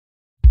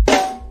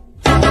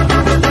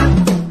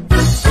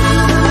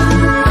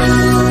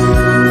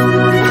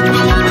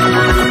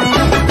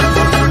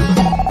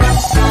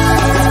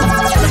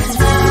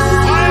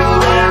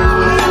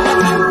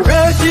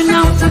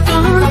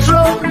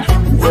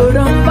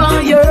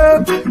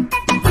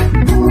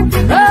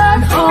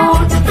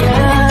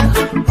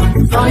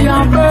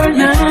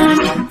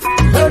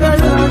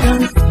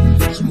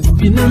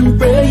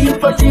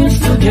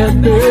get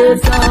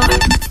better.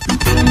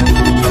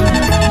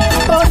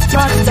 But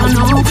trust I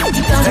know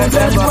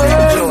that's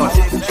worse.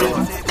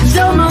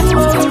 So much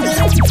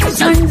worse.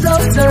 Signs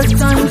of third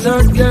times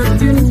are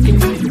getting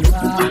clearer.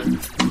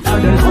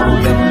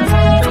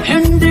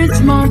 And this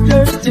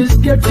thirst is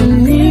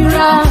getting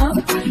nearer,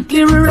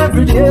 clearer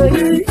every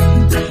day.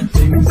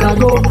 Things are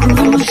go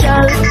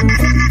crucial.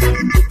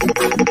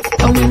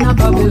 Down in a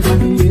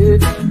Babylon, yeah.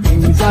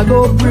 Things are go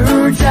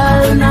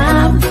brutal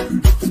now.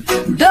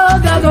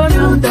 Dog I go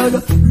now, dog.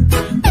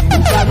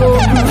 Things are go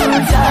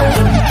brutal.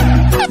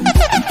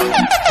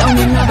 Down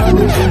in a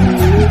Babylon,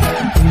 yeah.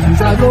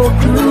 Things are go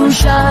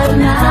crucial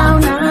now.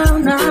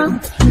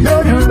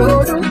 Load,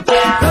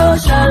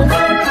 crucial,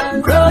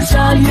 yeah.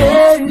 Crucial,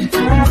 yeah.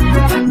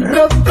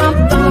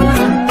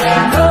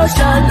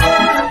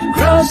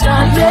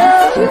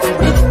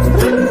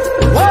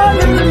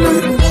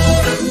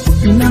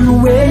 In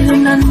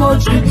wailing and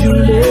much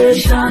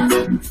tribulation,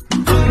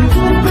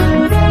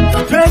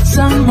 threats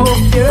and more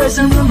fears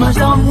and rumors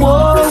and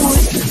wars.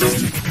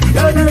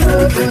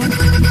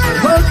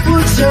 What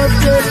puts your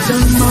death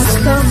and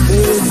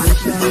masturbation?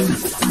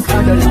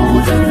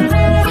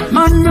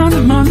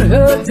 Man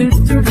hurted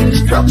to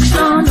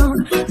destruction.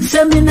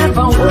 Say me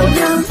never warn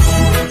ya.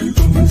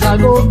 Things are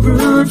go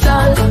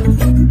brutal.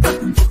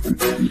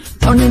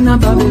 Down in a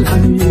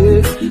Babylon,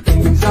 yeah.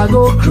 Things are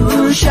go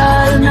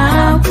crucial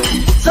now.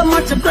 So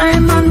much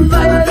crime and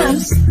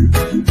violence.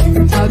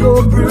 Things are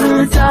go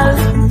brutal.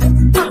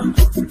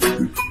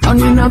 Down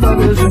in a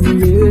Babylon,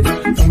 yeah.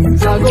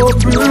 Things are go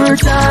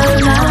brutal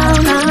now.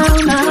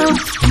 Load now.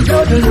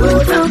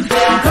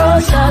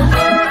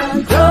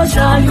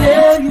 Crucial,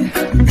 yeah.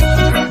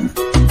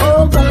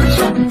 Oh,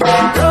 crucial,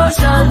 yeah.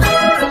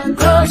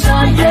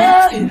 Crucial,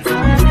 yeah.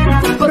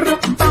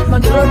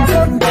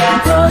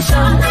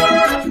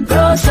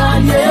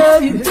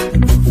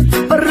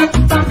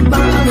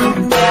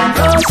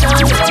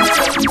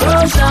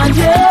 Crucial,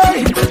 yeah.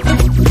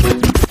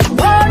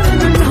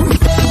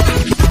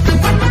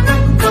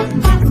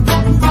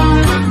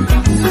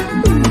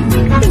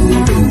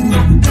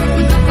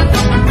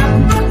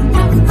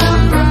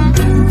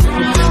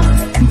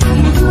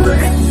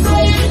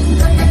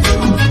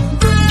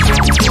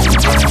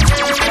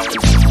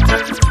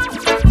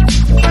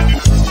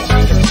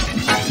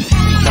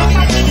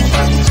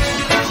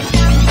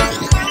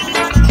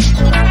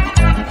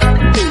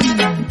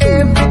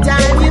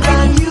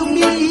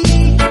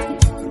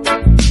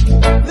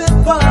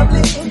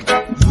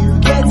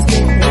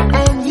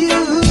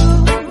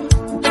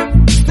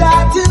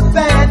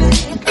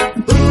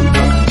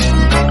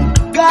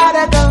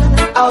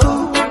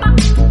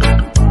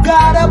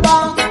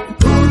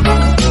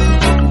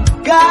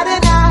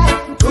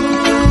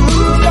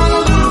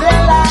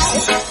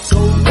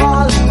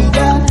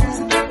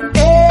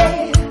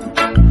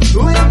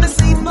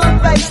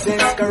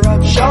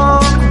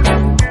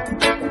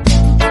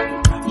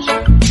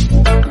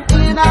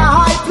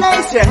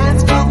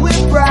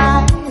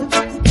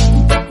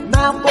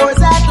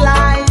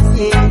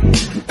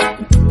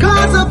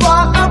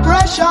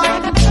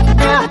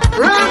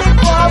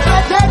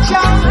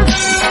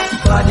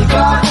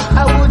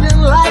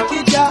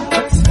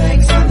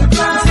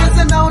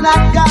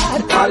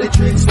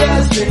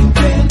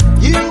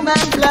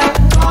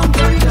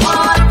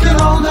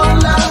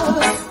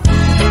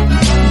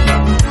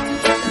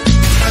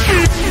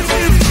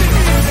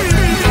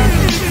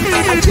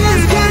 I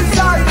just can't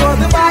start for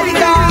the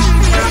bodyguard.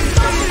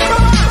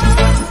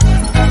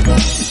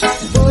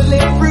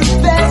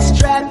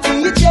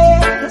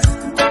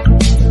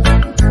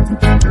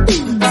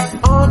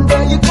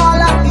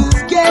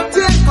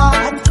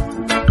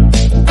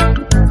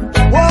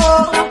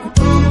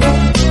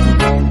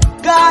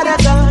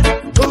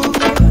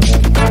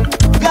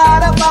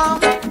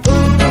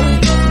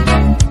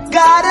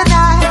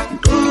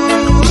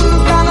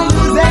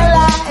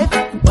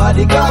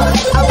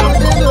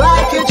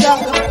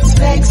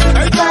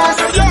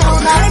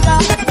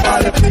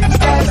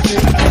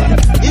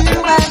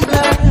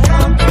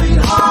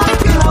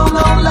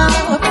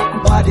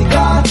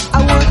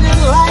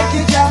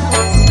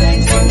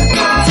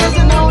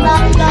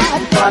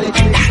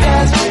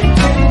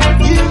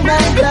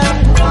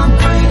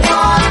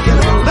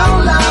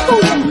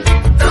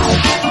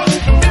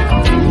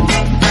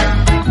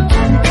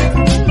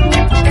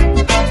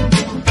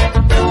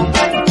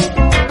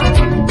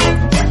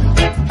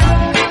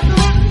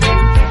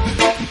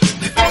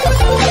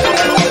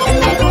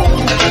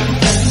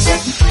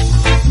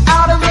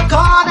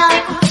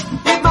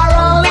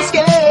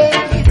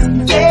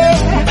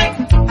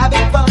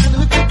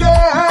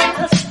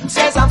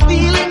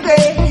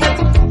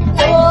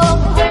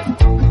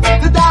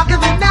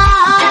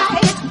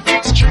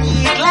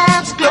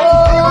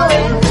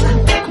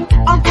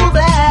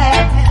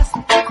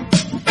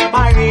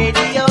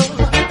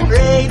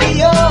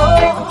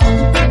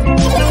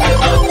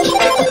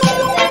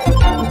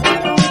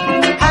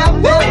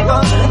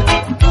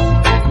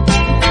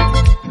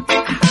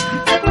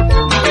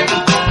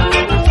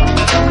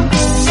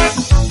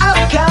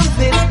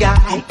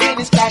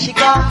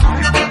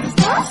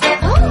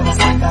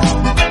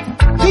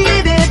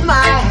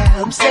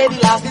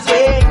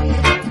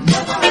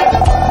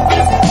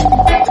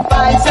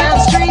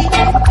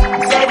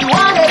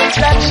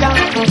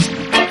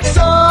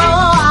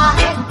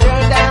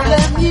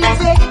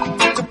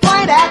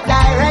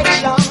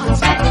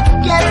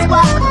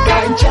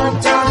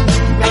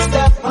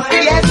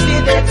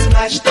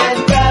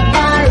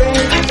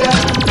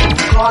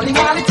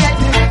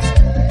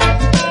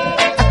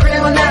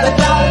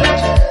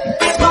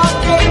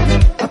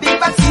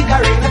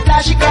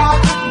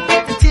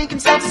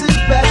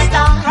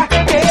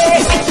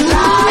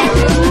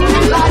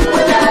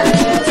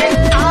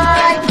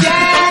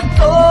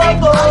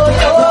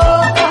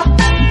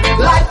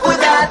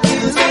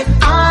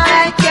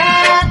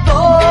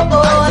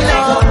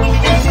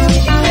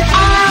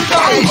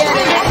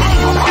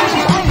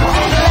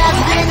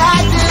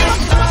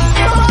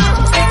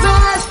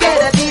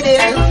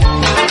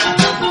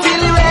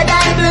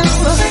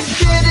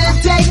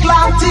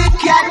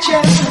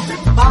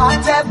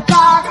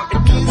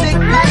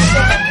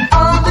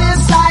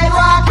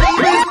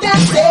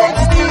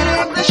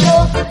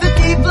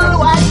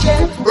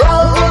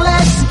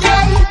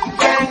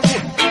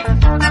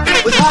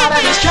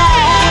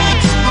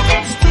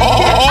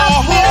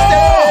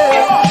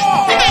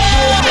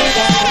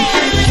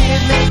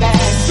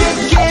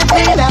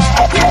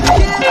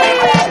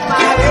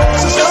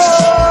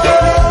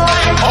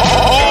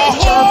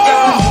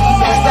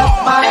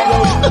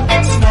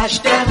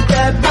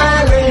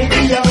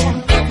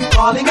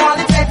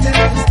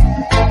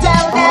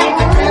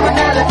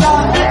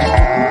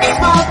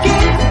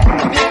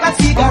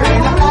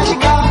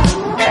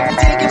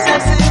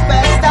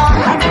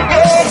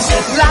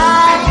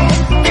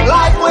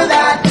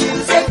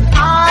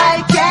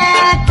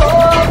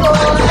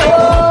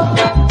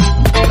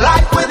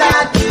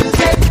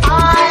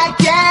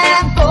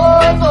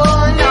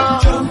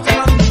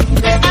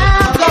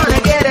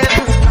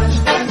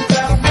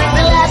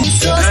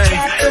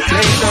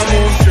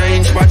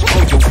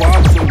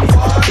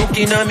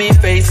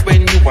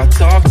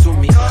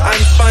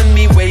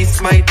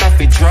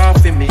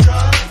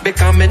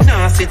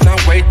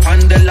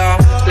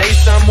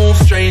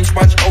 strange,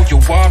 watch how you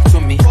walk to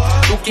me.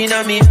 Looking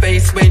at me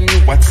face when you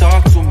a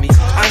talk to me.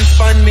 And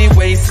span me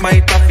waist, my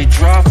coffee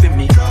dropping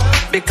me.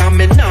 Because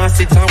me nah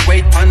sit and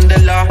wait on the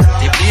law.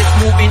 The place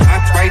moving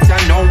hot right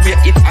and now, we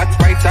it hot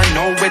right and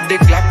now. With the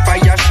clock,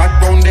 fire shot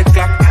round the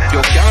clock.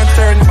 You can't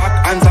turn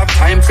back, hands have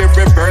time for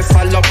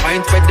reversal of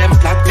points where them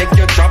plot make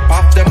you drop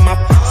off the map.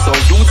 So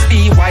youth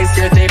be wise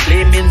here, they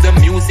blaming the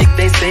music.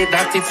 They say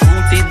that it's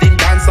rooted in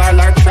dancehall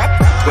or trap.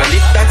 Well,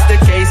 if that's the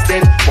case,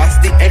 then what's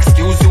the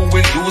excuse you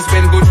will use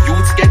when good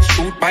youths get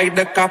shoot by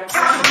the cops?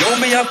 Yo,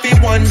 me have to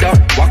wonder,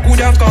 what could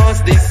have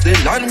caused this? The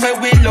land where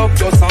we love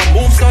just a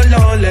move so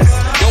lawless.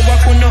 Yo, I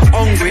could not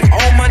hungry,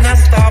 all man a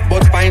starve,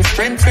 but find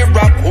strength to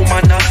rap,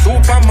 man a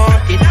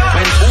supermarket.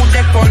 When food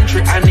the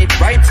country and it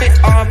right for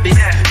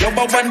harvest. Yo,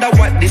 I wonder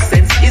what the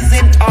sense is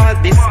in all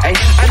this, eh?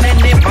 And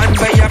any man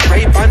where you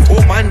pray and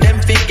woman, them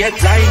forget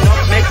line up,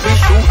 make me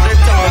shoot the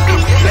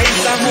target.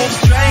 Place a move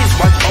strange,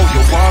 watch how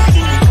you walk to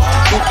me.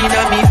 Looking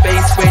at me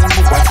face when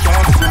you are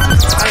talking to me.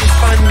 And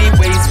span me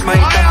waist,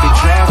 might have be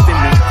dropping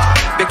me.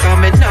 Because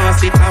me nah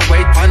sit and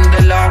wait on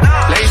the law.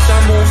 Place a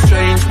move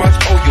strange, watch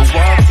how you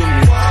walk to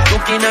me.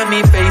 Looking at me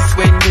face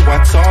when you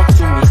are talk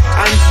to me.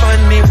 And span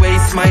me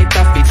waist, might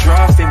have be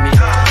dropping me.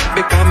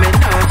 Because me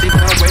nah sit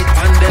and wait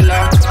on the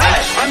law.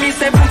 And me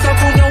say put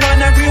up on no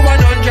one agree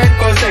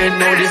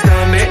 100%. No, this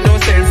don't make no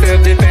sense.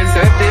 Self-defense,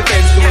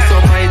 self-defense. So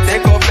some might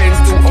take offense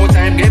to how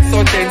time gets so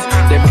tense.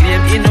 Them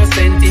claim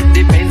innocent, it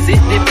depends,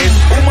 it depends.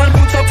 Woman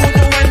put up on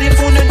no one if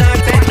you not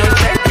take no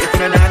check. If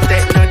you not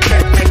take no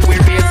check, make we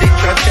raise it,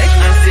 your check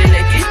and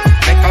select it.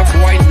 Make a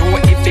boy know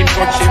if him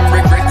touch him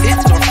regret it.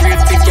 No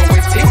great figure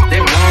with it,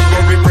 them not go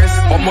repress.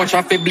 How much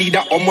have to bleed,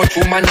 how much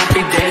woman have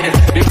to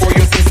dead. Before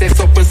you see say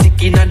something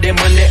sick in a them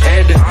on the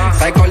head.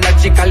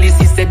 Psychologically,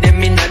 she said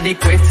them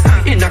inadequate.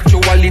 In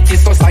actuality,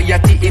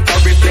 society it a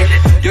reflect.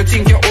 You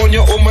think you own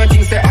your own man,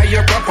 things say are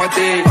your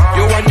property.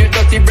 You want your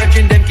dirty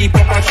brethren, them keep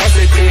up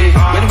atrocity.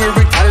 When we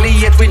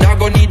retaliate, we not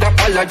gonna need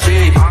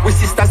apology. We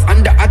sisters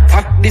under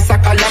attack, this a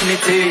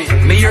calamity.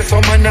 Me hear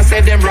some man that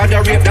say them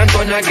rather rape than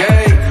turn a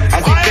gay.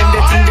 As if them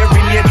they think they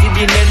related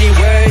in any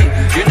way.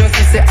 You know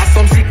she say as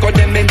some sick of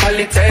them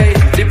mentality.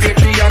 The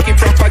patriarchy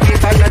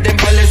propagate all of them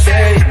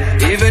policy.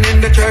 Even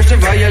in the church the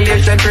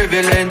violation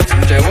prevalent.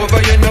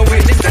 Jehovah you know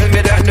witness tell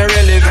me that no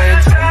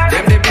relevant.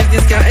 Them the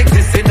business can't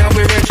exist in our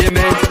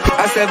regiment.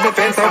 I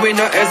self-defense and we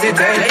not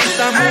hesitate. Place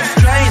a move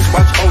strange,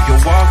 watch how you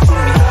walk to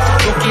me.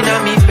 Looking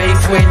at me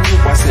face when you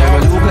are slow.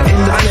 Luga in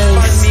the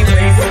place.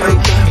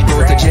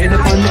 Protoje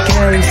on the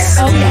case.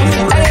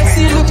 I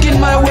see you looking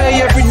my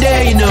way every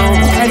day, you know.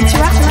 Ready to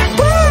rock?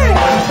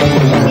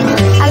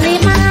 I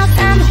leave my house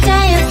and the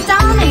day is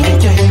dawning.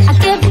 I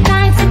give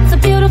thanks, it's a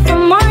beautiful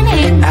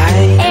morning.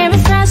 Air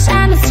is fresh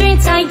and the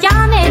streets are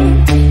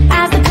yawning.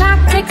 As the clock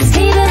ticks,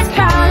 heat is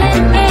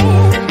crawling in.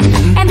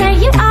 And there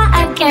you are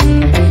again,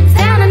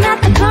 standing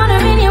at the corner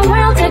in your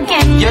world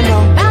again. You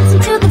know.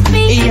 Bouncing to the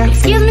beat,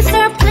 excuse me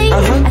sir please.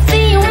 I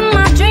see you in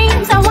my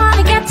dreams, I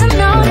wanna get to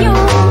know you.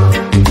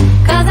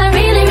 Cause I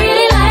really,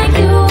 really like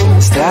you.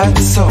 Is that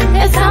so?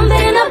 There's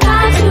something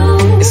about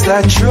you. Is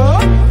that true?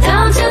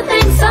 Don't you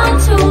think so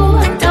too?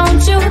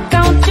 Don't you,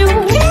 don't you?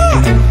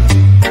 Yeah.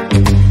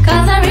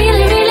 Cause I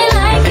really, really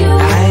like you.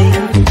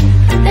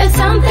 There's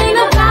something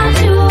about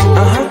you.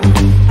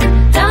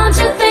 Don't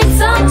you think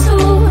so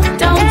too?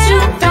 Don't you,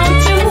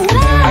 don't you?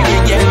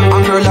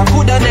 Yeah, girl, I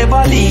coulda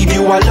never leave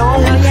you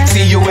alone.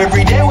 See you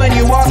every day when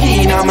you walk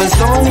in, I'm a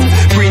zone.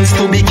 Prince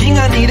to be king,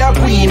 I need a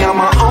queen, I'm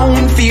my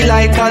own. Feel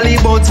like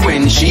Hollywood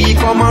when she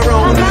come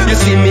around. You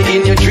see me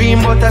in your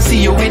dream, but I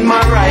see you in my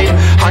ride.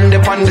 Hand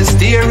upon the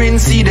steering,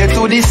 see there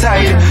to the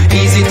side.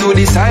 Easy to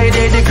decide,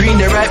 the green,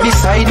 they're right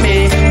beside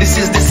me. This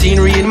is the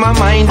scenery in my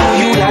mind, do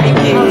you like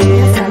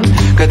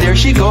it? Cause there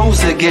she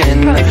goes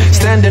again,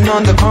 standing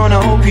on the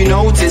corner, hope you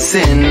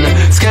noticing.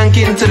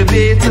 Skanking to the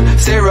beat,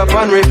 syrup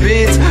on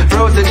repeat.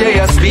 Protoje,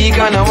 I speak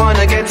and I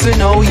wanna get to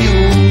know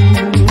you.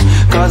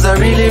 Cause I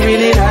really,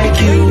 really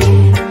like you.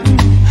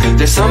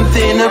 There's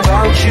something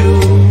about you.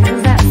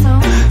 Is that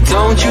so?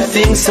 Don't you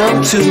think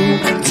so too?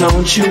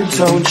 Don't you,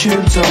 don't you,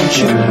 don't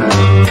you?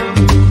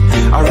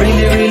 I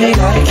really, really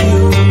like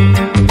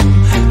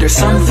you. There's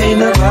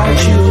something about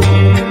you.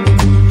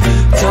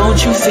 Don't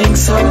you think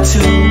so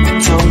too?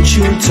 Don't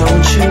you,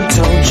 don't you,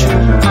 don't you?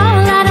 Oh,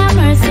 Lord have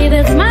mercy,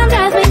 this man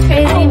drives me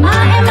crazy.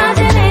 My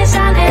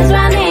imagination is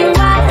running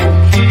wild.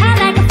 And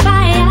like a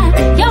fire,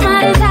 you're my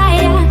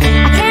desire.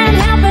 I can't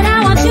help it, I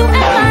want you in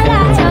my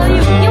life. Tell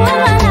you, you in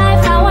my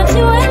life, I want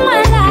you in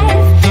my life.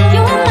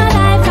 You in my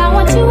life, I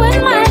want you in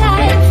my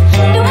life.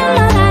 You in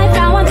my life,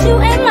 I want you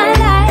in my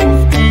life.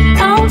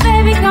 Oh,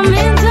 baby, come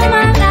into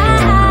my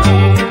life.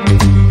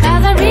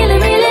 Cause I really,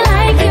 really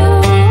like you.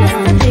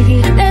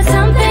 There's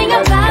something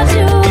about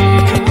you.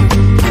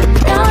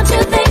 Don't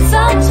you think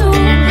so too?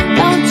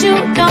 Don't you,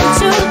 don't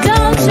you,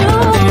 don't you?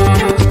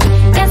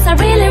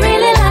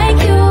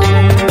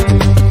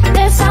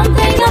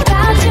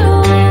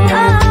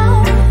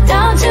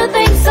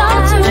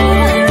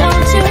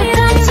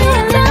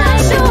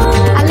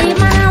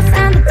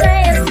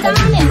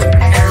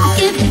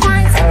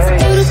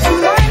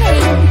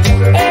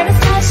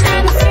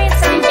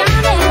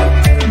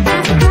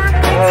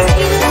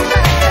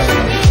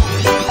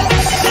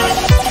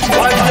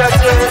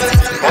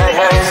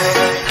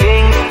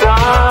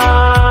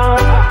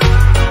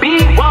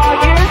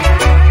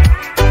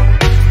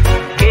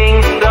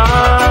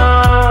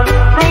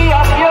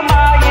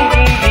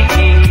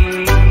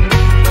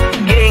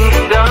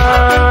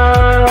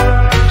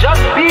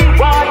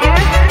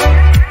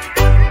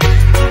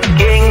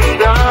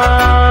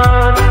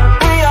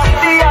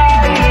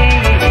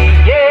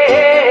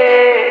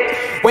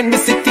 the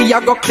city, I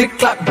go click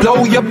clap,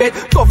 blow your bed.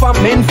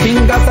 Government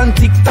fingers and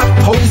TikTok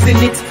posing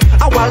it.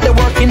 And while they're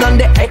working on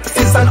the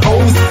X's and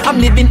O's, I'm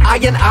living eye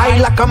and eye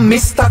like a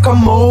Mr.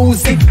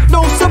 Kamosi.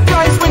 No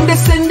surprise when they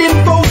sending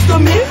posts to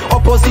me.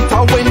 Opposite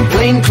of when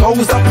plain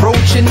clothes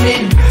approaching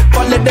me.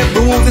 Follow the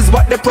rules is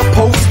what they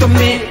propose to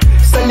me.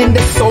 Selling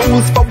their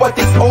souls for what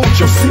is owed,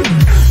 you see.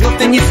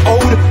 Nothing is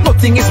owed,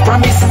 nothing is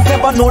promised.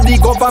 Never know the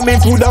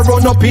government would have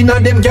run up in a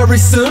them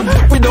garrison.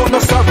 Without no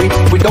sorry,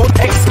 without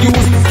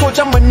excuse. So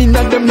your money in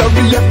them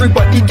lorry,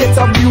 everybody gets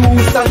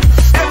abused. And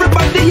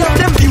everybody have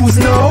them views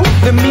now.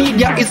 The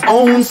media is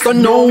owned, so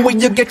know where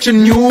you get your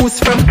news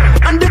from.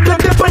 And the club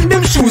they find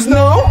them shoes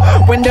now.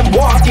 When them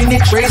walk in the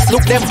trace,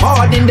 look them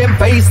hard in them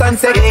face and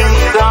say,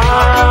 Kingston,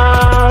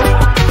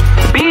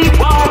 be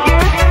walking.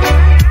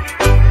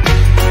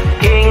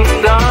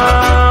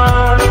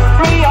 Kingston,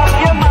 free up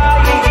your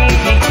mind.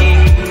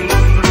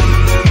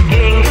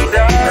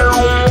 Kingston,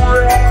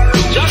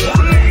 just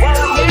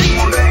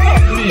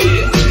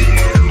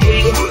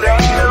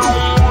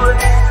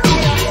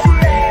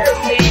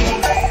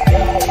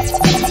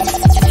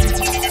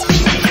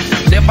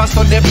never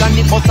saw the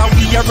planet, but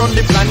we are on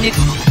the planet.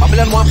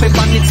 Babylon want to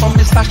ban it, so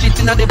me stash it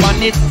in the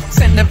bonnet.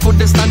 Send them to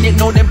the stand it,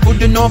 now them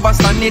couldn't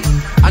overstand it.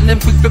 And them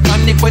quick to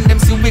panic when them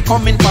see we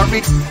coming for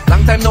it.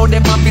 Long time now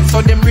them have it,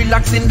 so them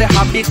relax in the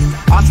habit.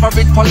 Ask for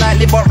it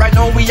politely, but right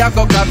now we are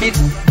go grab it.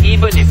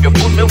 Even if you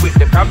put me with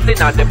the crabs in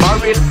the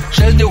barrel,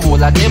 shell the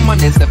whole of them and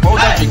then step out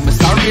and drink me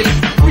sorrel.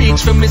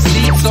 Reach for me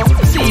sleep, so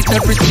see it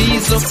every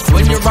season.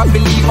 When you're a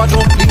believer,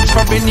 don't flinch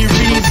for any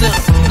reason.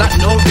 Not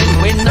know then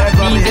when not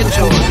needed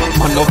to.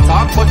 Man no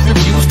talk but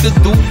refuse to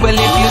do well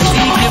if you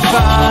see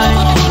divine.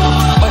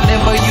 But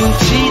never you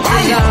cheat the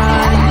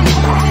line.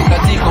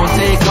 Cause he gon'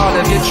 take all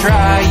of your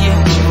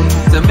trying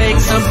to make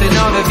something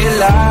out of your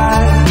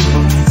life.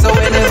 So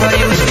whenever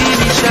you see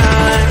me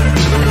shine,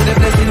 the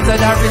blessings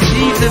that I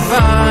receive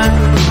divine,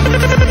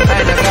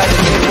 and I gotta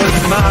get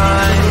what's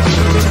mine.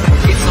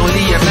 It's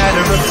only a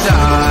matter of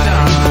time.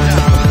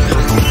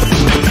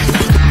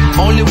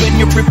 Only when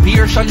you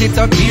prepare shall it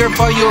appear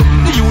for you.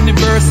 The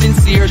universe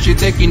sincere, she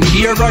taking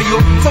care of you.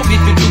 So if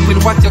you're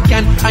doing what you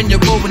can and you're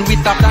going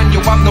with a plan,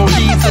 you have no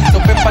reason to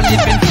ever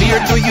live in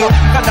fear, do you?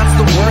 Cause that's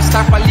the worst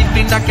type of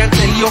living I can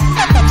tell you.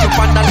 Put you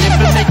on a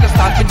level, make you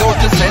start without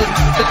yourself.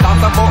 The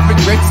thoughts about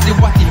regrets, the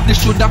what if they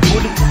should have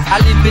could. I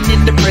living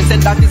in the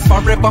present, that is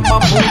forever my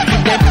mood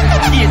with them.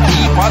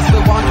 Gatekeepers, we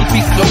want to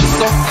be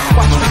closer.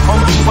 Watch me come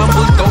to and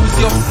bulldoze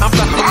you. I'm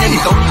planting them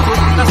down good.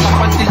 Now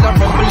stop until I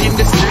rumble in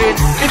the street.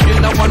 If you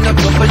don't wanna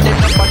double it,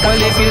 but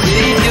if you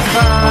see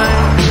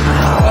divine,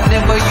 but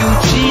never you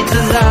cheat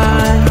the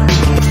line.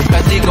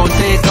 Cause they gon'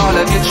 take all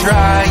of your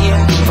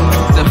trying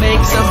to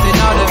make something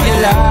out of your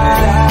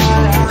life.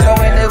 So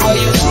whenever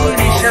you see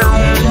me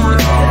shine,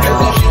 the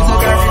blessings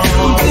of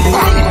everything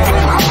divine.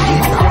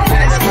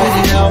 Let's put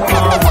it out my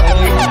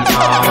way.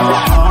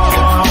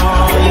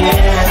 Oh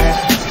yeah,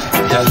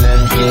 tell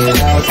them get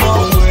out my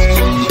way.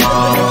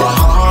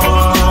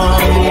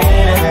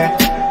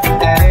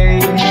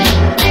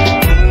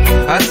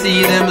 I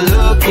see them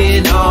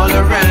looking all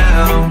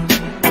around,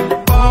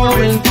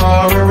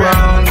 far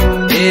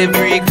around,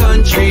 every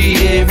country,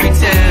 every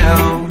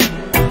town,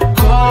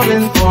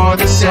 calling for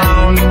the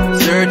sound,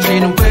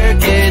 searching where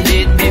can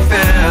it be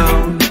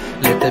found.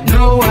 Let them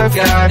know I've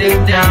got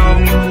it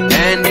down,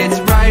 and it's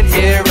right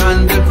here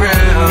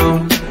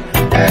underground.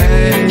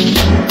 Hey,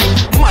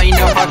 mind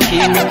of a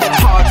king,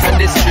 heart on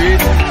the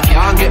street.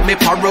 Can't get me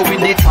paro with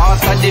the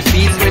toss and the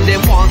beats. When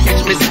them want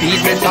catch me speed,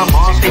 but I'm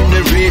off in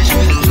the rich.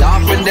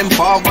 Laugh when them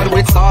forward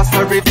with sauce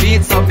to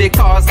repeat. So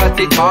because that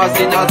the cause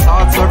in all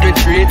thoughts of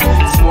retreat.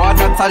 Squad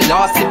that I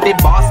lost if the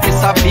boss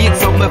disappeared.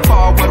 So me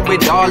forward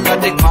with all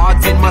of the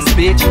cards in my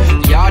speech.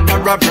 Yard or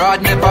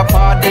abroad, never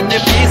pardon the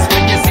peace.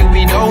 When you see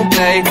we don't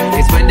play,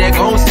 it's when they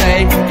gon'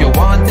 say you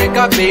want take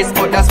a base,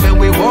 but that's when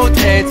we won't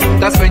hate.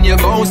 That's when you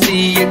gon'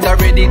 see it's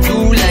already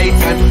too late.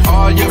 And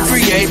all you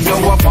create, so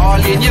I fall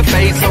in your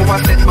face. So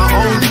I set my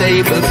own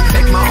table,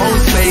 take my own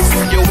space.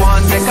 You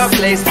want take a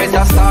place,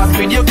 better start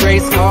with your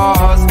grace.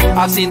 Cause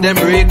I've seen them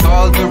break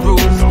all the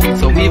rules.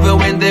 So even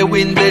when they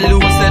win, they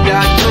lose, and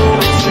I know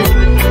it's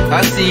true.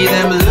 I see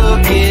them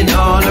looking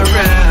all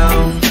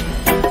around,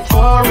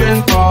 far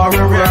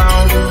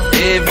around,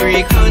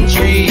 every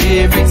country,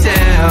 every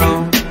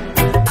town,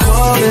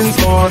 calling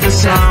for the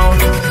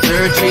sound,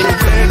 searching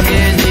where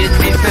can it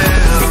be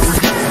found.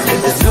 Let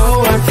them know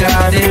I've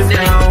got it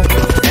now,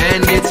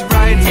 and it's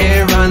right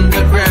here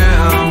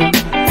underground.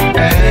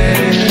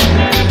 Hey,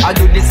 I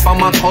do this for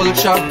my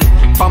culture,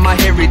 for my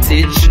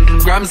heritage.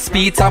 Grams,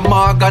 Peter,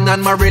 Morgan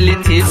and my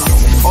relatives.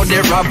 Oh,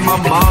 they robbed my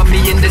mommy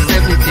in the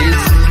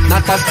 70s.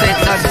 Not a cent,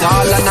 not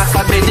dollar, not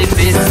a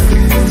benefit.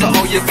 So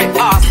how you fit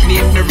ask me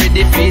if me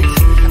ready fit?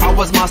 I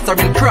was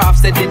mastering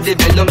crafts that did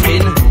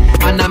developing,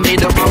 and I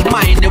made up my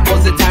mind it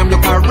was the time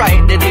look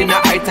alright. They didn't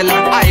I tell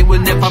her I will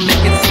never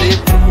make it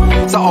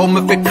slip. So how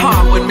me fit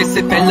calm when me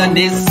sip on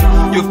this?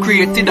 You've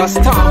created a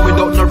storm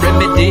without no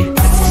remedy.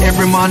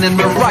 Every morning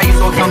me rise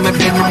out of my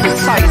bed, me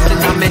precise,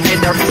 and on my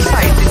head I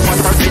recite it what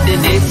I read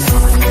in it.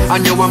 I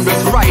know I'm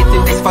just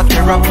writing this for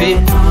therapy.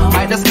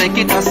 I just make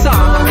it a song,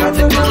 I got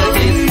the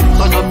melodies.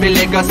 Turn up the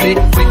legacy,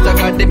 with I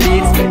got the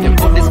beats. Let them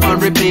put this on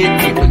repeat,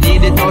 people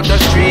need it out the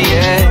street,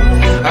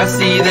 yeah. I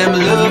see them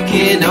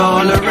looking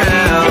all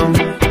around,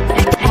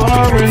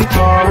 far and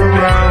far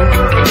around.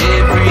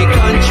 Every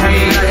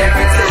country,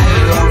 every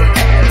town.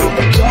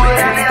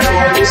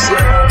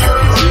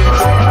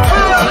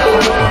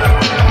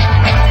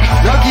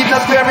 No keep no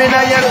square in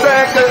your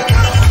circle.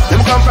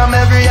 Them come from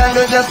every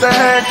angle just to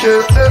hurt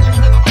you.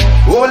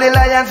 Holy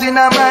lions in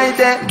a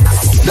mighty.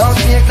 Don't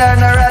sneak down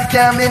a rat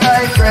can be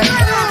my friend.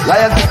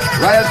 Loyalty,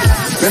 royalty,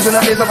 friends in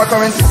the face of a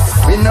currency.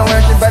 We no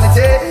worship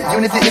vanity,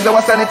 unity is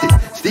our sanity.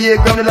 Stay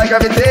grounded like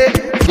gravity,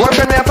 work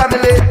on their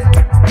family.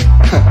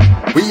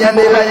 We and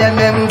the lion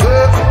them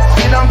good.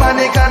 We don't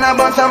panic and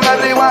about some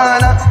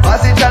marijuana.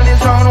 Pass it on this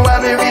round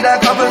while we read a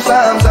couple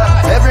psalms.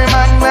 Every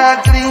man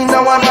not clean,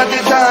 no one want the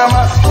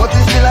drama. But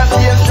we still a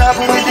safe shop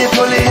with the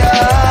fully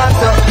heart.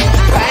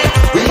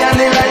 We and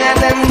the lion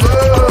them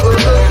good.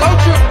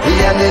 We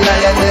and the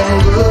lion them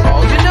good.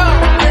 Oh, you know.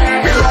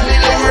 We and the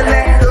lion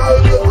them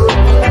good.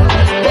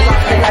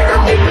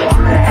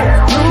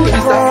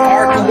 It's a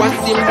hard to one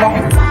simple.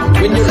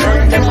 When you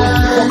learn them, you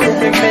keep up to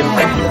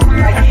remember.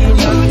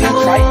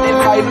 Try them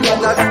five minutes.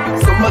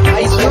 Some of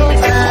ice cream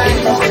is fine.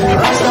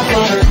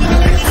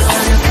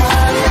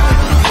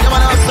 Come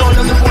on, our soul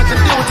doesn't want to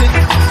do it.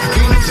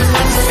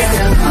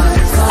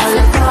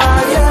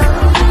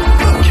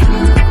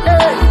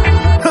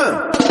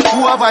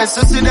 Who have eyes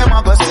to see them,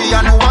 I go see,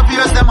 and who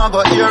appears them, I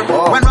go hear.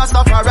 When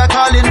Rastafari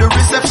call in the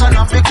reception,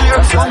 I feel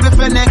clear. Hungry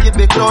for naked,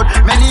 be clothed,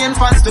 many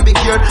infants to be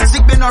cured.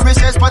 Sick be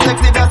nourished,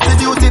 protected, that's the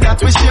duty that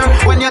we share.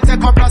 When you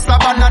take up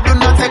Rastafari, do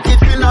not take it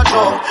for no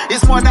joke.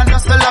 It's more than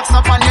just a lock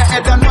up on your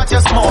head and what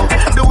you smoke.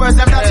 The words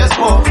them that you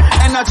spoke,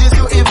 energies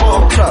you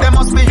evoke. There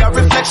must be a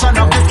reflection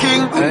of the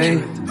king.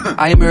 Hey,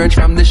 I emerge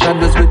from the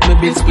shadows with my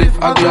big spliff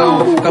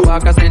aglow.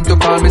 Kabaka sent to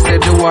call me,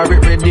 said the war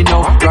it ready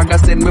now. Raga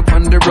send me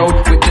on the road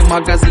with the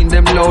magazine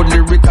them load.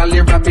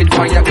 Lyrically rapid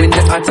fire when they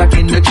attack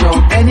in the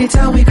throne.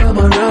 Anytime we come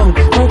around,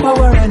 no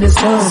power and it's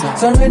strong.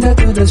 Surrender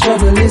to the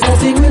struggle is the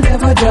thing we'll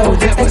never do.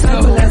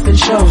 Example has been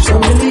shown,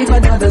 some believe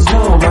and others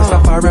know.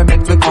 Rastafari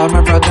make me call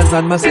my brothers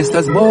and my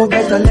sisters more.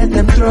 Better let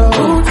them throw.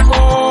 Good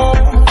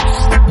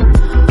force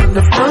on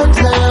the front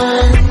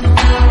line.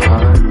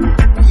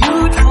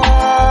 Youth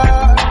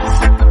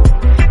force,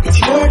 it's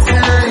your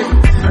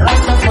time.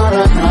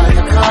 Rastafari,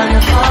 call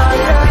your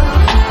fire.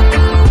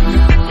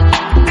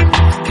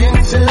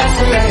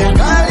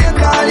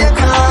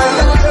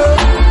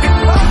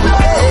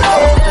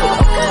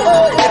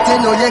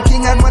 Know you're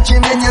king and watching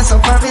when you're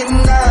suffering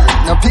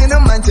now. No pay no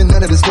mind to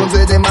none of the stones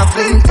where them are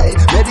fling. Hey,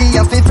 ready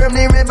and fit from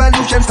the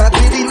revolution start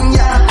within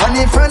ya. On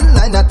the front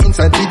line, not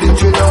inside leading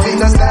through the in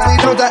the sky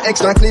without an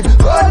extra clip.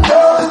 Oh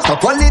no, stop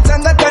all it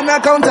and that and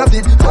account of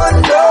it. Oh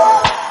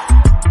no.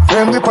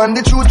 Firm grip on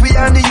the truth, we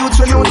are the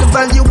youths, we know the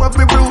value of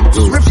the roots.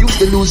 Refuse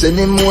to lose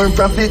any more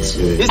profits.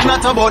 It's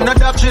not about no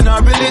doctrine or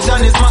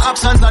religion, it's my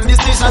actions and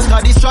decisions.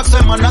 Cause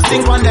destruction man, I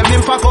think on them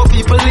impact how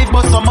people live,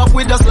 but some up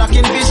with us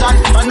lacking vision.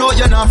 I know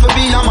you're not for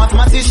be a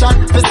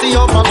mathematician, to see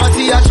how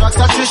poverty attracts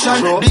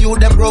attrition. The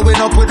youth them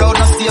growing up without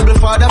a stable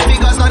father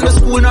figures, and the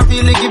school not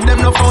really give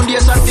them no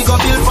foundation.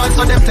 Figure build funds,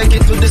 so them take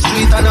it to the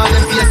street, and all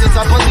them faces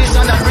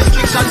opposition and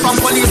restriction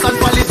from police and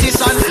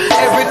politicians.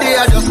 Every day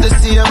I just the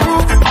same.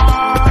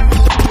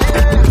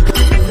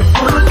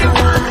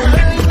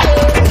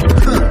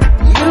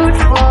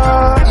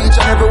 Each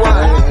and every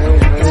one.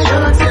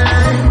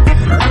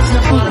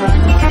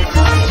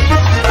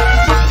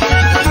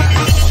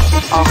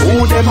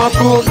 Who them a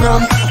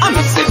program? I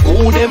mean say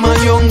who them a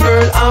young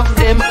girl of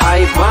them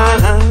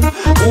iPad?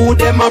 Who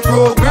them a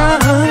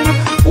program?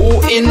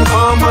 Who in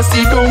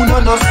pharmacy down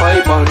on a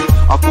spy-ban?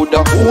 I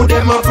coulda who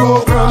them a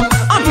program?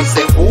 I mean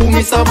say who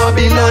Miss a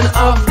Babylon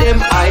of them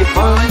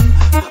iPad?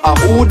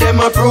 Who them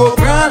a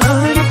program?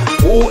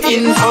 Who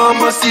in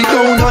pharmacy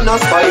down on a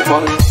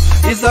spy-ban?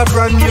 Is a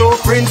brand new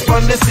prince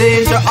on the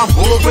stage. I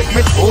move with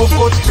me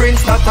 2-foot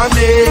prince, not a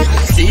name.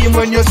 See him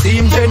when you see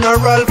him,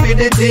 general for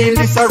the team.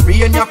 This a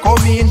rain, you come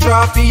in,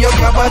 drop for your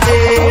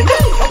gabardine.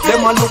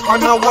 Them a look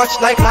and a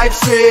watch like live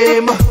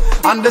stream.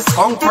 And the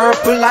skunk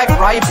purple like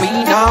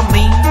ribena on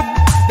me.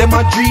 Them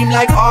a dream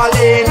like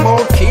Arlene.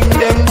 Mount King,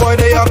 them boy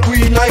they a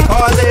queen like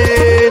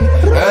Arlene.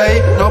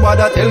 Hey,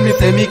 nobody tell me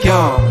say me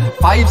can't.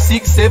 5,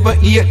 6, 7,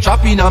 8,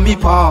 dropping on me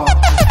paw.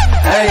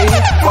 Hey,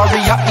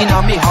 warrior in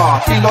a me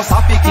heart,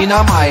 philosophic in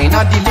a mind,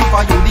 I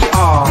deliver you the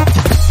art.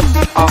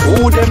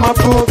 Who them a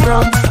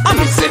program? I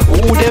mean say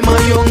who them a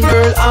young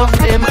girl of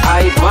them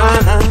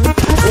iPad?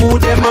 Who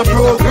them a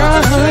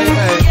program?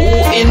 Who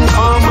in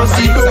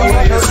pharmacy go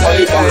on a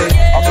side?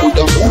 Who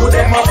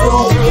them a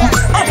program?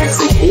 I mean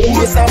say who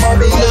is a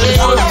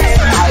Babylon of them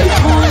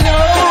iPad?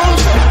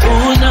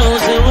 Who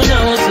knows?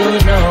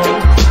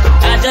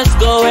 I just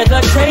go where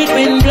the trade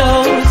wind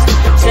blows.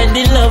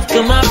 Sending love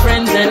to my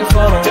friends and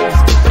foes.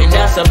 And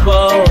I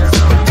suppose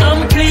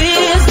I'm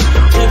pleased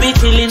to be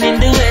chilling in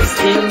the West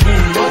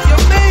Indies.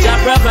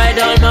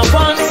 all my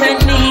wants and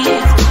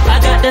needs. I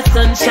got the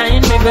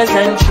sunshine, rivers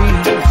and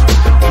trees.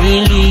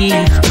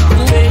 Believe.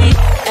 Hey.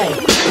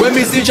 When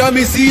me see Jah,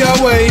 me see a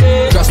way.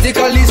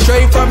 Drastically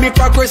straight from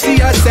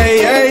hypocrisy, I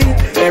say, hey.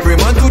 Every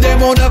man to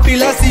them own a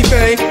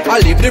philosophy. I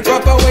live the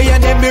proper way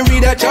and then me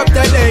read a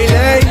chapter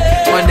daily.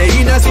 Man,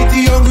 they in a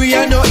city hungry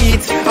and no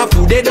eat. And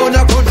food they down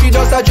a country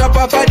just a drop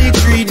off of the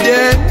tree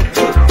then.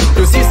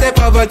 To see say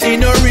poverty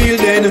no real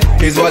then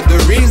is what the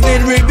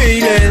reason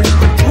revealing.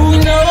 Who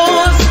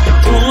knows?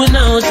 Who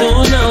knows? Who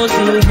knows?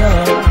 Who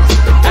knows?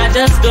 I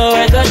just go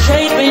where the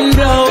trade wind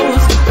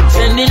blows.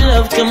 Sending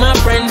love to my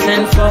friends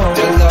and foes.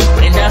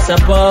 And I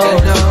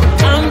suppose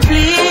I'm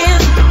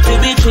pleased to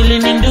be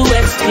chilling in the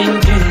West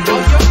Indies.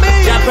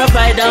 I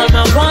provide all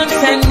my wants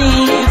and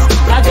needs.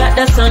 I got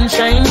the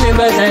sunshine,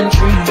 rivers and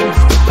trees.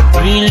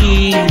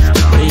 Relief,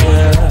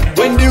 yeah.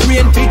 When the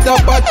rain picks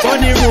up at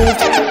funny roof,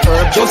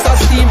 herb just a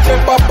steam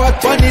pepper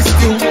pot funny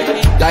stew.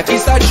 Like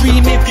it's a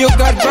dream if you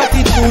got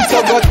gratitude.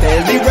 So go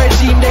tell the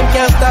regime them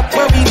can't stop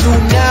what we do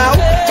now.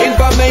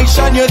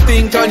 Information you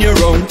think on your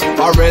own,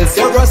 or else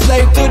you're a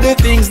slave to the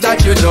things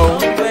that you know.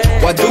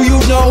 What do you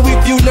know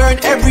if you learn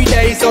every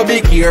day? So be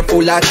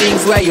careful of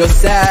things where you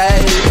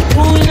say.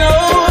 Who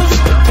knows?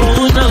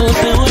 Who knows?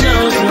 Who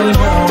knows? Who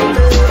knows?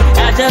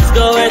 I just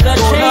go where the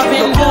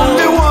train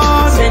goes.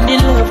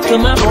 Sending love to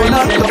my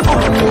friends and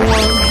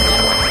foes.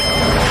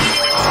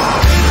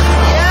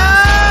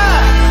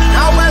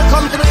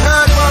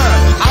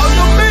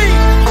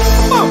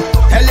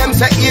 Tell them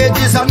say age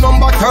is a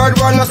number, third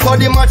one no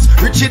study much.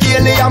 Richie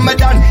Daly and me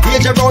done,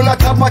 age around a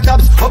top of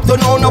tops. Up to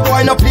now no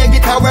boy no play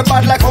guitar, we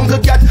bad like Uncle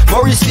Cat.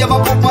 Maurice Saber,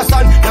 Papa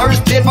Son,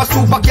 Norris played for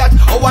Super Cat.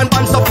 Oh, one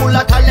band so full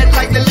of talent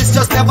like the list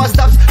just never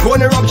stops.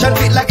 One eruption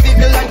fit like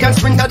Eagle and can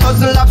sprint a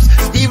dozen laps.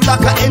 Steve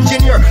Locker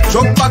engineer,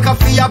 drug back a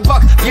fear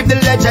back. Give the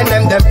legend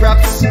them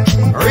props.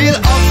 Real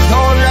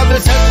uptown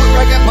rebels help with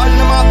reggae on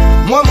the map.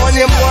 More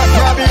money, more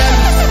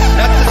problems.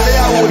 Not to say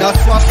I would have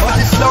swapped, but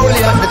it's slowly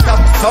at the top.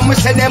 Some will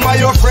say them are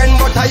your friend,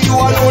 but are you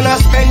alone a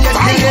spend your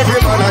still every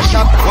man a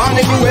shop. One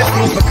of you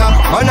things for cap.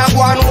 Man a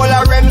go and hold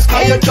a rems,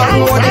 cause you don't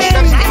know the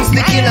steps. Things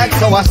sticky like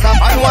so a stop.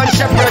 And one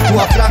shepherd to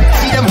a flock.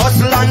 See them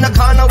hustle on the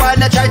corner while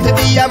they try to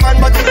be a man,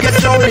 but it gets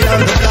slowly on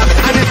the block.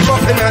 And it's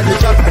roughing at the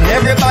job. And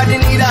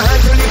everybody need a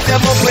hand to lift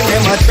them up when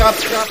them a drop.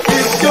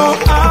 If you're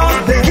out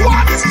there,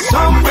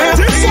 somewhere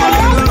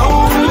feeling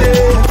lonely,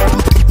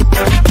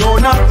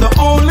 you're not the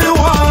only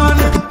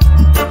one.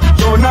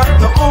 You're not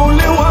the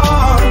only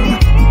one.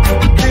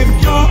 If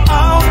you're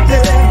out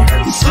there,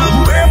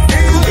 somewhere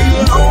feeling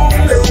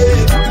lonely,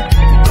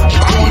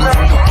 you're not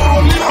the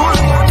only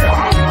one.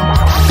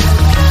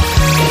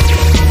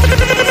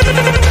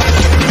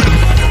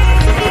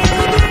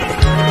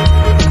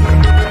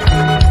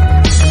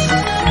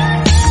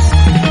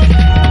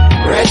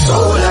 Red,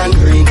 gold and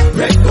green,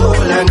 red, gold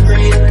and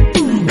green.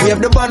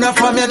 Wave the banner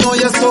from you know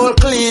your soul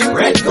clean.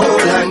 Red,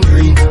 gold and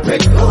green,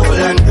 red, gold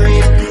and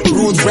green.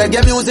 Roots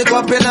reggae music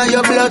up in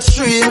your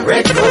bloodstream.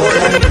 Red, gold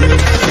and green,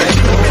 red,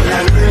 gold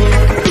and green.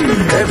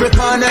 Every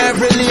corner,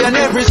 every lane,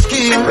 every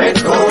scheme.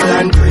 Red, gold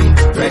and green,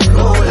 red,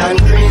 gold and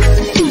green.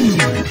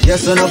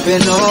 Yes, enough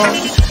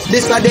enough.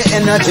 This are the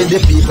energy,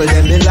 the people,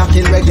 them been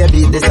locking reggae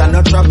beat. This are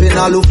not trapping,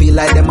 all who feel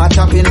like them are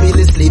tapping,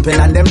 really sleeping,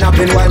 and them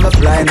napping while me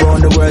flying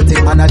round the world.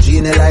 Think man a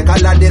genie like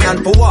Aladdin,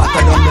 and for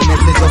water down the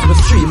message just me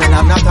streaming,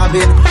 I'm not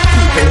having.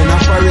 People in a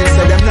foreign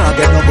say them not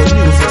get no good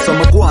music, so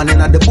me go on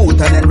in at the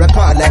booth and then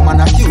record like man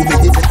a cube.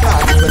 It is the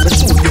target when the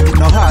suit give it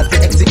no hard to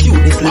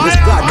execute. This lyrics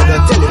God, but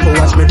don't tell it to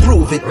watch me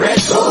prove it. Red,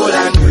 gold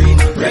and green,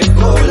 red,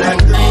 gold and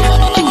green.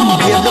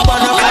 Give the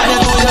banner for you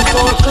know you're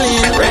so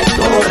clean. Red,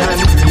 gold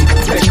and green,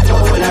 red,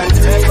 gold and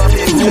green.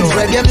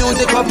 Reggae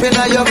music up in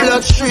your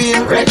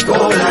bloodstream. Red,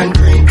 gold and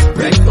green,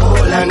 red,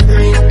 gold and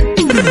green.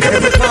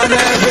 Every corner,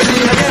 every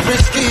lane, every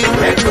scheme.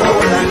 Red,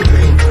 gold and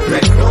green,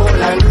 red,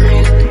 gold and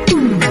green.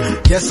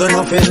 Yes or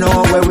nothing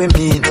know where we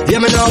mean. Hear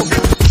me now.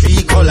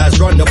 Three colors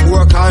run the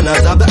four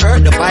corners of the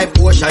earth. The five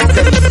oceans,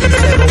 7 seas,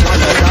 7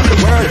 wonders of the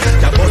world.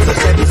 The bust the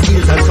 7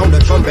 seals and sound the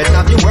trumpet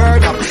of the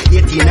word of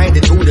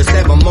 1892, the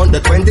 7th month,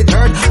 the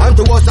 23rd.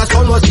 Unto us a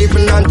son was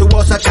given, unto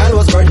us a child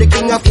was born. The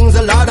King of Kings,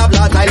 the Lord of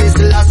Lords, I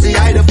listen, I see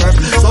I the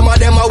first. Some of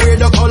them are weird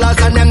the colors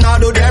and them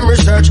now do them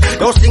research.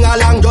 Don't sing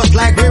along just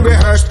like we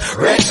rehearsed.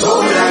 Red,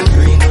 gold and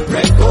green,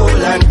 red,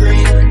 gold and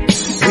green.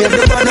 We have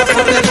the banner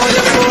from them on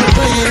your soul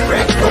clean.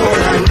 Red,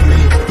 gold and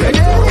green, red,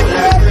 gold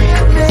and green.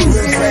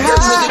 Music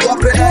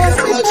up in your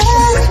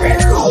bloodstream. Red,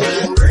 gold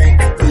and green,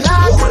 red,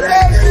 gold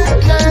and green.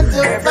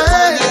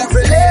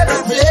 Every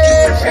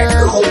levitation. Red,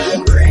 gold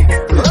and green,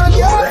 red,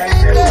 gold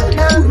and green.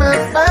 Number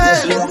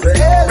 5,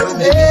 elevation.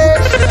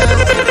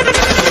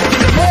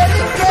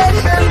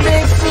 Medication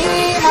makes me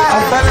high.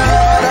 I'm better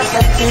than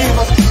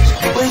sativa.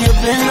 Where you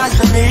been, nice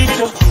to meet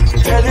you.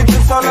 Headed to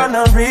all on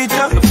the reach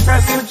up,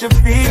 obsessed with your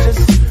features.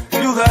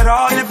 You got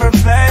all different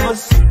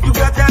flavors. You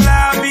got that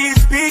loud beat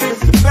speakers.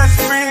 The best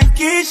friend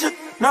Keisha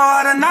know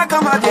how to knock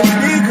 'em out their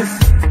speakers.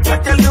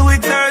 Like that Louis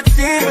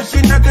 13, but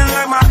she nothing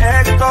like my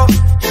ex though.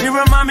 She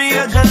remind me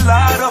of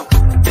gelato.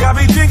 Got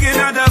me drinking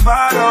out the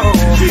bottle.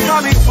 She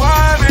got me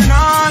swerving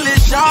on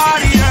this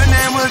shawty.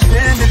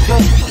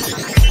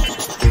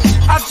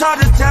 tried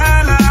to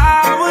tell her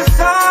I was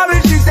sorry.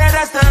 She said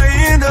that's the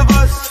end of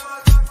us,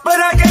 but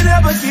I can't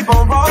ever keep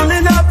on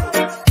rolling up.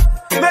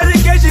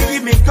 Medication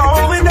keep me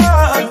going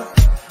up.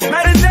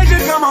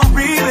 Meditation, come on,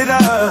 breathe it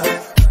up.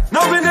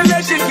 No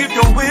ventilation, keep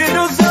your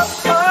windows up.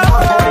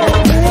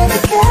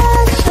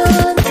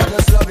 Medication,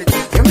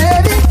 your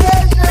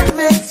medication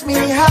makes me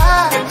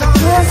high.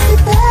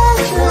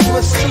 Constipation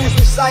was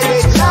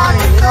suicide time.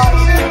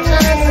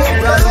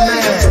 Brother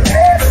man.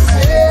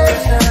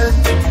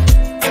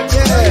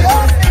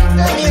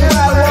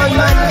 Meanwhile, one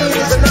man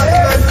needs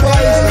another man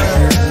poison.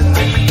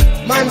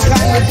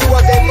 Mankind will do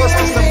what they must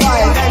to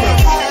survive.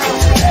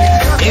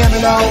 Hear me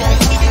now.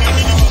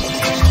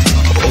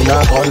 In a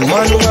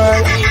gunman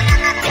world,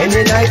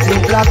 any night in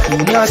black do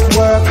not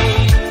work.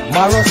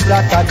 Marrow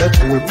slaughter, the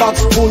toolbox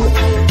full.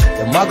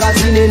 The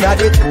magazine in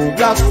the two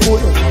black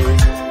full.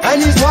 And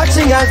he's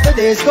watching as the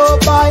days go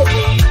by.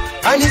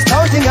 And he's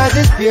counting as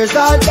his peers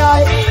all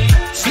die.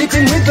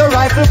 Sleeping with the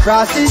rifle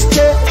across his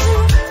chest.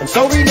 And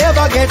so he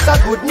never gets a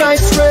good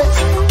night's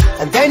rest.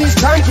 And then he's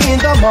cranky in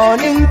the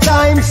morning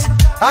times.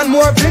 And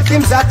more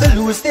victims have to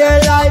lose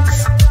their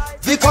lives.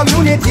 The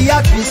community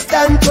at twist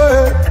and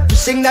turn,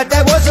 wishing that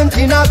there wasn't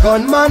in a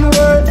gunman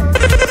world.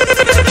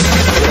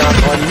 In a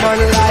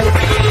gunman life,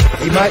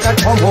 he might not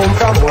come home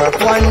from work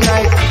one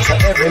night, so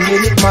every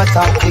minute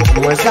matter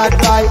ignores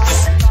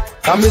advice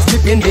from his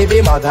sleeping baby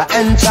mother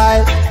and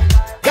child.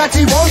 That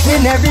he won't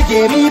win every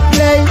game he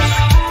plays,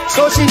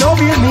 so she know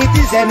he'll meet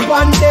his end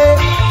one day.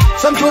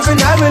 Some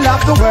juvenile will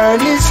have to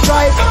earn his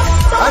stripe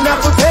and have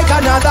to take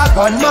another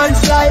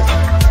gunman's life.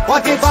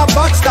 What if a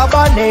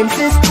backstabber names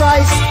his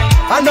price?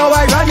 And how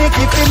ironic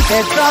if him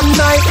dead from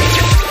night.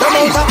 The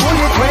amount of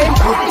bullet rain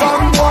put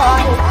from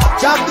one.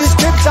 Job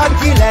description,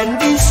 kill and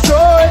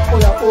destroy.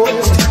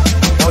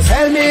 Now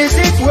tell me, is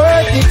it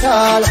worth it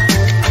all?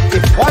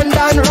 If one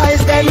done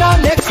rise, then the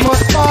next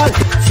must fall.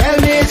 Tell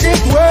me, is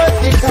it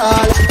worth it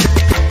all?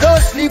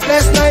 Those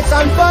sleepless nights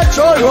and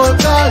patrol roll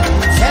call.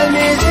 Tell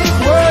me, is it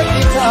worth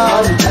it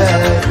all?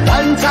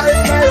 One time,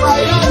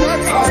 why you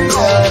not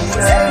on?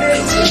 Tell me,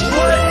 is it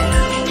worth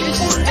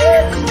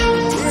it?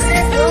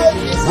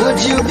 Would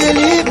you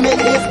believe me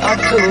if I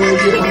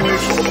told you?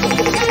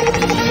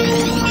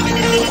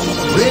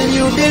 Will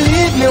you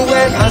believe me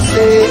when I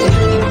say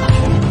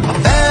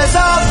affairs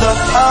of the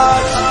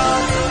heart,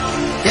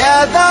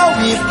 together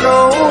we've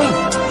grown,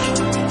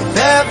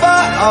 never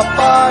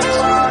apart.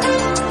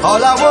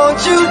 All I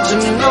want you to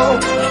know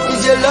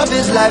is your love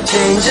is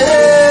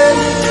life-changing,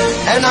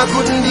 and I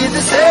couldn't be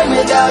the same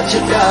without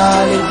you,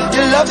 darling.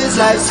 Your love is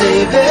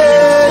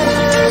life-saving.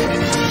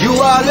 You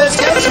always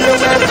catch me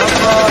when I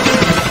fall.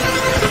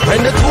 When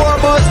the tour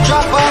bus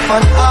drop off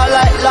and all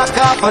light lock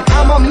off, and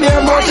I'm a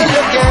mere mortal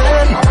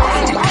again.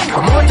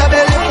 I'm out of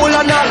belly full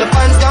and all the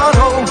fans gone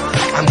home.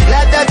 I'm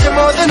glad that you're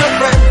more than a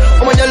friend.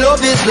 When your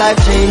love is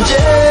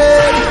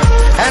life-changing,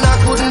 and I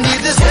couldn't be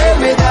the same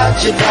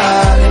without you,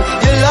 darling.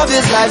 Your love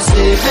is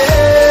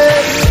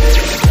life-saving.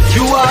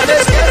 You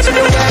always catch me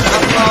when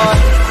I'm gone.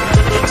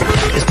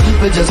 There's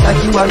people just like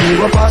you and me,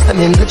 we pass them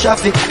in the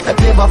traffic that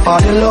never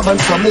fall in love, and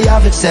some may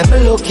have it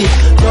seven lucky.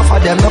 Enough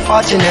of them not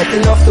fortunate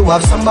enough to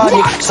have somebody.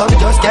 Some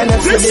just cannot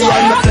see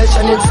beyond the flesh,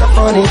 and it's so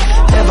funny.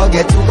 Never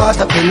get too caught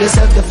up in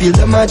yourself to feel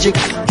the magic.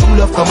 True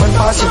love come and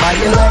pass you by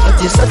in life,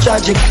 it is so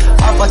tragic.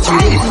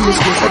 Opportunity is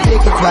good, so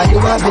take it while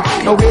you have it.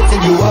 No wait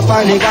till you are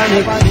panic.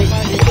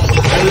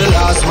 And the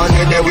last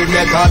Monday day we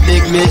make a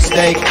big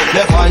mistake.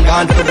 Left one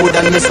gone for good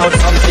and miss out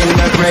something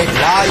that great.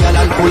 Loyal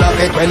and full of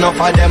it when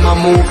enough of them a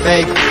move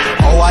fake.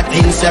 Our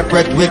things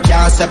separate, we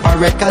can't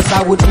separate, cause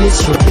I would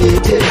miss you,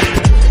 baby.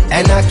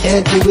 And I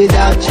can't do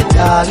without you,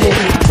 darling.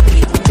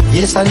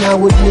 Yes, and I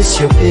would miss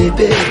you,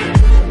 baby.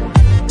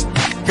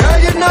 Girl,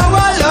 you know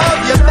I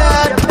love you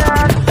bad.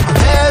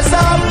 There's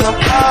all the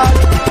part.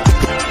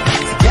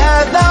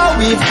 Together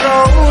we've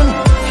grown.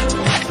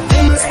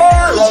 Things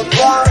fall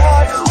apart.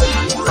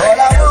 All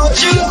I want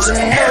you to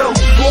know,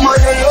 woman,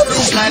 your love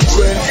is like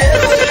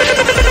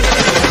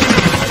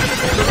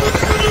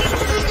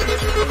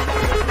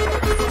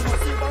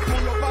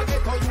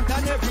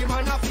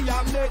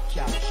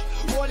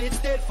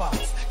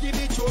give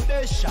it your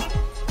best shot.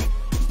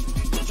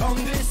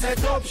 Jungle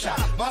set up shot,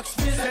 Max B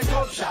set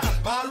up shot,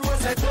 Malwo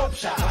set up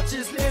shot,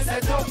 Chisley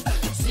set up,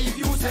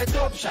 Seaview set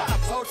up shot,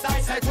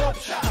 Southside set up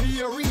shot,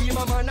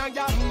 Rima man and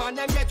Gavin man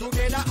them get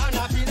together and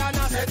a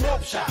Pinana set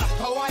up shot,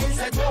 Hawaii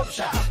set up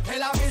shot,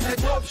 Tel Aviv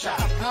set up shot,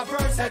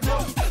 Canberra set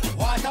up,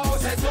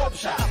 Waterhouse set up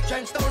shot,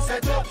 Trenchtown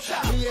set up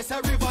shot, yes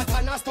a river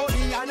and a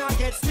study and a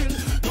get still.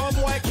 No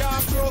boy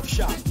can't broke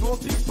shot, no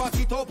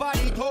pickpocket over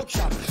the talk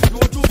shop, no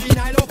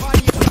juvenile over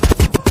the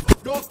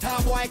Doctor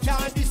boy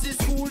can't, this is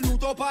school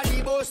loot up at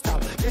the bus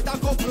stop. Get a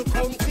couple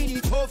come to the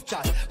tough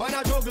chat. Man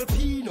a juggle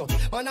peanut,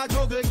 man a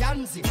juggle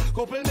Yanzi.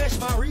 Couple mesh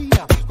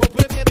marina,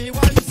 couple baby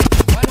onesie.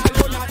 Man a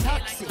run a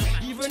taxi,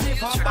 even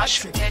if a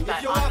taxi.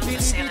 If you want to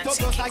leave it up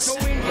just like a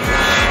window.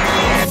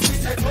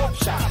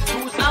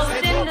 Out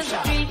in the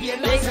street,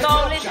 they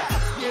call it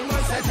Welcome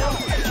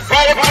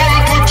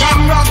to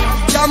Jam Rock.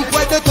 Jump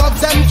where the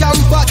thugs them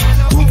camp at.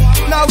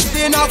 Now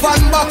in a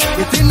van back.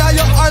 It in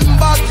your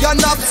handbag. Your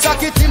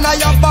knapsack, it in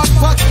your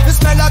backpack. The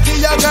smell of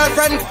your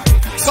girlfriend.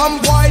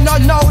 Some boy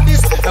not know this.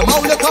 Them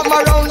only come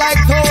around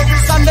like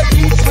tourists on the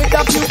beach with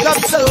a few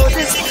club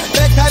service.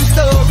 Bedtime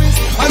stories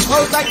and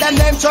pose like them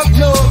name Chuck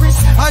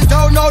Norris. And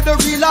don't know the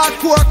real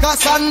hardcore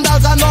cause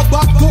sandals are not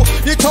back to.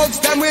 The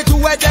thugs them way to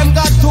where them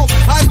got to.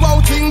 And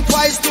won't think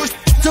twice to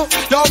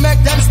don't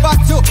make them spot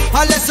to.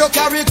 Unless you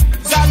carry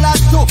a lot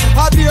to.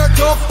 A beer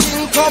tough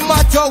thing come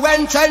at you.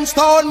 When trench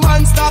town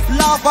man stop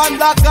laugh and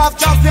block off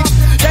traffic.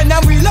 Then them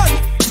we learn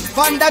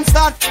and them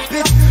start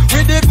it.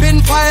 With the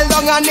pin file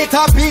down and it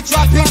a beat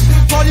rapid.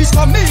 Police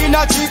come in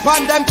a jeep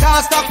and them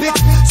can't stop it.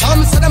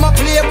 Some say them a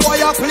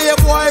playboy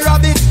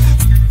rabbit.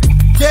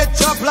 Get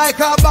chopped like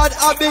a bad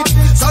habit.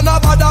 Son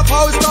of a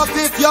post up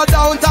if you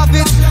don't have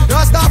it.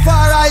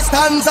 Rastafari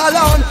stands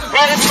alone.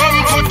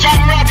 Welcome to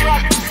Jam Rock.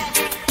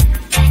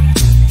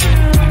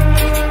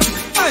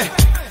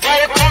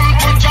 Welcome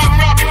to Jam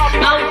Rock.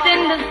 Out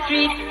in the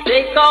street,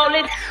 they call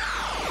it.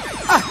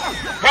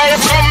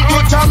 Welcome to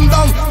Jam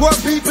Down, where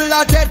people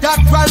are dead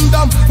at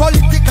random.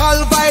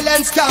 Political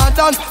violence can't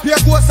done. Pure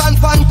ghosts and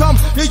phantom.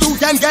 The youth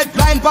them get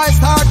blind by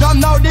stardom.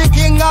 Now the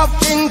king of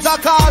kings are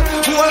called.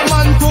 Whole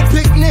man to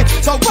pick me.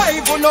 So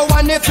why you no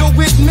one if you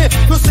with me?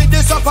 To see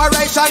this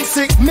operation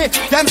sick me.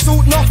 Them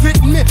suit no fit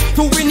me.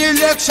 To win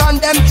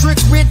election, them trick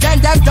with them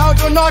down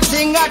to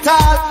nothing at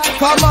all.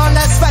 Come on,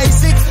 let's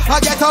face it. I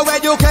get our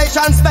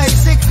education's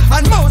basic.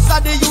 And most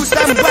of the youth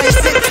them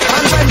waste it.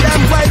 And when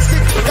them waste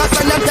it, that's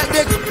when them take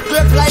the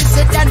replace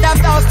it. Then them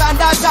don't stand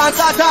a chance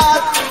at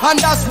all. And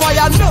that's why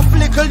enough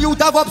little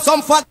youth have up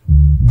some fat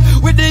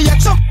with the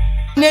extra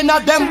in a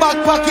them back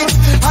pockets.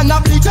 And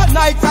a bleach at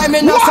night time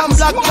in a some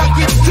black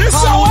jackets.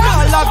 Oh,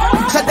 no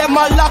lock, say them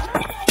a lock.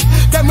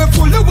 Them we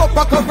pull you up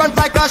a current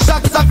like a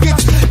shock socket.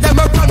 Them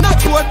we run a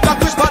road block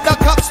which but the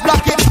cops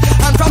block it.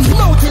 And from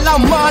now till a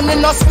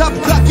morning no stop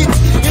clock it.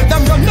 If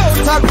them run out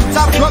it's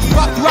a rock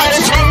back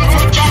ratchet.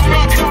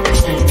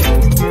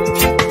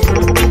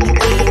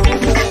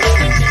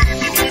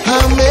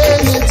 How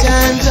many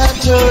times I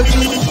told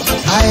you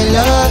I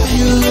love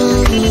you,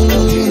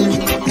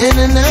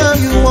 and now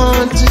you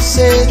want to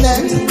say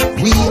that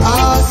we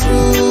are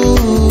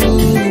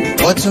through.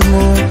 What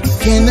more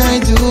can I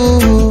do?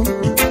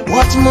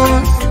 What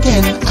more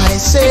can I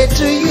say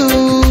to you?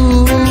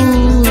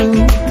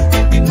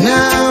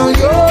 Now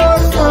you're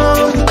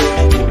gone.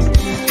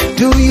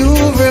 Do you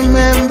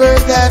remember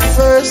that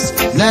first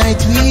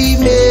night we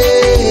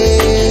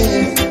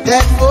met?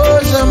 That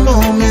was a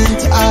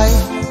moment I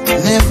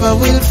never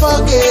will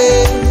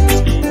forget.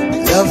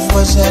 Love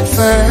was at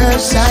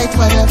first sight,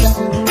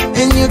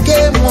 and you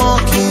came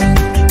walking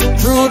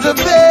through the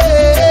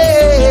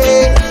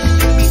bay.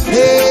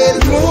 Pale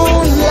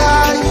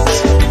moonlight,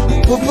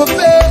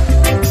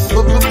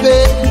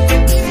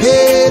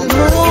 pale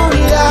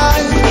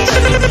moonlight.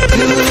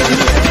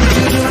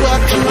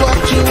 Do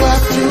what you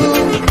have to.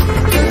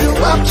 Do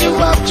what you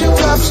have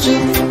to.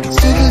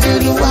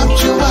 Do what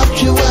you have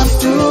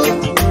to.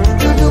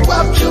 Do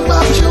what you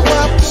have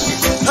to.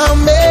 How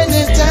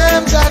many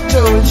times I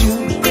told you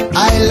I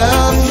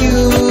love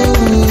you,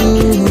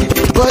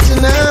 but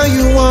now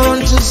you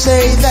want to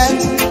say that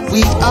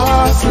we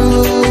are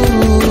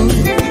through.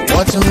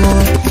 What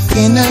more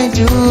can I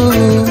do?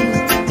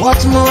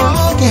 What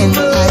more can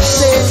I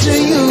say to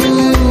you?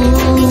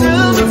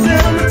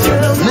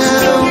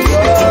 Now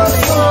you're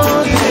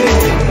gone.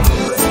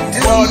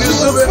 What is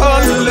the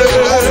color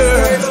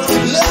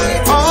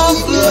of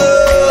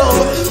love?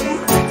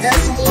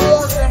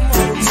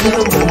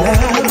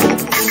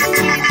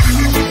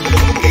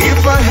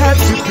 If I had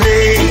to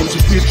paint a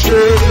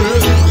picture,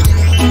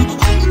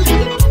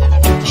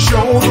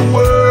 show the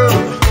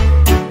world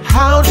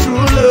how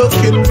true love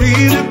can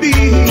really be,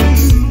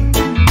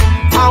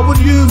 I would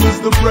use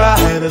the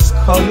brightest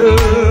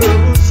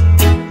colors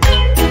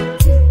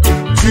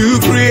to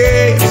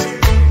create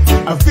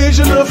a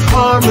vision of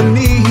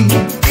harmony.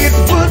 It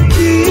would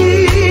be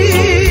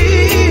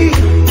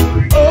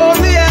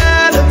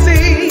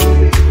reality,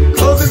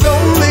 'cause it's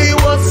only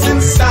what's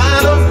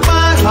inside of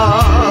my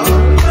heart.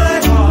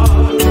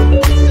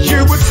 You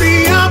would see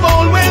I've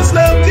always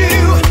loved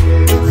you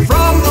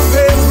from the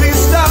very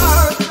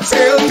start.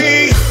 Tell me,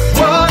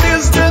 what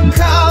is the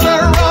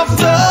color of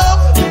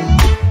love?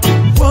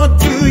 What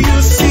do you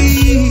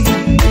see?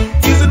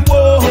 Is it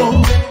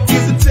warm?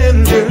 Is it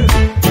tender?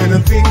 When I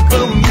think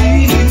of me,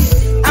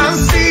 I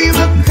see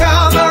the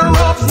color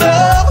of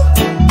love.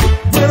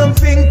 When I'm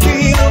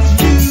thinking of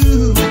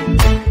you,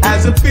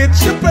 as a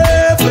picture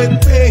perfect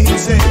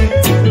painting,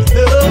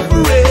 love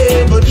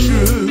forever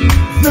true.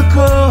 The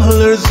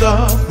colors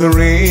of the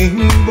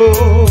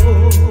rainbow,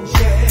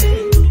 yes,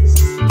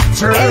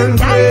 turn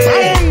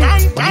gray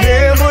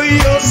whenever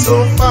you're so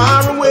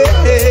far away.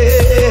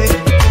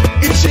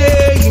 It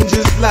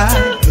changes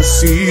like the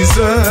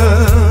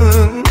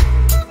season.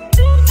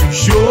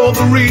 You're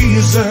the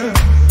reason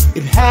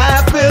it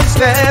happens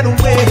that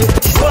way.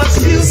 What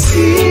you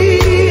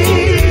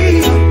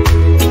see,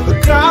 the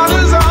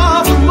colors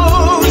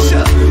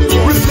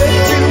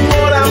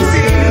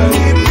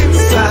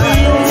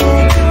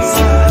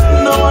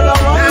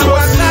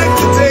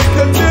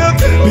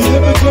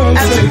Baby girl,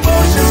 as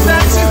emotions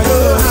start to go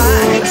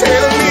high,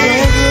 tell me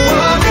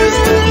what is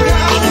the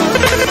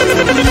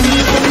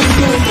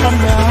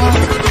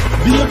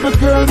baby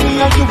girl, me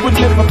and you would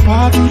never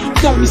part.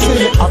 Tell me say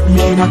you have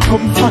me in a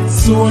comfort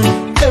zone.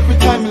 Every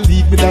time you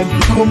leave me then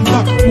you come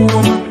back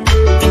home.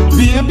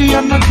 Baby,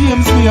 I'm not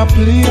games me a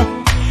play.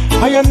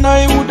 I and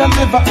I woulda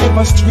never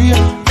ever stray.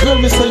 Girl,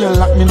 me say you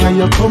lock me in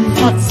your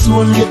comfort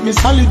zone. Get me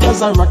solid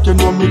as a rock, you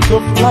know me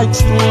tough like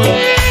stone.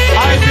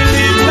 I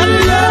believe that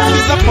love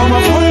is a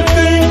powerful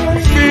thing,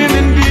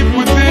 feeling deep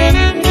within.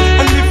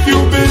 And if you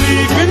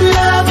believe in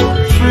love,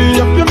 free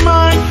up your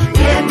mind,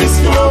 let this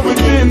go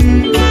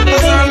within.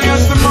 As early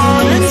as the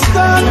morning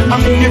star, I'm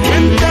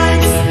giving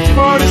thanks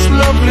for this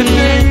lovely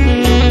thing.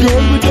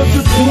 Girl, with every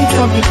beat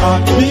of me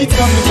heart, beat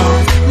of me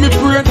heart, me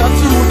pray that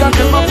you would have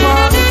never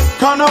part.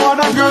 Cause no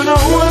other girl no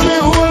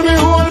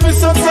hold me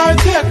so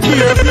tight yet,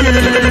 baby.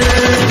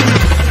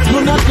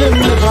 None of them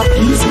never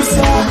please me,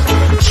 sir,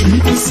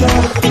 treat me, sir.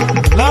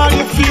 Now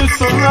you feel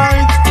so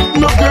right.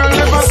 No girl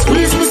never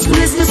squeeze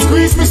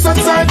me so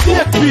tight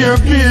yet,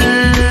 baby.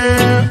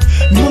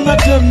 None of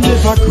them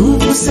never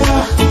groove me,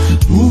 sir,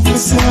 move me,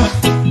 sir.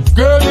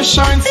 Girl, you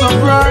shine so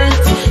bright.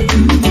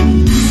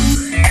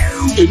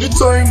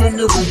 Anytime and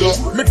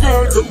everywhere, me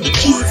girl got the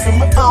key from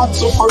my heart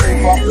so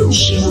forever.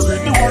 She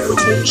already want to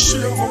take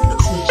share of the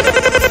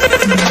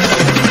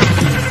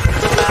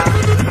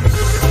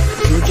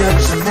You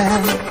judge a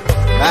man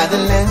by the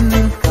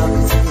length of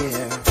his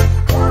hair.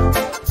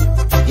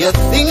 You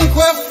think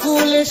we're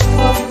foolish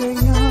but we're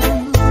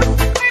young.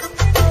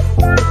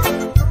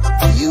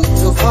 You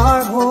took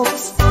our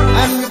hopes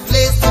and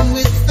replaced them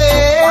with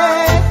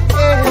fears,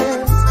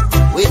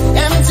 with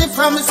empty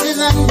promises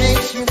and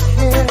makeshift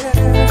care.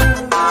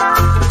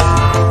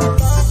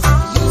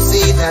 You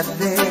say that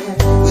there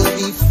will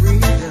be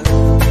freedom,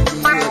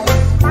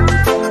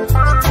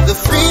 the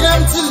freedom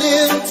to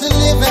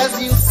live as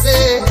you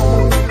say.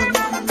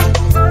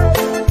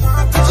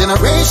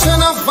 Generation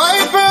of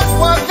vipers,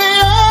 what they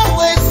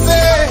always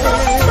say.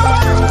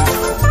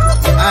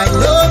 I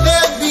know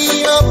there'll be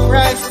a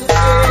price to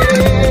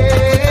pay,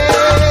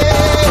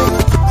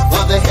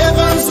 for the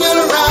heavens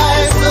will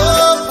rise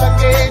up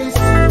against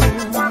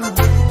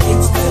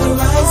you.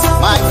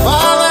 My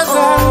fathers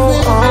are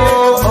with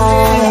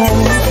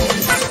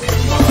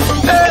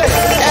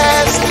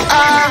as I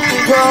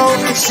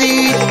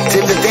proceed to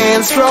the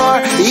dance floor,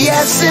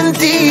 yes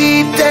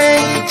indeed,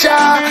 thank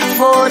Jah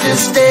for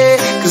this day.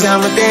 Cause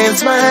I'ma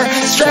dance my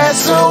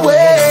stress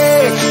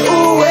away,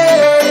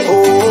 away,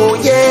 oh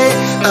yeah.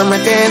 I'ma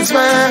dance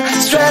my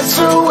stress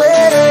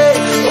away,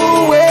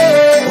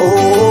 away,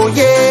 oh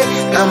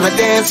yeah. I'ma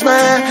dance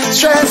my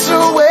stress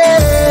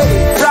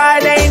away.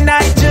 Friday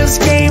night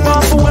just came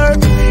off work,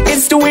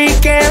 it's the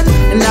weekend,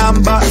 and I'm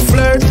about to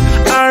flirt.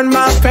 Iron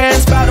my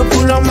pants, about to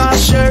pull on my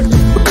shirt,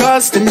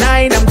 because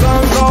tonight I'm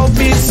gonna go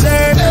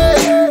berserk.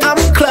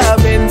 I'm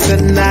clubbing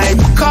tonight,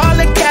 call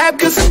a cab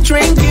cause I'm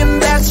drinking,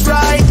 that's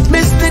right.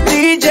 Mr.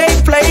 DJ,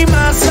 play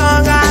my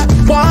song, I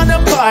wanna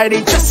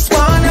party, just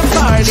wanna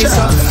party.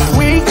 So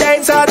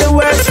weekdays are the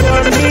worst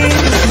for me,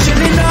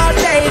 chilling all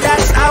day,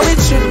 that's how it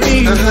should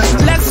be.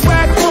 Let's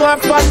work more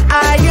fun,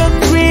 I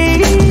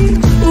agree.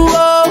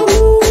 Whoa,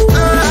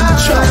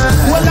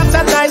 well that's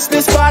a nice,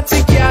 this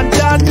party can't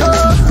done.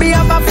 Me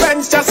and my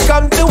friends just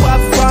come to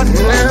have fun,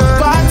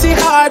 party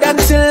hard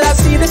until I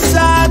see the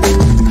sun.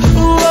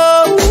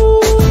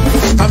 Whoa,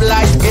 I'm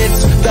like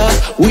it's the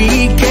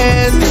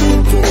weekend,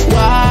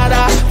 what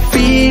a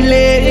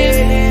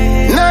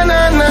feeling. Na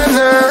na na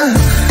na.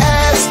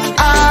 As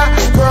I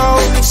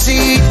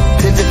proceed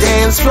to the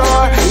dance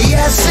floor,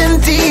 yes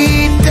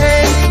indeed,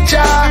 thank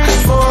Jah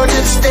for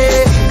this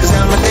day. Cause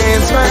I'ma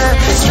dance my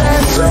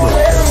stress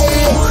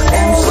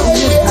away.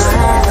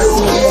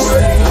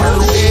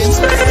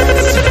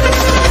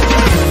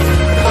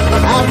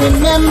 I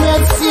remember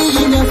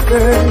seeing her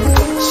first.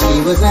 She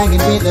was hanging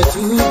with her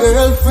two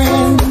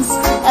girlfriends,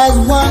 as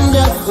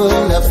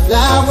wonderful a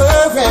flower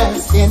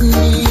as can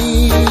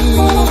be.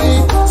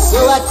 So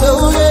I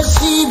told her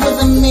she was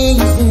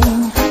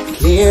amazing,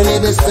 clearly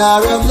the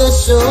star of the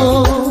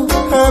show.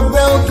 Her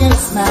broken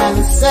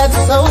smile said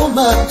so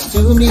much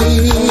to me.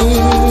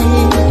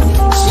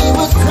 She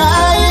was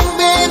crying,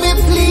 baby,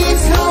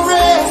 please come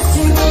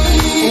rescue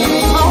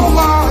me.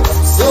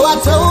 So I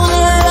told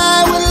her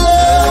I would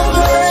love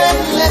her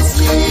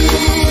endlessly.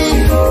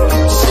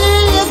 She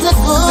is a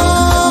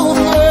good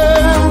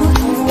girl,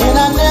 and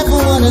I never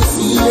wanna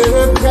see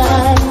her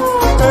cry.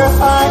 Her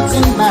heart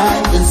and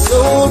mind and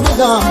soul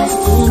belongs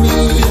to me.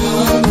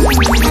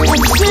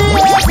 And she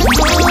has a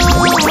good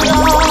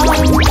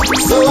heart,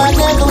 so I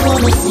never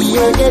wanna see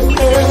her get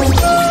hurt.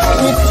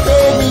 With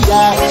baby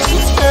eyes, she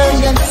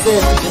turned and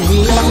said to me,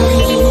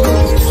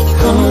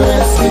 come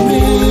rescue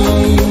me.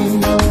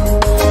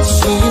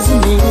 She's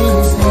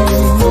amazing.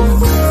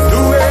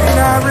 When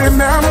I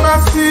remember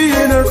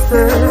seeing her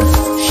first,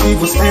 she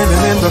was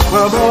standing in the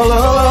club all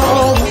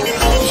alone.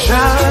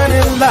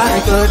 shining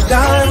like a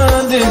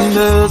diamond in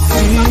the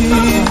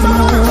sea.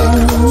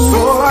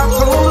 So I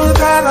told her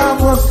that I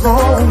was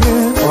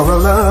longing for a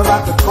love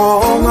I could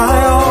call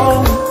my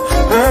own.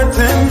 Her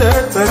tender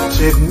touch,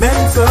 it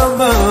meant so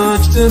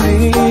much to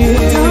me.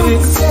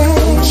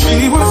 She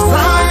was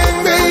crying,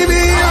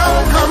 baby,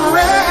 I'll come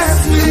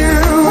rescue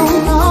you.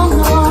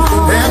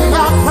 And I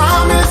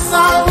promise I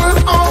would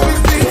always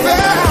be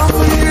there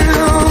for you.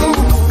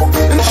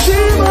 And she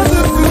was a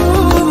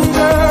good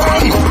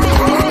girl,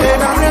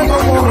 and I never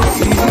want to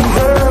see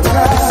her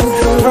cry.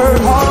 Her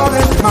heart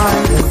and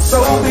mind and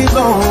soul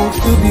belongs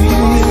to me.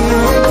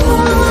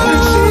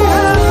 And she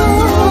has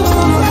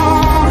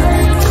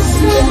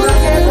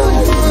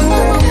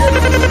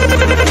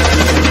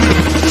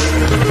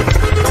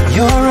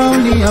You're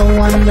only a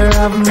wonder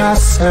of my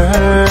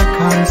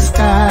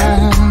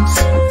circumstance,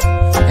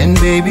 and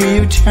baby,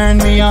 you turn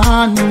me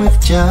on with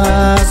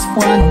just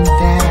one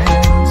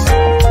dance.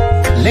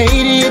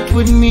 Lady, it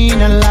would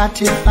mean a lot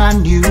if I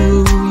knew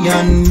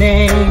your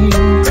name,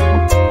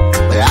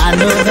 but I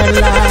know that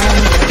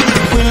life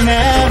will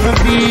never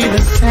be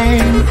the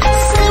same.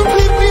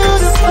 Simply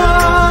beautiful.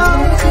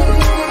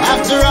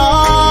 After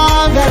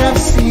all that I've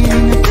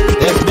seen,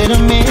 there's been a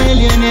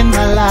million in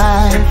my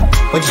life,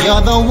 but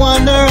you're the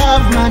wonder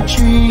of my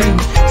dream.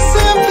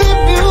 Simply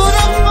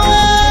beautiful.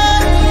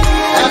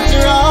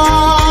 After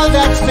all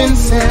that's been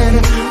said,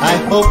 I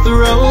hope the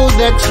road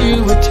that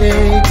you would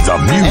take, the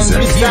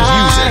music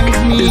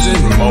is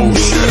in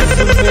motion.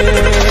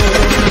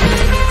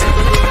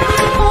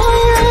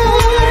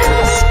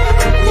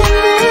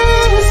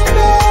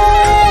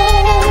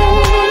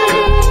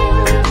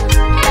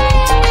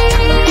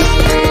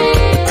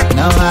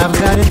 Now I've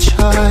got a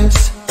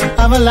choice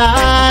of a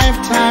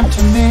lifetime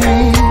to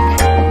make.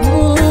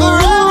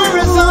 Forever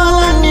is all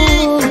I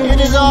need, it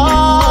is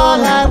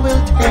all I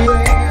will take.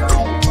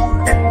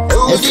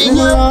 It's been a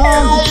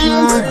long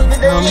time,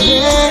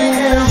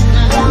 yeah.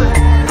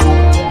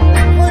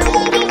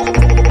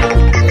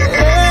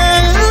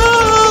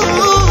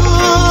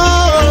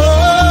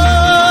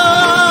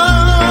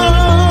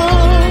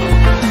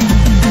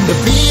 The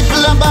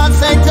people about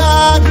say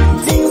God,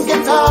 things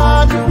get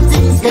hard,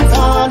 things get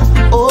hard.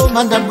 Home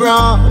and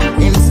abroad,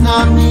 ends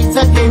now meet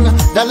again.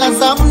 Dollars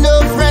have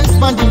no friends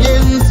for the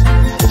ends.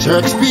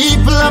 Church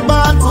people are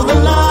bad for the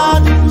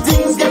Lord.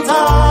 Things get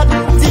hard,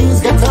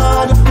 things get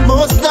hard.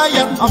 Most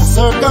dire of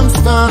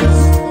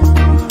circumstance.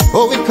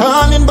 Oh, we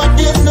calling but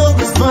there's no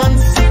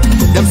response.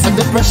 Them said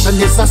depression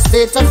is a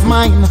state of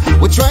mind.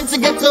 We're trying to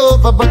get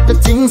over but the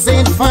things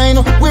ain't fine.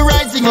 We're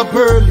rising up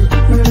early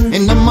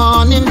in the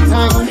morning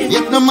time,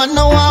 yet no man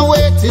know I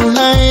wait in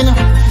line.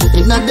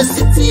 In the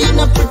city, in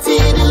a pretty,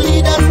 the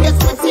leaders get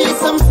pretty.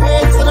 Some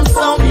afraid, so them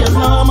sound the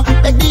alarm.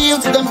 Beg the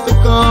youth them to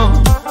come.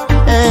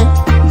 Hey,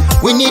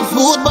 we need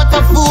food, but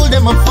a fool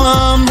them a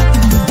farm.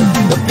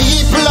 The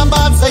people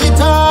about say it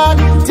hard.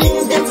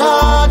 Things get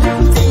hard,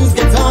 things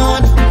get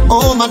hard.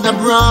 Home and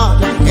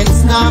abroad,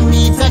 ends now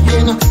meet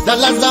again.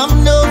 Dollars have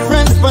no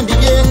friends for the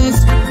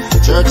ends.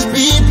 Church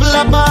people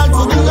are bad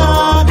for the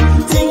Lord.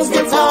 Things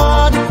get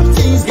hard,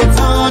 things get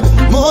hard.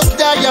 Most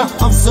dire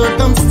of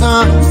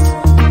circumstance.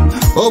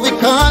 Oh, we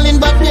calling,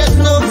 but there's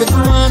no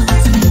response.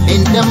 In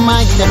their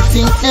mind, them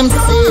think them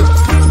safe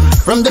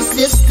from the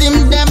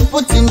system them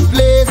put in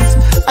place.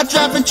 I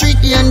try to treat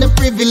the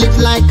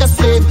underprivileged like a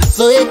slave,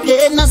 so it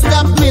cannot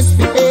stop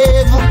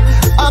misbehave.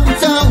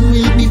 Uptown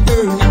will be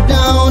burning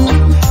down.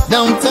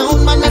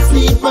 Downtown, man,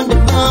 asleep on the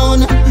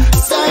ground.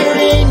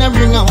 Siren I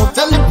bring out,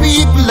 and the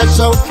people that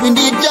shout, we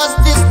need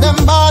justice, them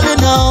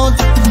balling out.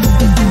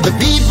 The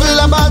people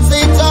about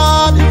say it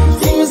hard.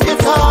 Things get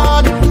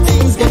hard,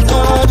 things get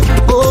hard.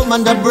 Home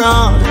and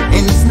abroad,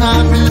 ends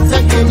now meet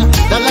again.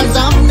 Dollars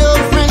have no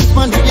friends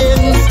for the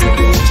ends.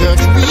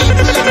 Church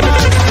people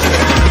about.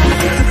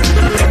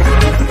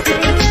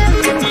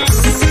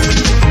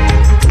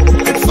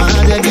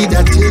 Father, did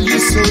I tell you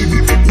so?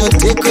 No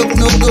take up,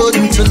 no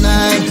golden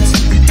tonight.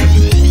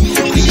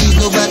 Please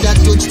nobody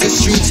touch the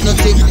streets, no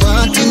take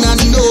part in a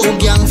no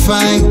gang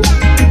fight.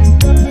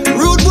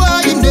 Rude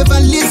boy, him never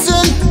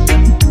listen.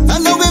 I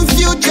know him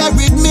future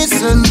with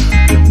missing.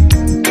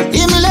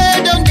 Him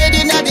lay down dead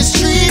in the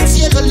streets,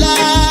 yellow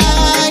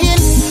line.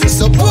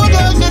 So put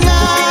on the 9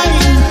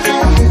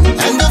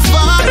 and the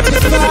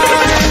 45.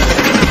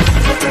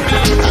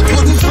 I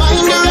couldn't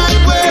find the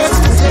right words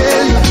to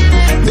tell you,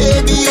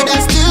 baby, you'd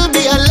still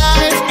be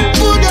alive.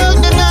 Put on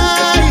the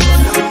 9,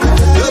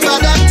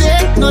 nobody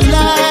take no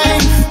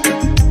life.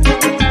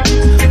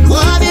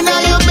 One in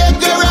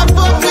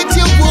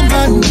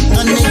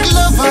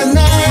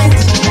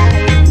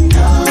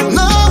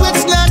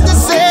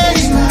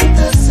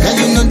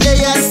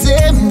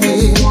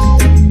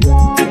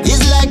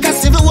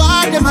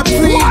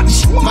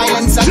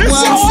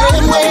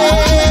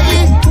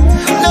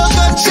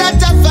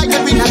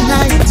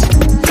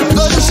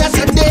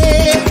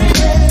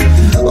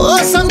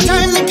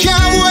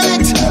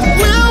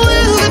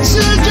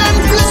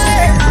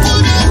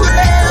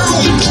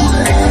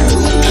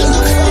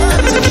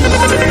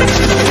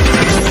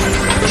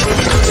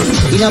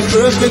In a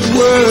perfect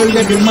world,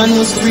 every man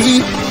was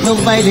free. No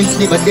violence,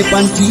 never dip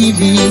on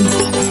TV.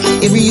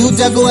 Every youth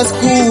that go to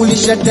school, the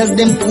shot as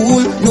them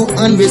cool. No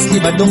unrest,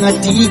 never done a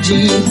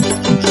TG.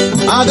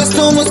 August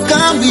almost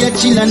come, we a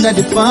chill under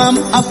the palm.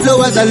 Our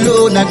flowers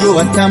alone, I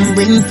grow a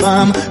tambourine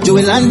farm.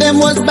 Joel and them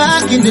was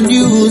back in the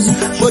news,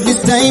 but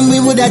this time we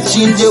would have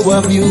changed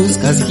our views.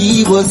 Cause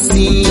he was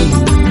seen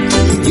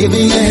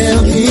giving a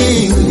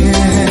helping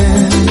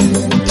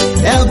hand,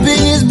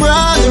 helping his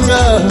brother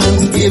up,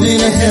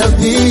 giving a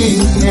helping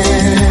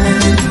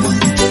hand,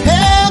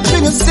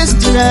 helping a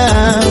sister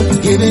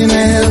out, giving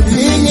a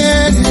helping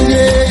hand.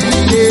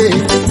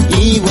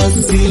 He was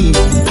seen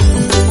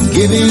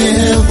giving a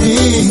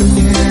helping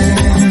hand.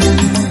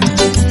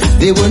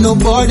 There were no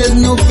borders,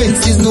 no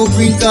fences, no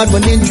green card,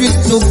 but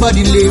interest.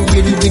 Nobody lay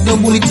ready with no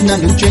bulletin on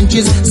the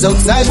trenches.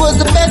 Southside was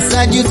the best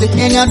side, used to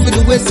hang out with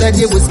the west side.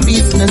 There was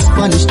peace in a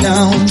Spanish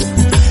town.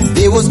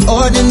 There was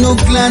order, no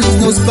clans,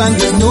 no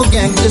Spaniards, no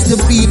gang, just the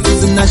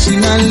People's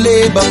National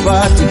Labour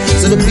Party.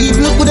 So the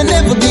people could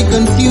never be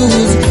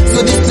confused.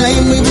 So this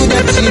time we would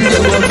have changed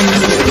our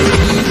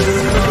views.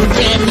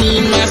 Get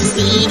me my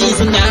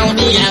CDs and now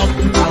they out.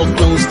 I'll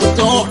close the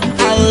door.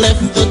 I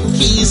left the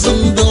keys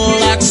in the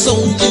lock, so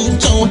you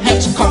don't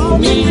have to call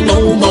me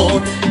no more.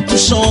 I'm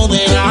sure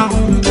that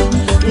I'm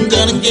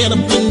gonna get up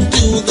and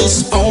do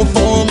this all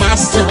for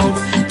myself.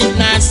 It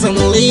might sound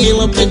a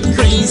little bit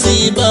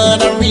crazy,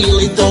 but I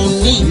really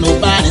don't need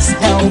nobody's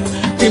help.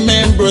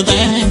 Remember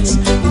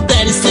that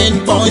Daddy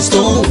said boys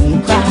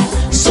don't cry,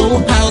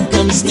 so how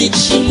come did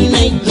she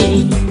make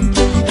me?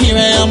 Here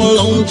I am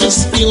alone,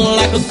 just feeling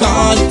like a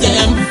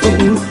goddamn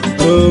fool.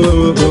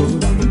 Oh.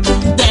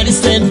 Daddy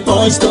said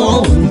boys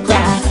don't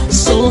cry,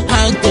 so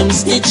how come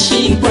did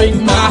she break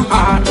my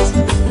heart?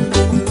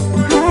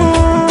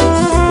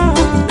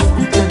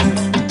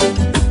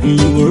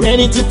 You were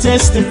ready to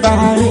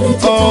testify,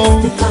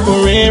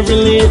 for every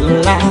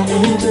little lie,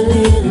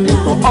 and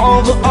for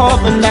all the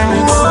other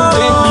nights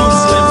that you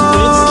slept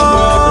with some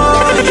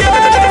other.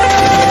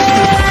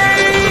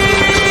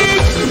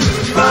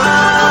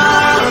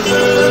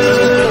 Father,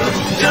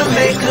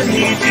 Jamaica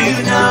need you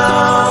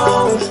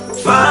now.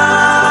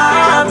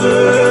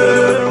 Father,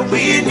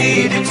 we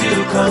need you to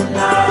come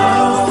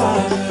now.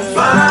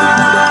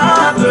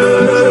 Father,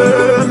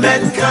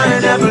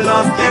 mankind ever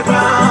lost their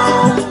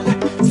ground.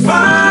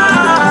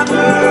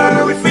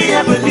 Father, if we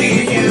ever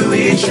need you,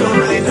 it's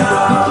surely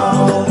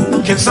now.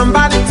 Can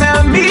somebody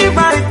tell me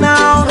right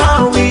now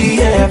how we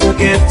ever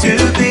get to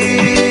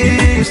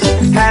this?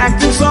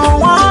 Acting so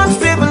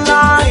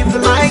uncivilized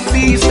like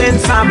beasts and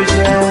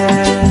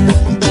savages.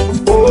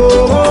 Oh,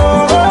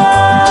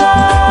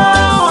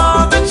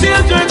 the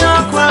children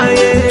are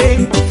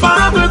crying,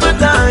 fathers are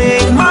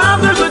dying,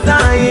 mothers are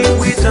dying.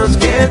 We just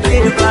can't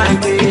live like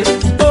this.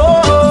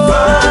 Oh,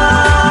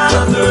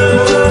 Father,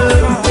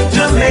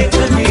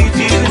 Jamaica needs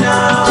you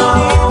now.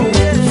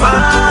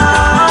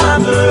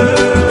 Father,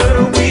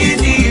 we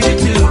need you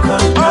to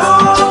come now.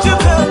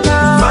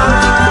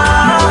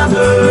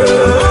 Father,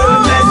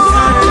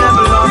 mankind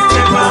never lost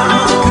their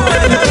ground.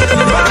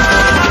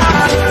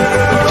 Father,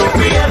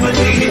 we ever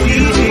need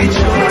you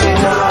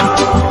now.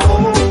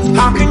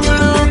 How can you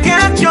look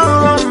at your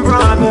own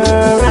brother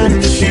and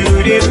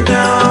shoot him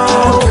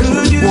down?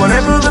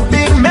 Whatever the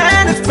big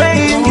man is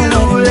paying you,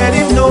 let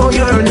him know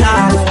you're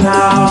not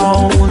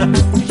down.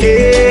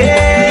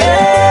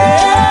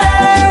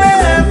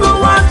 Remember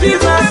what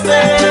Jesus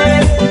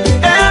said.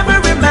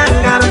 Every man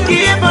gotta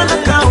give an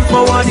account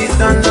for what he's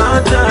done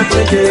on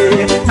Judgment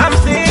Day. I'm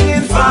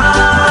singing,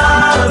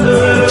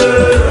 Father,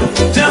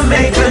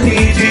 Jamaica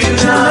needs you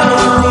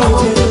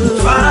now.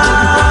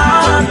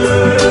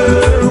 Father,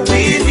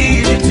 we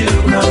need you to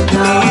come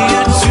now.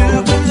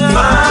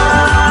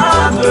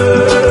 Father,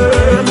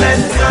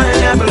 mankind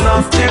never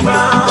lost their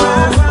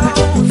ground.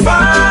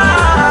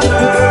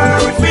 Father,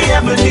 if we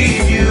ever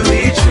need you,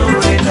 it's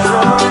surely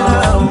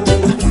now.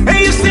 Hey,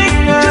 you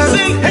singers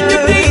and you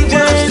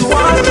DJs, you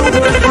want to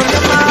work on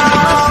your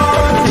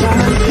mouth.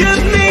 You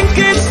think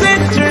it's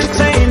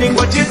entertaining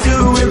what you do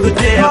in the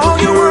devil.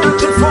 You're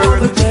working for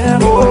the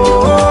devil. Oh,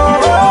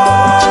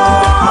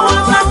 I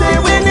want Sunday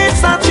when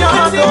it's at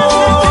your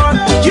door.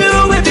 You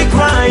will be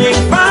crying,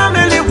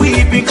 family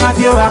weeping, cause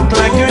you act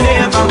like you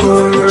never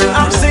heard.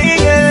 I'm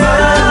singing,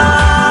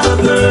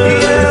 Father,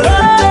 yeah.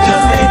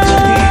 Jamaica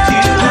needs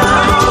you now.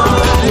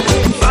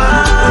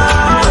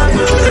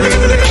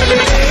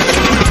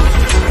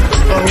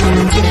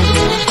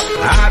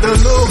 I don't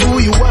know who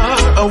you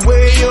are or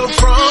where you're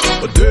from,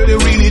 but dirty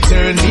really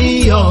turned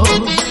me on.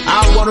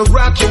 I wanna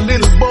rock your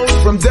little boat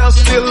from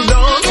dusk till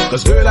dawn,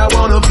 cause girl I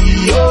wanna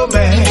be your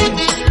man.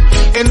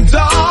 And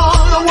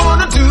all I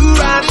wanna do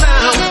right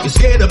now is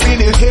get up in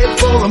your head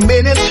for a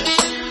minute.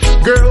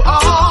 Girl,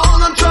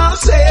 all I'm trying to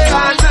say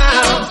right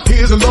now,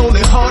 here's a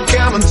lonely heart,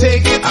 come and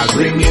take it. I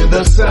bring you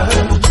the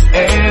sun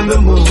and the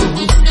moon,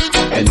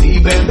 and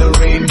even the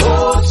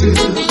rainbow too.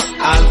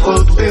 I'll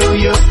fulfill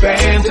your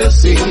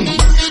fantasies,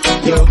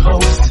 your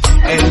hopes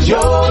and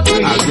your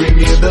dreams. I bring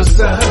you the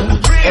sun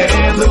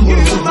and the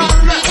moon,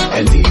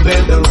 and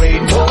even the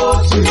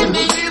rainbow too.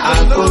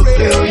 I'll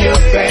fulfill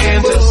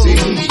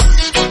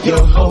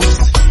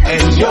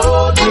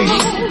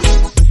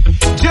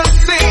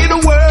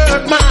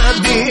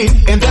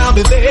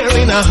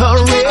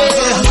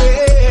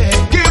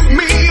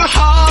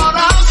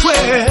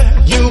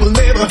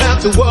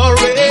have to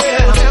worry.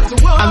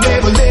 I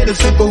never let it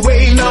slip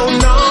away, no.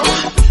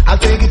 I'll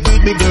take it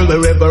with me, girl,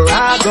 wherever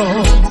I go.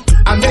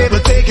 I never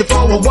take it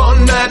for a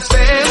one-night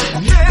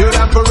stand. Girl,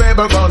 I'm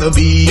forever gonna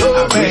be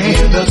your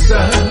man. The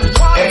sun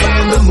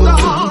and the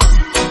moon,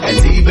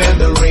 and even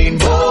the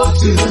rainbow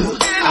too.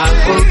 I'll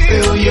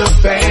fulfill your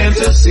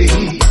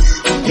fantasies,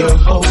 your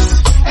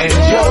hopes and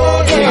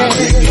your dreams.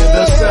 Give you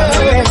the sun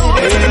and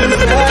the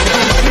moon.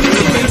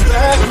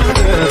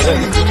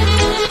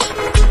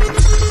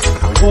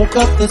 I woke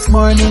up this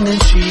morning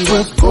and she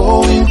was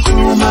going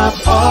through my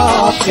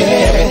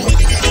pocket.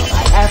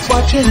 I asked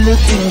what you're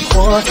looking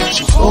for.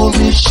 She told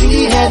me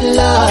she had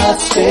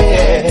lost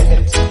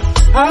it.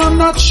 I'm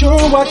not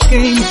sure what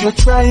games you're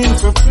trying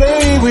to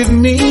play with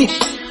me.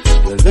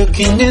 The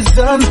looking is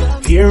done,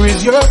 here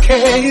is your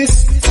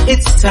case.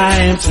 It's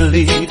time to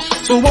leave,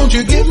 so won't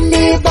you give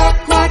me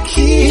back my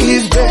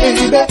keys,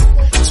 baby,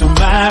 to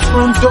my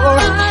front door,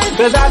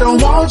 cause I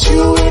don't want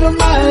you in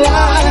my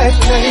life,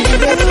 baby.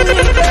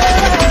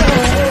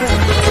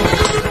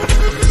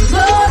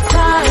 No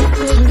time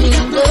to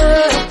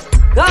linger,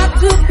 got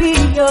to be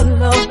your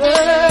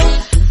lover,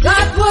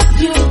 got what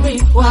you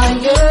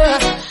require,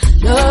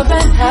 love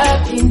and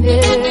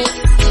happiness.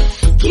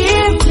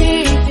 Give me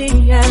the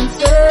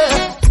answer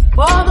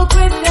for the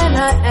question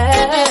I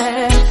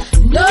ask.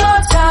 No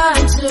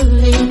time to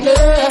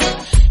linger,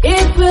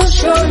 it will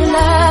surely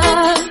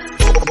last.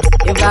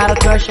 You got a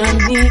crush on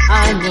me,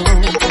 I know,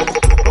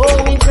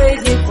 going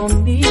crazy for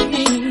me.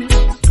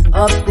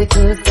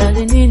 Obstacles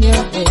standing in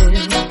your way,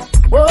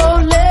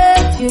 won't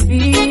let you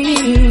be.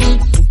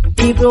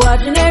 People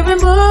watching every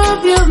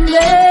move you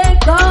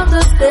make, all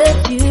the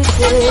steps you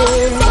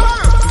take.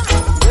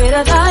 Wait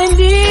as I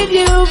need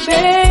you,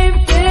 babe,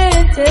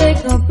 can't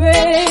take a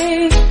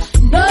break.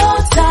 No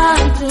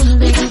time to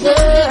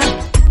linger,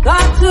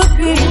 got to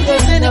be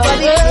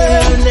anybody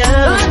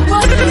now.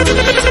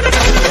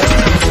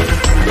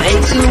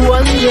 Makes you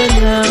wonder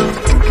now.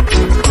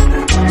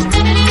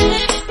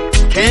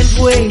 Can't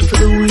wait for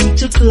the week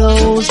to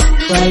close.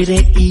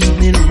 Friday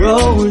evening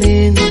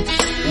rolling.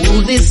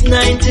 Ooh, this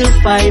 9 till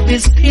 5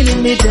 is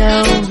pinning me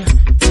down.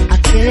 I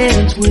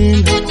can't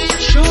win.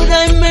 Should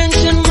I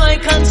mention my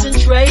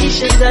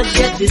concentration that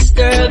get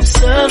disturbed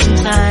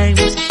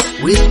sometimes?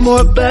 With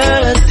more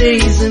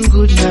birthdays than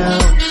good now.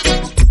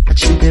 A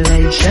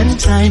tribulation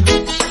time.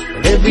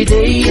 But every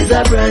day is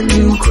a brand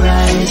new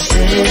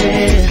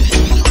crisis.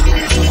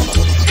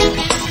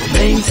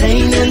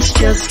 Maintenance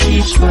just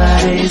keeps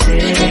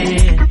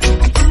rising.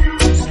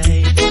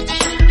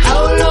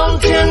 How long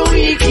can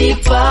we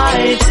keep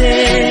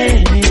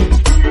fighting?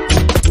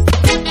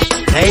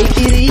 Take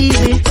it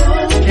easy,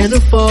 can't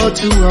afford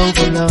to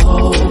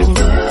overload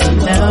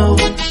now.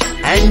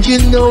 And you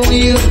know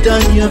you've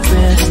done your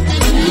best,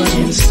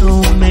 running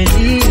so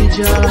many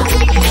jobs.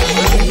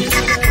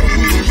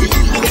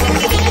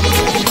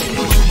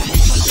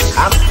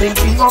 I'm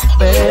thinking of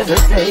better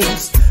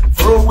days,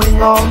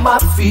 throwing all my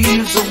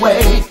fears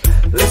away,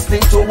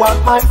 listening to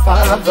what my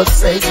father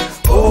says.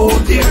 Oh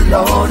dear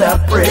Lord, I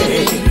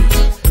pray.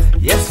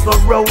 Yes, the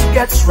road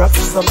gets rough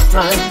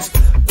sometimes.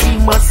 We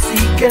must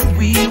seek and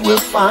we will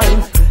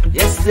find.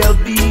 Yes, there'll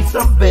be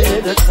some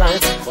better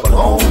times, but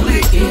only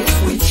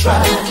if we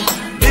try.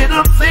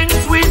 Little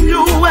things we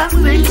do and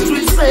things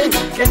we say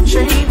can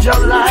change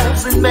our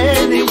lives in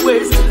many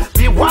ways.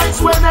 Be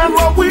wise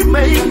whenever we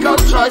make a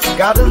choice.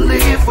 Gotta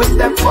live with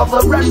them for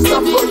the rest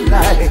of our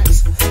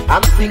lives.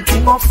 I'm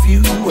thinking of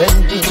you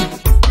and me,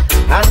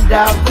 and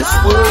how this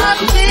world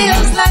could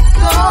feels like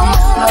so.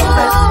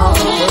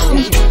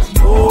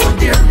 Oh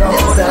dear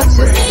Lord, I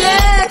pray.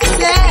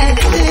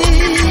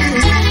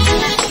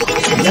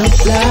 No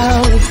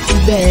flowers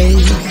today,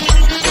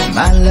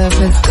 my love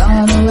has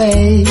gone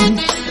away.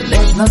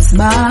 There's no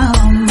smile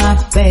on my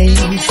face,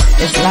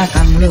 it's like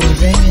I'm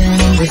losing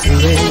this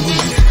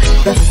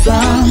race. The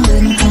sun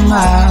didn't come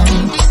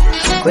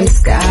out, gray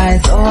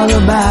skies all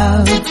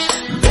about.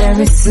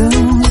 Very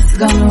soon it's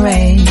gonna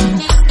rain,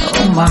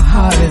 oh my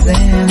heart is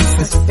in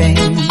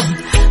suspense.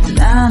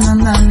 Na na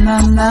na na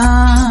na,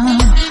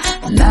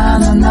 na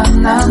na na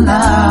na na,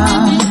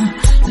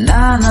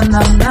 na na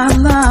na na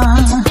na.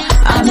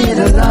 I need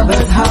a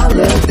lover's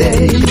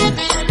holiday.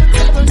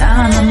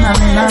 Na na na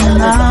na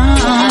na,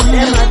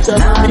 na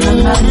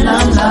na na na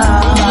na.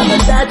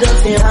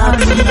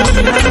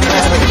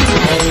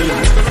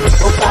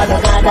 Oh Father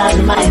God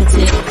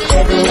Almighty,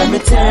 everywhere me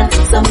turn,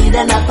 some me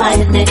then I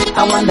find me.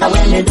 I wonder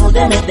when they do,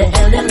 they make the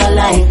hell them not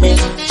like me.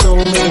 Show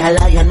me a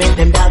lion, make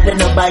them dog, they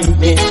not bite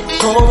me.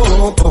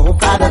 Oh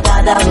Father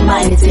God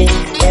Almighty,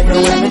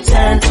 everywhere me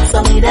turn,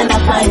 some me then I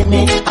find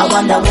me. I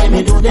wonder when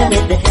me do, they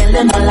make the hell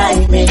them not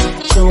like me.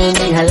 Show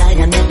me a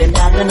lion, make them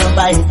dog, they not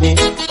bite me.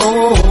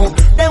 Oh,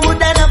 they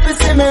would end up to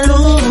see me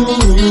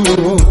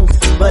lose,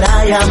 but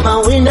I am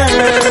a winner.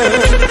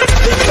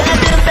 They tried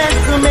their best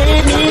to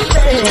make me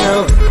fail,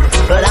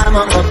 but I'm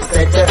an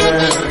upsetter.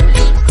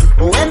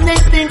 When they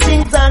think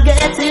things are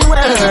getting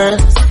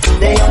worse,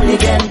 they only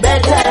get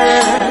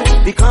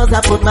better. Because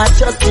I put my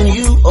trust in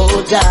you,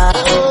 oh Jah.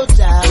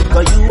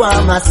 Cause you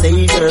are my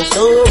savior.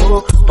 So,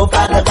 oh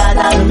Father God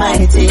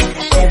Almighty,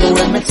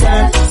 everywhere me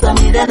turn, some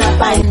me then I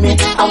find me.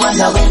 I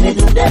wonder when they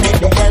do them, if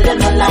the hell they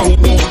don't like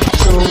me.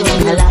 So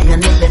when the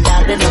lion, if the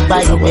dog, they don't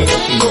bite me.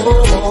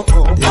 Oh,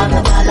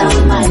 Father God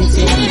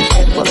Almighty,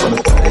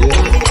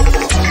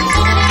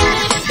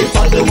 if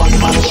I the one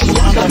man she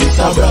want a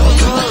Mr. Brown.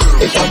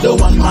 If I the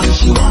one man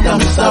she want a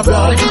Mr.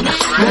 Brown.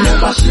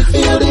 Whenever she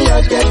feel the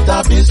urge get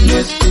a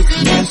business stick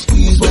and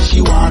squeeze what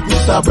she want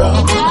Mr.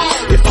 Brown.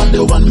 If I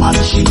the one man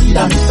she need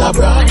a Mr.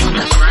 Brown.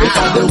 If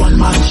I the one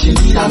man she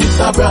need a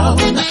Mr. Brown.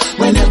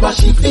 Whenever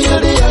she feel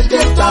the urge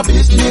get a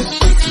business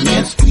stick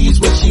and squeeze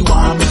what she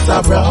want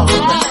Mr. Brown.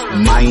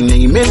 My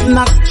name is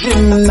not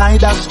Jim,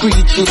 neither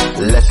Screechy.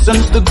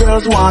 Lessons the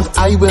girls want,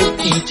 I will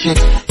teach it.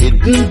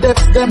 Hidden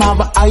depths them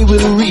have, I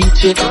will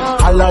reach it.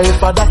 Holla if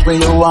that way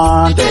you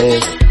want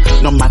it.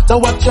 No matter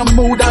what your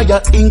mood or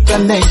your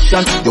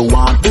inclination, you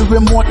want the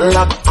remote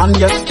lock on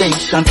your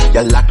station.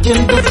 You're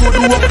locking the good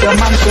work your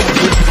man should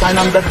give. Sign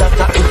on the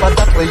data if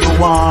that way you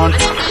want.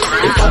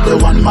 If I the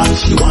one man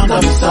she want a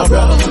Mr.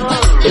 Brown.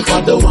 If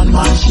I the one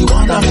man she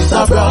want a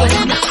Mr. Brown.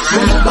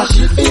 Whenever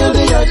she feel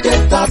the urge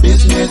get a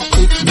business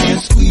stick me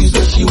and squeeze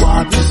what she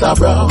want Mr.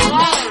 Brown.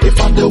 If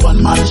I the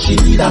one man she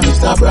need a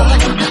Mr. Brown.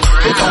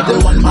 If I the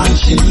one man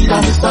she need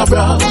a Mr.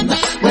 Brown.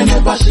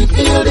 Whenever she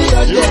feel the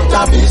urge get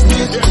a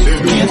business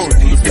stick me and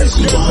squeeze what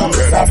she want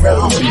Mr.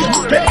 Brown.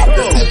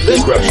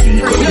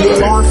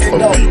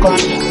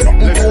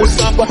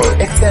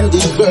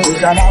 Extended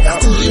version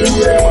of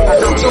I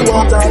don't you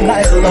want a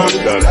nice long.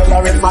 Tell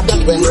her if I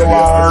don't when you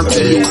want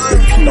it.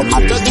 No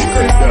matter the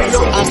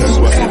scenario,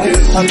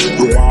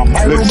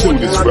 let's do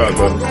this,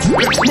 brother.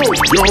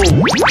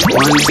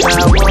 Once I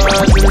was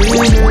a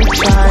little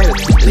child,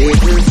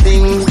 little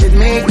things that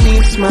make me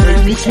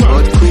smile.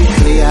 But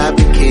quickly I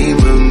became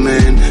a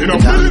man.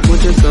 Don't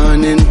put a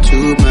gun into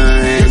my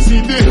hand.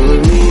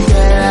 Told me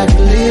that I'd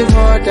live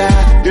or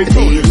die. Didn't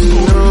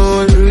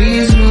know the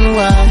reason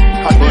why.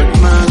 But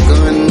my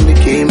gun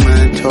became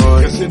my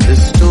toy. The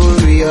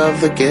story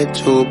of the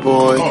ghetto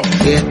boy.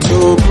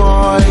 Ghetto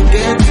boy,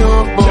 ghetto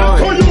boy.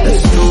 The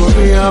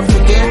story of the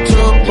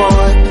ghetto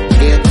boy.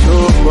 Ghetto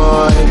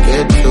boy,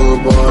 ghetto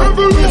boy.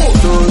 The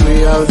story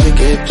of the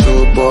ghetto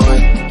boy.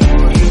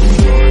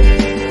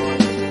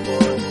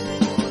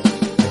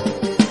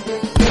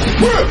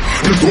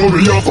 The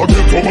story of a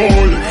ghetto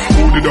boy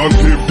who didn't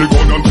give the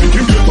gun and think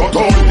him get a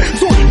toy.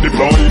 So him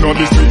deploying on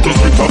the street just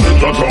with a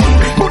better toy.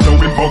 But now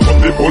him fuck up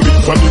the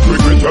police and it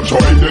regret a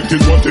try. That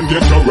is what him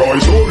get a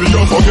rise. Story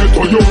of a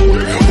ghetto yo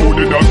who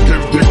didn't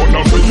give the gun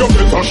and think you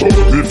better show.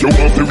 If you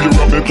want to wear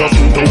a better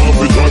suit, you want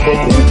to drive a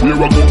coupe, wear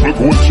a couple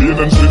gold chain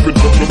and sleep with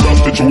a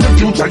prostitute. In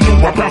future you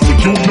a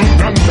prostitute, no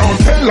man can't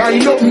tell I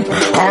nothing.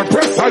 Hard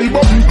press I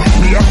button.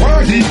 Me a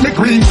fire heat me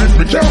greens if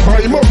me can't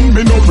buy mutton.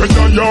 Me no bread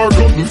on your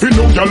glutton. Fi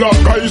know your love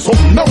guys something.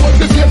 Now what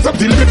the gates up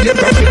till the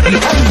gates up till the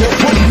hand go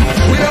funny.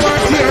 We never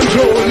see and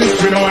show this,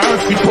 we don't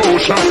ask the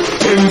potion.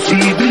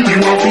 NCD, we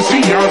want to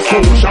see our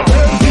social.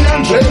 LP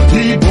and JP,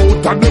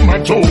 both of them a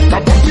joke.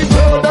 But the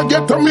brother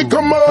get to me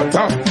come out. Once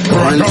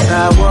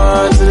I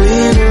was a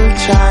little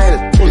child,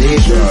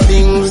 little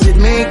things that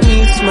make me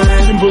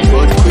smile.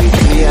 But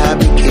quickly I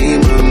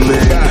became a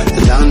man.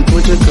 Don't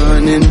put a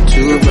gun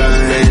into my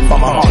hand.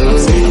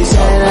 Told me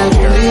that I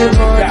could live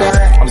or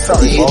die. I'm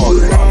sorry,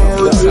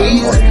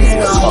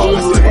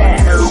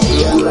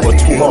 but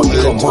too hard to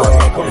come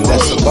back, and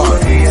that's a bar.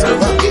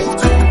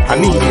 I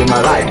need you in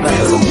my life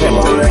as a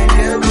memory.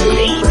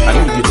 I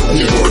need you to be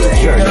able to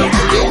journey.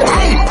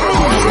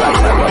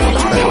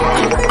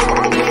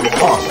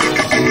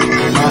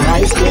 My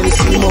eyes can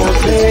see more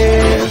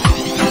clear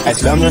as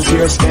long as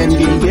you're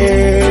standing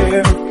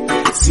there.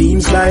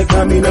 Seems like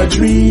I'm in a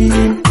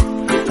dream,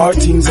 or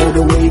things are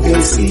the way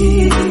they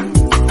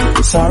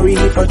seem. Sorry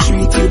if I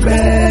treat you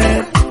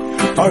bad,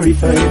 or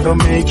if I ever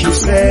make you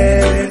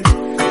sad.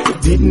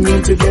 Didn't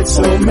mean to get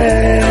so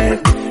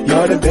mad.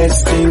 You're the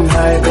best thing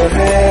I ever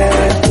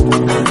had.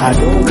 I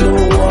don't know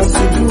what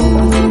to do.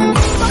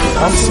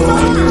 I'm so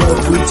in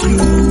love with you.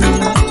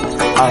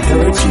 I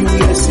hurt you,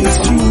 yes it's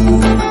true,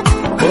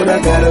 but I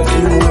got a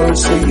few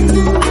words for you.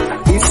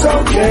 It's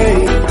okay,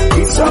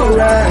 it's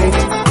alright.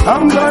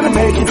 I'm gonna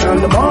make it on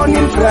the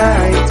morning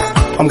flight.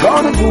 I'm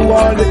gonna do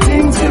all the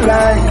things you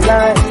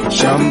like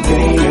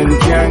champagne and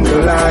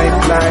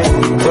candlelight,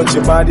 light. Touch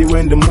your body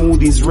when the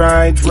mood is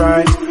right.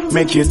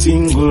 Make you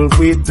tingle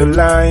with the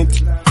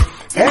light.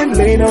 And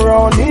later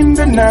on in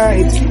the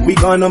night, we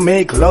gonna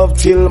make love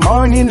till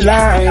morning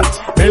light.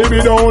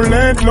 Baby, don't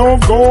let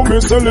love go,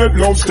 mister, let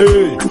love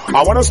stay.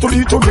 I want us to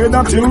be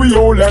together till we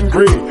old and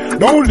grey.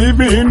 Don't leave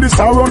me in this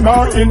sorrow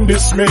nor in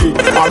dismay.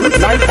 I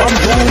live life and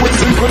do it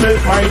simply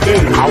my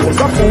day. I was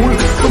a fool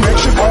to make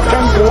she fuck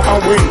and go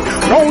away.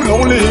 No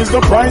lonely is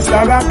the price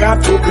that I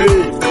got to pay.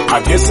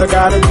 I guess I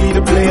gotta be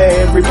the player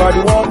everybody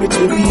want me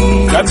to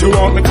be. That you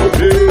want me to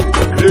be.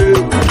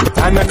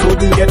 And I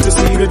couldn't get to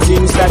see the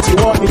things that you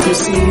want me to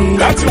see.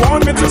 That you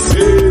want me to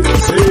say.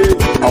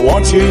 I want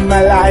want you in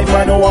my life,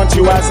 I don't want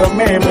you as a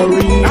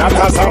memory. Not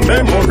as a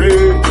memory.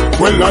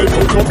 Well, life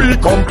would be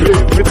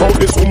complete without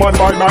this woman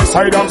by my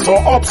side. I'm so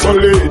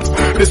obsolete.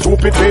 The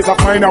stupid ways of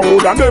mine I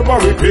would have never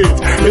repeat.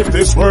 If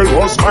this world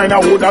was mine, I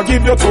would have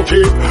give you to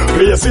keep.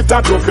 Place it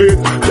at your feet,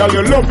 girl,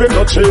 you love it,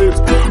 no cheat.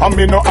 I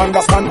me no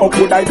understand how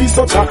could I be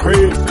such a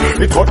creep.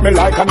 It cut me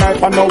like a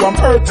knife and now I'm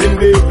hurting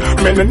deep.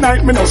 Many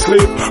night me no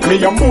sleep,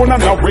 me a moon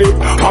and a wake,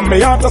 and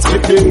me heart a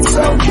skipping. It's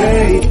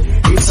okay,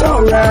 it's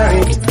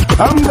alright.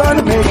 I'm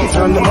gonna make it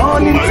on the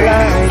morning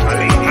flight.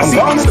 I'm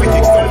gonna go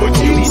over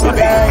to you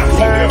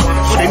tonight.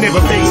 They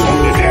never face me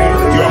today.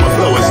 You are my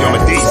flowers, you are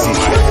my daisies.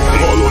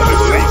 All over the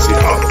place,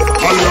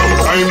 A long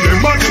time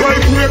them a try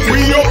break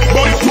me up,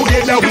 but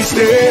together we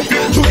stay.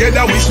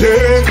 Together we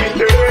stay.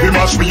 They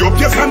mash me up,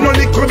 yes, and no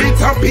little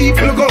bit of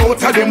people go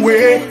out of them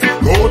way.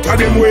 Go out of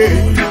them way.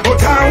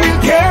 But I will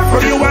care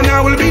for you and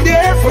I will be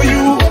there for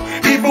you.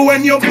 Even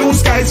when your blue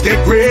skies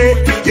get grey.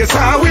 Yes,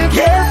 I will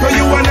care for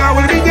you and I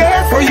will be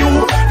there for you.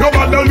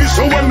 Nobody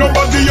listen when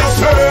nobody else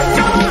say.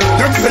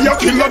 Them say a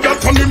killer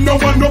that on him no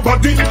one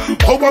nobody.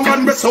 How a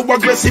man be so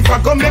aggressive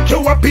I gon' make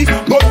you happy.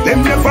 But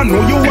them never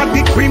know you are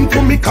the cream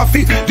to me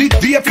coffee. The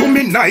day to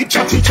me night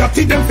chatty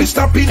chatty them fi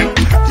stop it.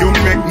 You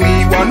make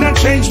me wanna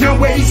change my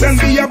ways and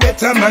be a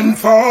better man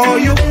for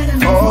you.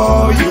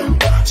 For you.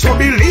 So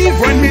believe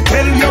when me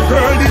tell you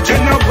girl the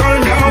general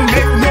now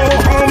make no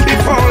harm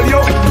before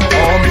you.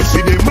 Oh me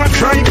see them a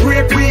try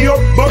break me up,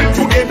 but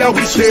together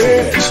we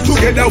stay.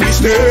 Together we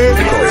stay.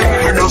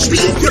 And I'll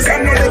speak you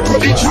can know they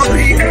could be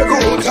choppy.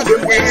 Go to the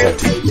way.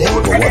 But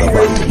what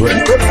about the break?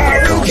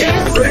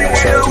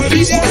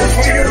 It's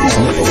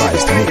never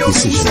wise to make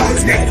decisions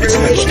like that.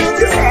 Especially in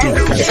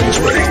the country's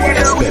ready. It's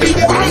better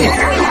to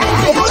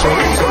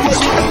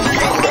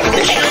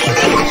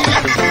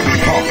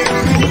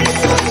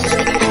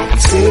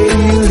Say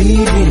you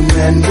leaving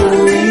and the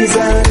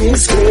reason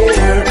is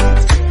clear.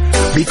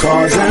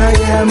 Because I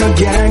am a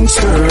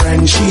gangster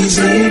and she's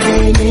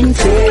living in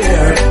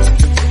fear.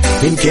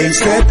 In case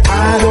that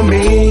I don't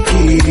make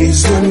it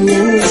is the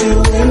news you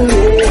will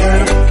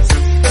hear.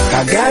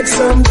 I got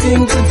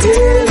something to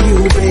tell you,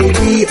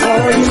 baby,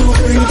 are you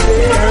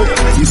prepared?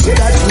 You say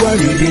that you are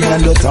reading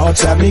and the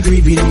thoughts have me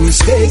grieving.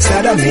 Mistakes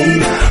that I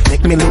made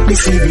make me look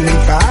deceiving.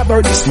 If I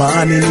ever this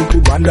morning into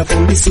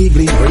wonderful this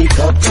evening, break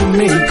up to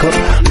make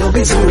up, love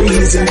is the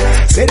reason.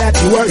 Say that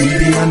you are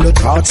reading and the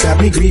thoughts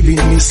have me grieving.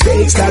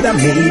 Mistakes that I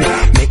made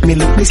make me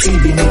look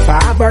deceiving. If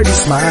I ever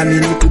this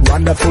morning into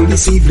wonderful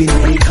this evening,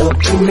 break up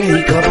to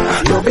make up,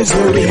 love is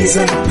the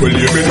reason. Well,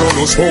 you me know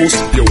no spouse.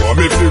 You want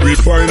me to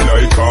refine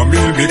like a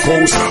meal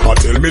because I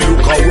tell me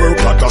look I work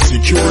at a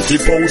security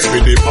post.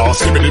 With the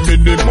pass, give me the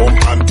minimum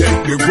and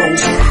take the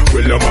gross.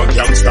 Well, I'm a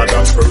gangster,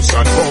 that's first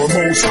and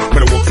foremost.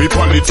 When I work for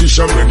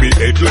politician, when me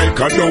head like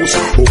a dose.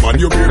 Oh man,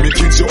 you bear me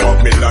kids, you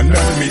have me land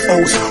and me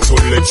house. So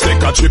let's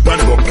take a trip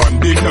and go on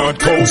the North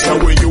Coast.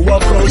 And when you are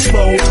cross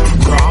boat,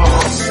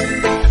 cross.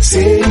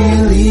 Say you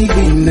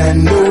leaving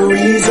and the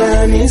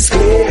reason is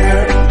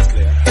clear.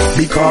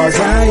 Because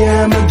I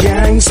am a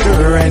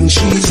gangster and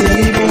she's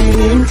living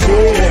in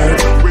fear.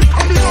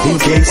 In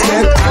case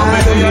that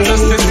I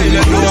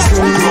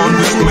don't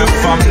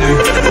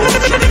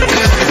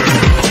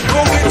Go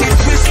get it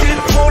twisted,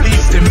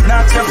 police, them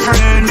not your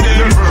friend.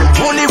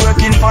 Only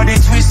working for the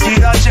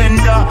twisted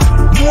agenda.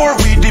 More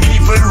with the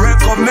people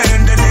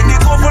recommend. And then the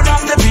governor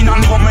step in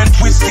and come and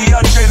twist the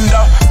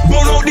agenda.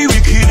 Burn out the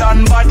wicked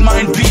and bad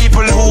mind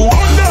people who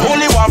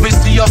only want to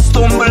see us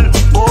stumble.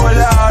 Oh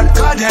Lord,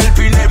 God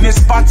helping them is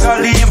spot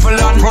all evil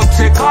and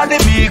protect all the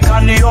meek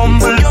and the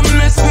humble. You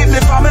mess with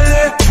the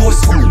family,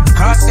 post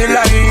cross the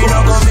line.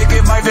 I'm gonna make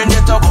it my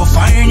vendetta, go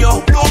find you.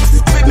 Look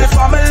with the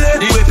family,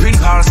 the whipping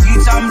car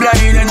seats and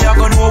blind. And you're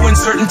gonna know when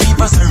certain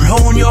people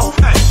surround you.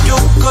 You,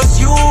 cause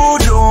you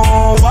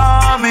don't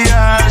want me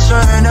as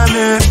your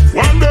enemy.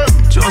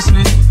 Trust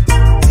me.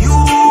 You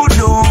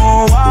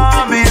don't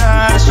want me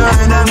as your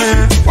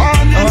enemy.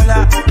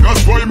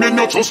 That's why me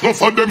not trust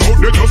enough of them out.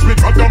 They just me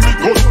God and me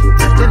gun.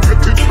 If them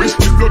get it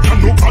twisted, blood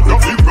and no God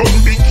of the run.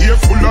 Be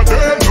careful of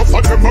them, enough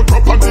of them a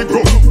drop on the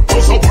ground.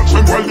 Cause I watch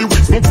them while the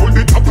weeds no pull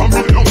the top of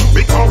me lung.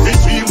 Because we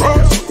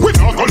serious, we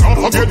not gonna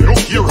forget.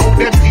 Look here how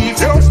them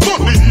details, not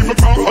the evil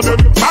part of them.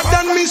 Bad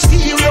and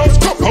mysterious,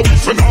 cup of we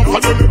fin off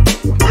of them.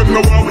 Them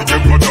know how we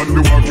get mad and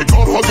the war kick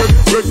off of them.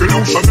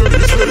 Revolution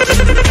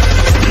legislating.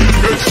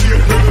 Email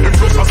statement, them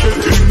just a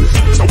setting.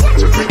 So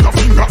watch it with a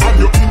finger on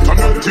your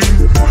internet thing.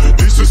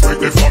 Disrespect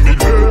the family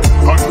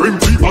and bring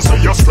people say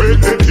you're straight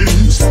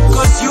things.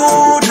 Cause you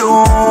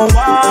don't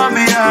want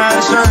me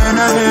as your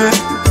enemy.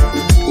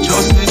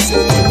 Just me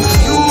say,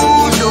 you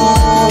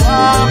don't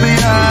want me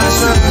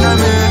as your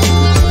enemy.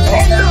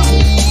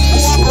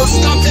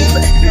 Stop it.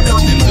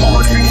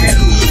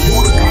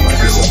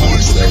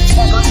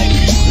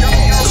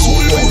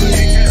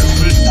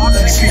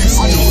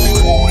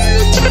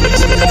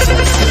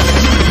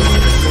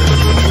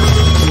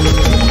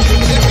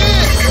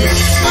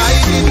 I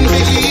didn't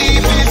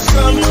believe it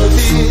from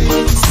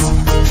this.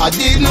 I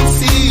didn't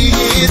see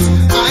it.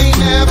 I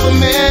never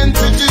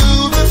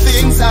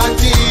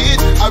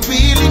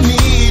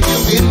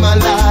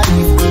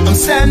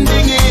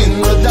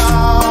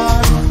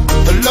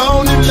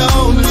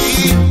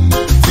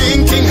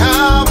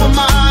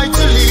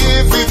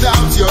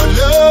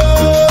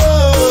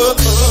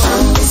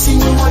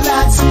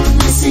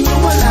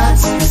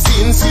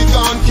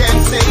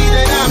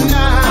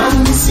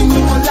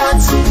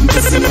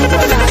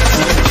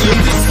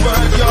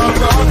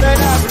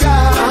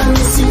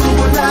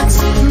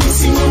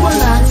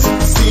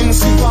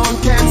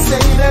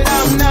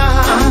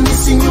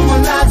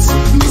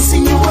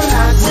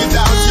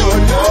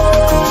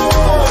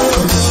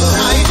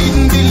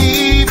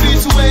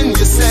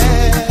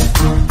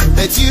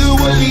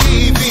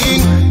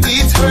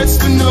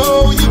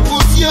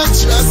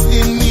trust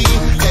in me,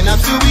 and I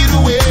threw it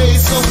away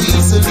so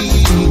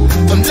easily.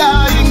 I'm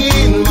lying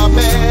in my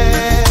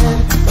bed,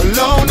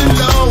 alone and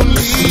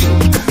lonely,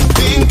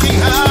 thinking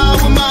how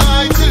am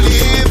I to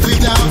live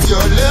without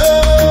your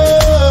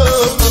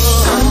love?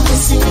 I'm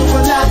missing you a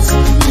lot,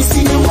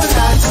 missing you a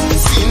lot.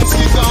 Since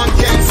you're gone,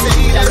 can't say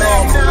that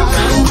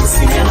I'm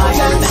missing you a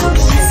lot,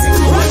 missing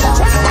you a lot.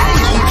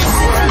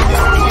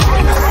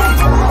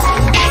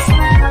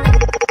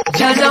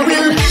 Jaja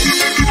will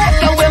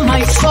take away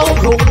my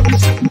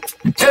sorrows,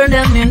 turn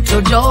them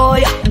into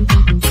joy.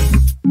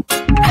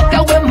 Take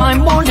away my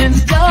morning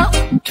star,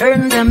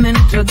 turn them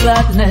into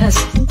gladness.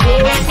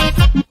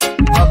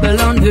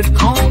 Babylon did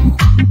come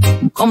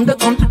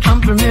to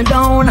trample me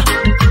down.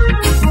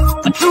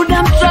 But through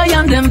them try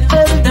and them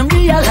fail, them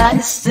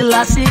realize still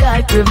I see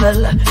I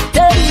prevail.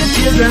 Tell your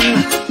children,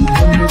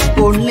 it's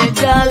only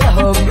Jah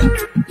love,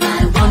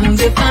 my one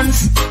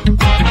defense.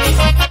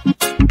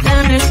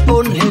 Then it's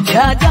only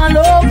Jah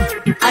love,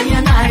 I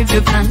and I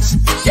defense.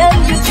 Tell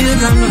your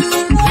children,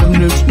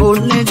 it's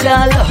only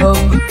Jah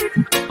love,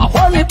 a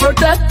holy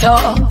protector.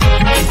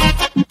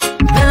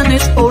 Then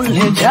it's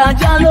only Jah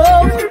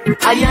love,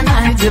 I and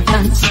I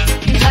defense.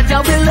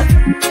 Jah will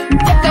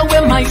take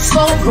away my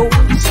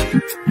sorrows,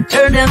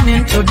 turn them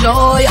into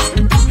joy.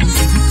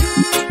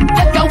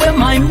 Take away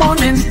my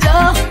morning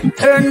star,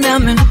 turn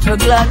them into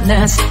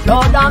gladness.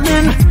 Lord, I'm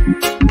in.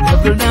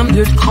 Devil them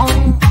did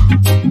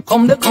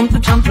come to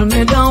trample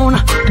me down.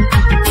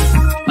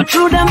 But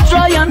through them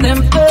try and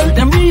them fail,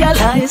 them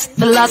realize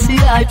the lassie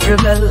I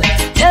prevail.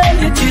 Tell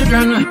your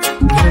children,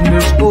 when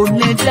there's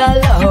only Jah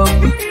love,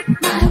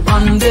 my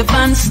one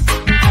defense.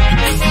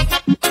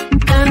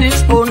 Then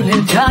it's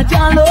only Jah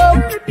love,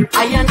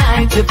 I and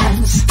I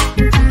defense.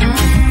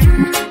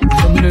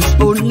 When there's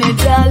only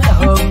Jah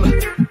love,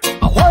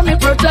 a holy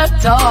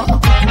protector.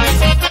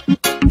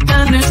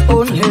 Then it's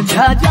only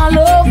Jah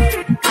love,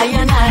 I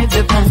and I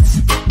defense.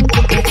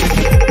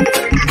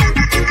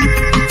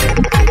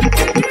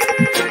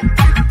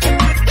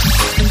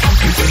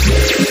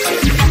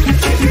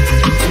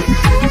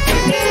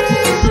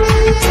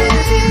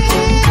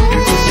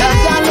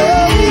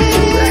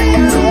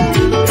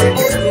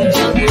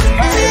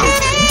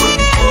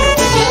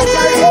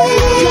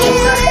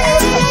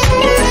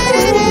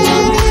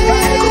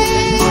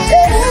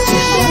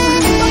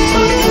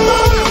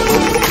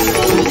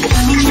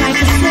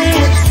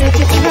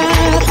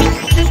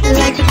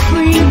 Like a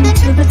queen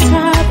to the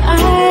top I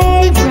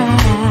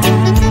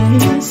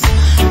rise.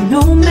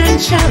 No man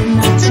shall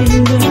not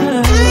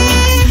hinder.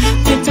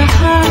 Bitter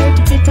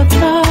heart, bitter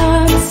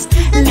thoughts,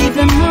 leave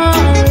them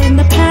all in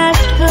the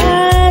past.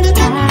 But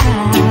I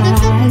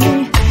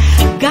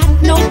got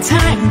no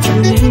time to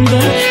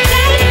linger.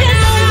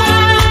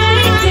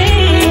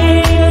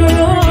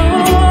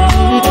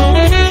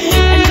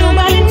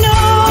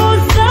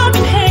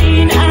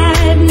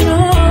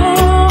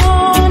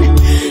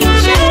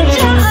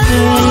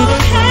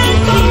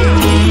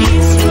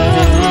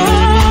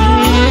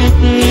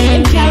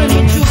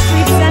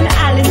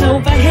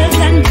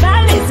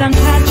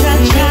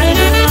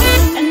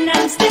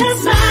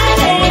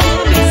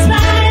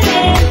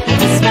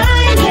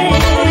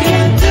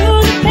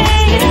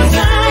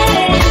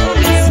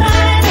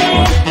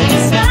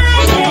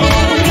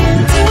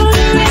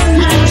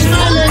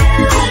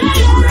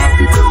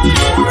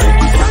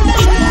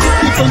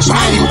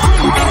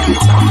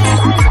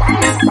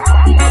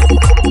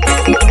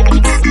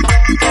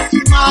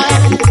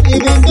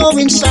 Even though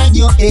inside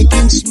you're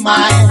aching,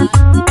 smile.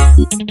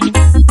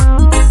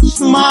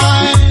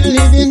 Smile,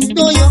 even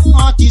though your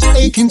heart is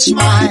aching,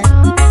 smile.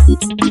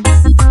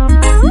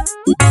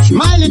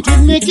 Smile, it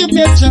will make you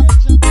better.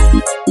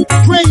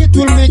 Pray, it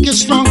will make you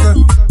stronger.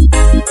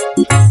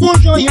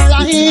 Enjoy your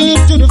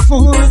life to the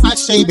full, I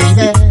say,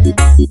 baby.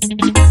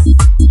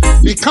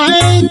 Be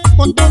kind,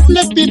 but don't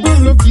let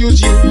people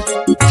abuse you.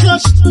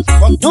 Trust,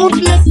 but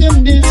don't let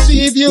them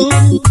deceive you.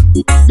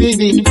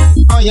 Baby,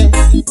 oh yeah.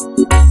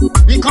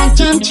 Be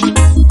content,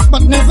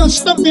 but never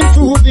stop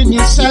improving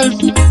yourself.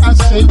 I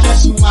say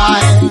just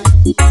smile,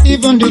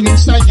 even though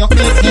inside you're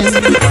aching.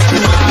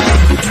 Smile,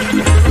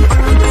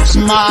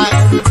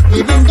 smile,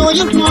 even though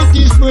your heart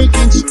is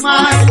breaking.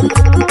 Smile,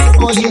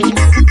 oh yeah.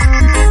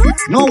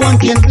 No one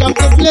can block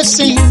the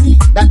blessing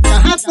that I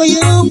have for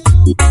you.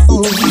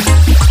 Oh.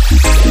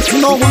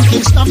 No one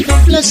can stop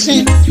the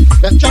blessing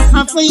that I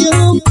have for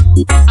you.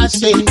 I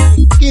say,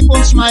 keep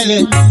on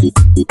smiling.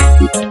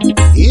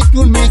 It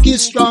will make you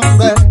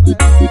stronger.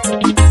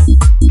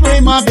 Pray,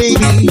 my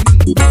baby.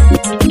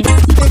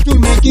 It will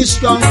make you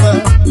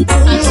stronger.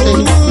 I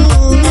say,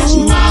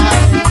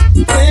 smile.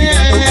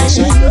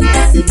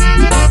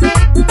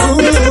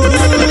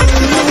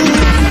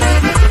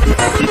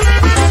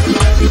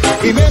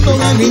 Remember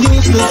when we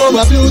used to go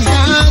a blues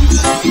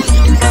dance?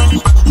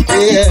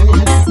 Yeah.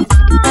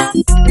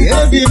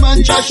 Every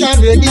man trash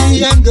and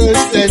ready and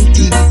girls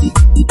plenty.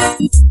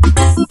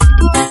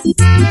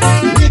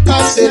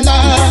 Because they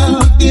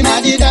love in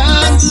a the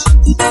dance.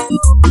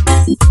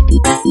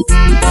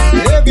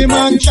 Every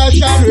man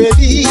trash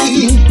already.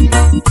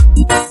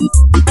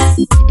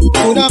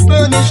 Could have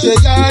furnished a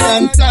yard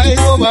and tied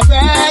over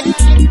brag.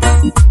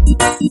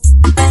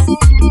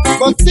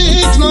 But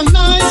things no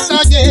nice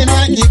again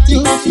like it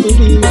used to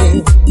be.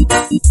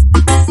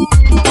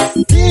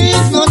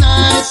 Things no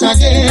nice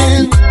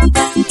again.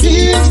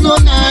 Things no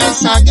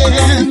nice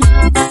again.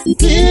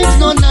 Things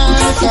no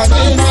nice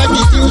again like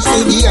it used to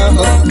be.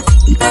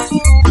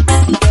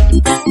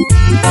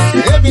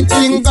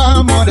 Everything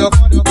gone mud up.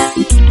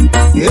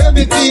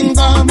 Everything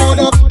gone mud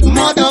up.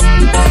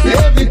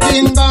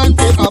 Everything gone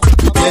take up.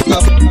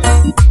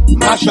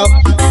 Mash up.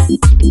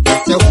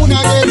 Say who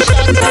not get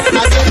shot,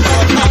 not get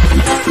shot.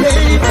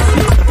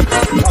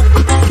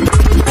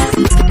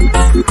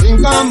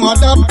 Think I'm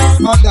mud up.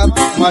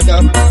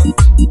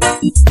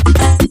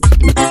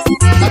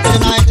 Saturday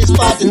night is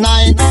party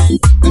night.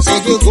 And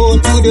said you go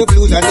to the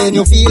blues and then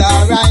you feel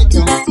alright.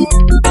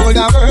 Hold a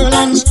girl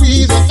and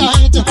squeeze it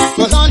tight.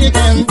 Cause all you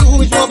can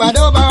do is rub it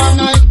over all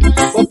night.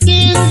 But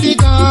things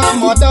become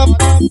mud up.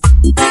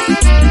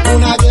 Who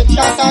not get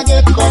shot or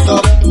get cut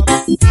up.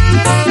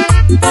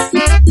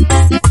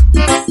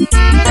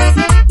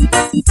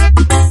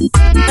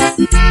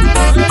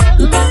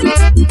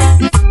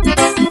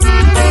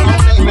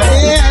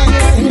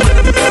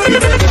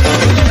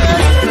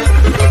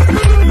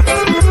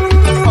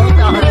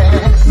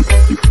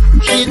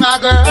 She's my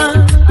girl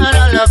and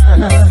I love her.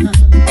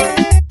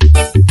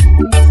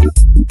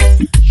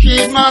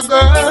 She's my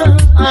girl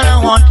and I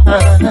want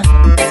her.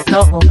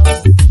 No.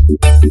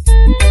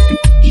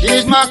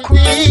 She's my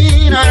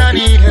queen and I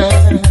need her.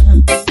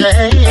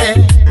 Yeah.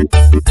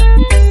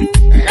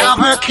 And I'm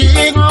her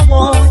king, I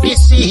won't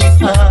deceive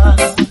her.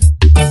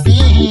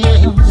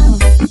 Yeah.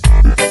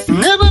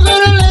 Never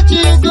gonna let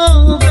you go,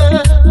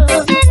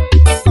 girl.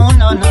 Oh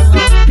no.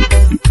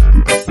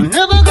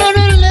 Never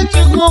gonna let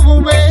you go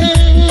away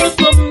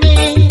from me.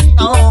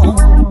 Oh,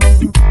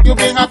 you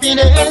bring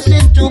happiness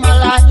into my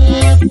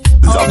life.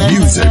 The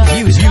music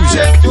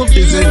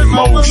is in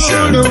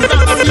motion.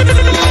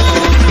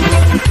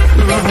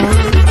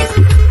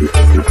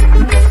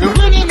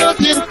 When you're not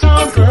in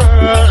town,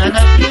 girl, and I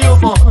hear your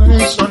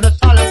voice on the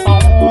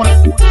telephone,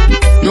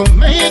 you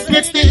make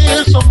me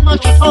feel so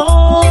much at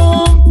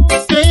home,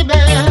 baby.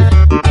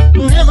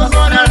 Never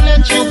gonna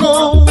let you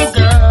go,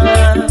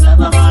 girl.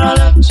 Never gonna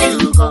let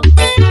you go.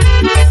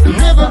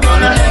 Never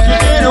gonna let you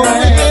get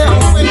away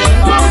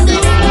from me.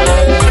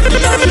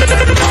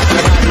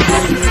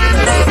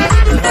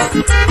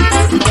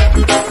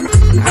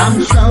 I'm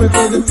sorry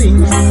for the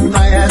things I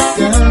have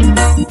done.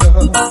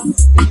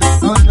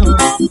 Oh no,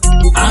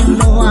 I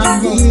know I'm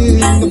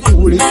being the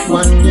foolish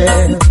one,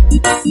 yeah.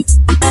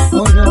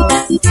 Oh no,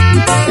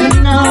 and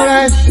now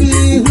I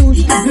see who's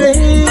to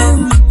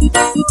blame.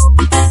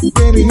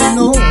 Baby, you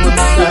know I'm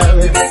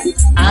sorry.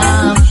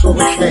 I'm so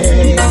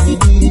ashamed.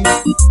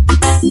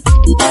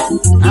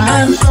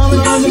 I'm sorry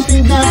for the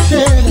things I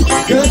said.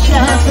 Just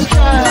as a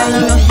child, I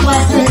lost my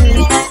head.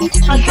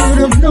 I should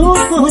have known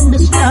from the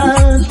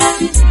start.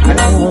 I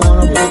don't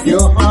wanna break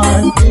your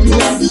heart, baby,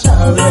 I'm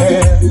sorry.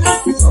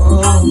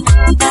 Oh,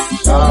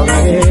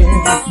 sorry.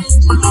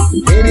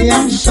 Baby,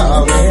 I'm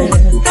sorry.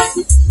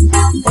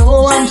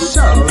 Oh, I'm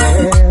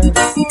sorry.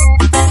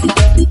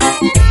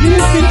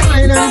 You've been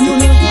fine and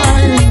you're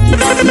fine.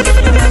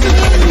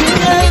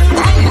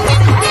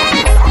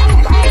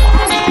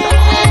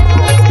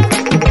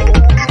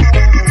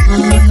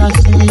 When I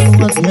see you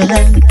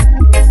again,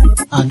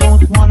 I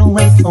don't wanna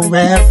wait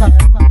forever.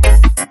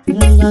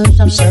 Millions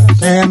of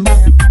September,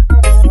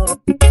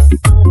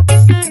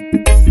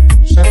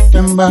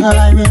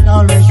 I will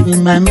always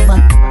remember.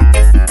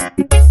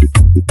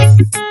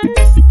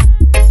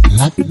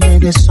 That day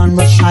the sun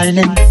was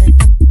shining.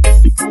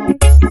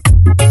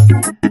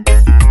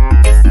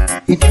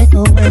 You take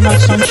away my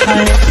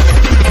sunshine.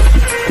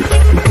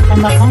 You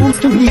come back home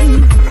to me.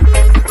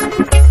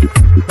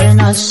 When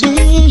I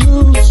see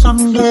you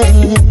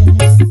someday,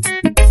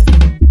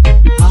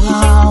 I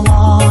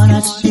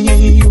wanna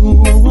see you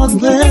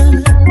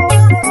again.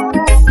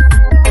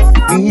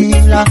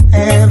 Will I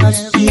ever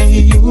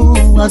see you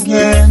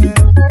again?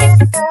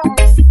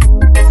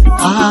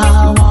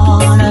 I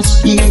wanna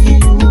see you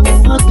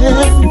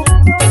again.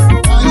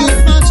 Will I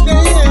ever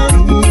see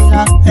you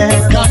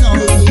again?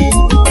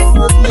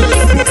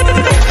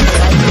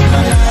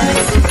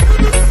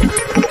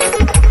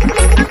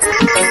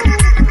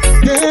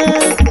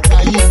 Yeah,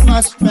 I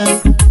must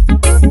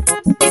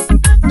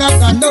that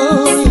I know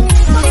you.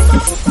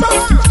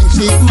 This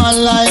is my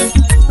life.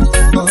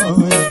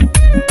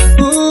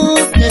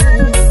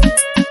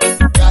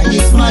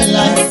 My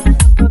life,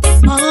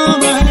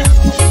 alright.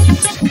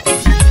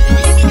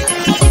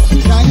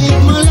 I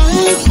give my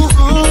life for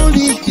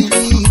only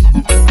thee.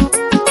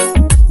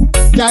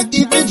 I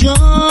give me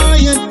joy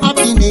and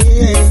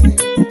happiness.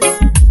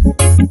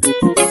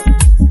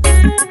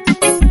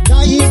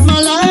 I give my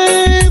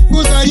life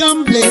 'cause I am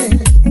blessed.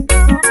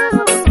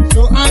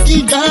 So I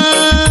give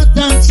God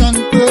thanks and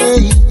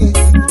praise.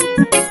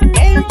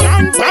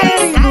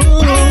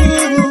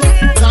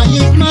 I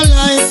give my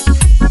life.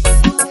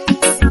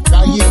 I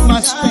give my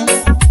strength.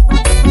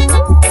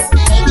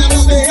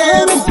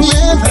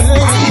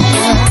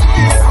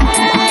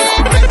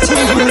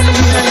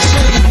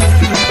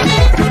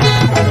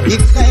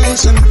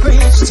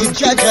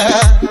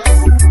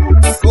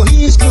 Jaja. Oh,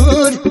 he's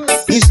good,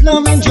 his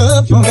love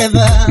endure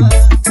forever.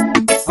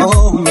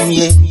 Oh,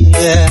 yeah,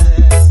 yeah.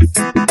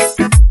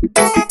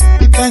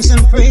 Give thanks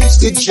and praise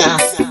to Jah.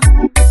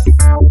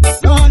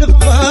 Lord of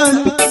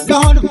blood,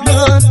 Lord of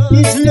blood,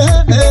 his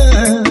love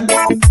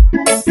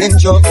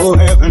endure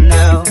forever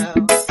now.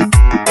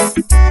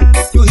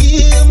 To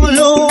him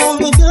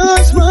alone he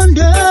does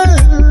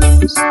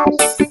wonders,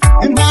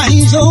 and by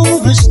his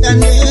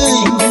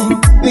overstanding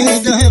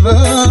made the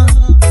heaven.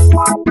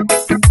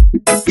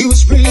 He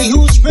was free,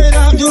 who spread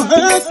out to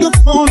earth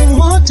upon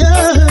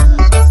water.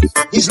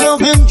 His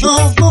love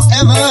endure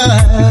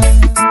forever.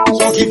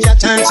 So give your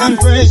thanks and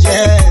praise,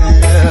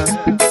 yeah.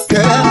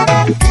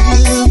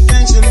 Give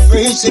thanks and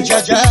praise to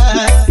Jaja,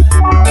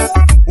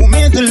 who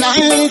made the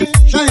light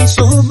shine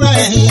so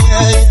bright.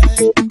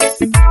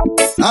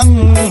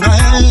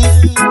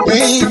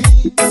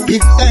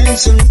 Give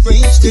thanks and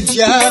praise to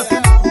Jah, who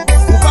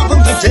brought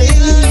them today.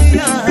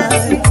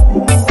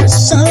 The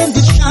sun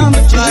that shone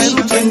the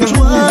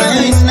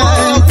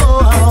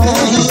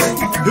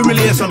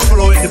Humiliation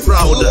following the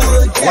proud,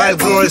 while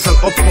glory shall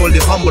uphold the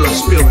humble of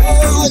spirit,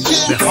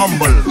 the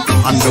humble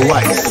and the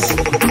wise.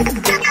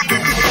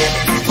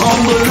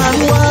 Humble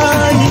and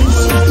wise,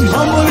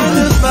 humble in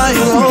the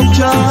fire of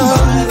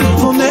joy.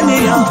 For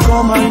many have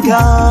come and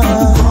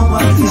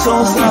gone,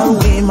 so shall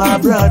we, my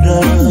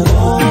brother.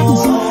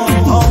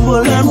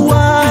 Humble and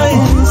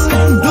wise,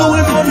 do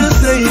it for the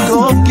sake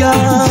of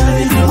God.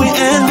 We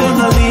ain't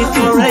gonna live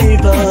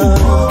forever,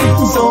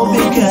 so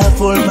be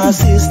careful, my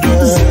sister.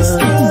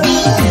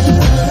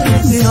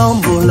 Be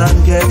humble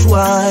and get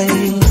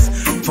wise,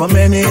 for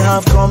many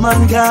have come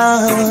and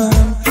gone.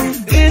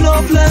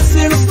 Enough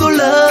lessons to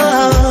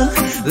learn,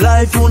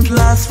 life won't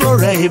last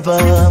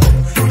forever.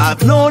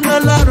 I've known a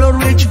lot of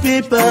rich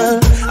people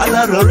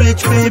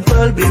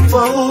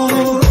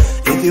before.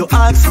 If you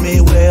ask me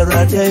where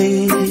are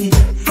they,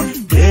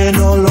 they're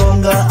no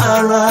longer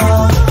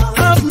around.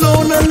 I've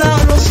known a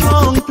lot of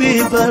strong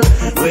people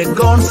with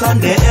guns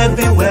and their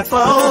heavy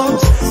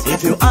weapons.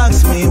 If you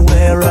ask me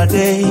where are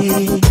they,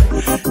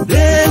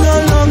 they're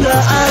no longer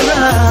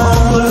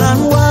around. Humble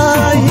and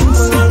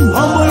wise,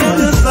 humble in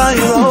the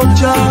fire of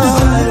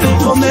joy.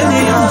 For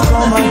many have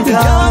come and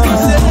gone,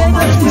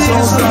 so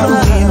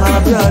sorry my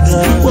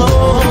brother.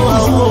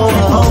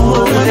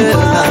 Humble and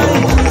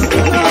wise.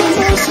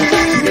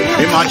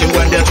 Imagine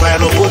when they try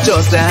to put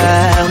us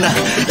down,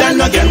 then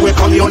again we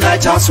come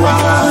unite as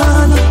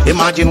one.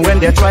 Imagine when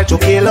they try to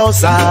kill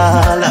us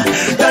all,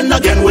 then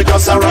again we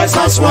just arise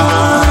as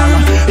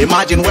one.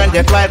 Imagine when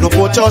they try to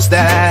put us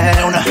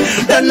down,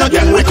 then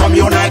again we come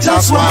unite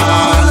as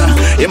one.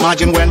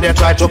 Imagine when they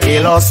try to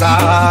kill us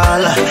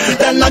all,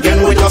 then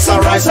again we just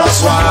arise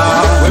as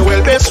one. We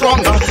will be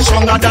stronger,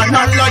 stronger than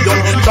a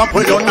lion.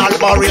 Trample down all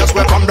barriers,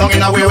 we come down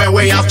in a way where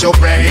we have to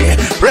pray.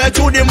 Pray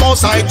to the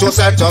Most High to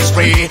set us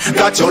free,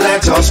 that you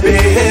let us be.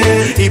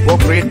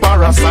 Hypocrite,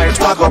 parasite,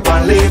 back up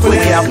and live. We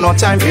have no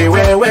time to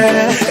where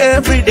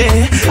every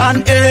day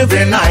and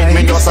every night.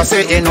 Me just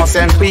say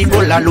innocent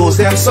people are lose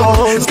them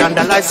souls,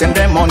 scandalizing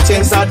them on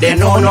things that they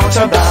know not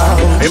about.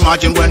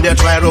 Imagine when they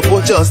try to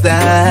put us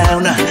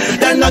down,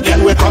 then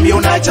again we come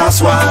unite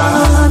as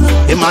one.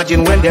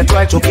 Imagine when they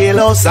try to kill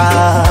us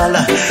all,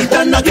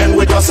 then again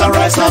we just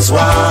arise as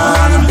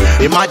one.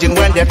 Imagine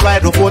when they try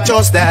to put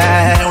us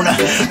down,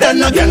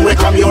 then again we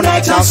come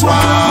unite as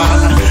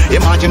one.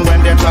 Imagine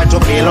when they try to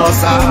kill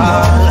us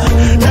all,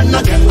 then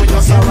again we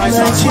just arise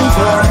as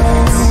one.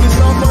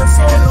 Someone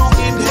so long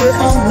in the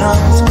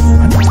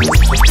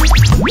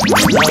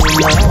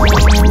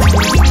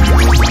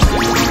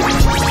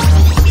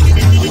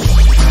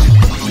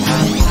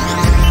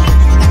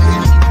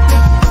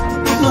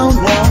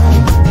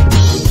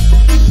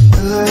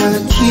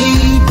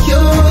keep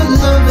your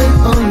loving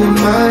on your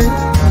mind,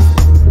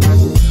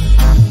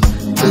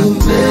 to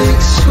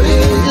make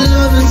sweet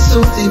loving so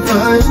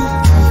divine.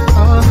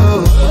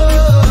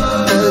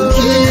 I'll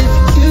give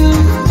you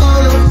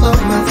all of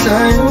my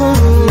time,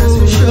 that's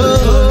for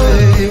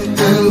sure,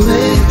 and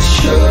make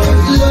sure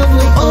love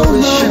will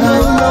always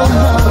shine.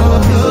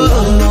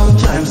 Long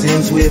time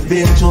since we've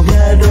been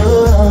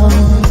together.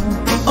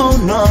 Oh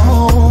no,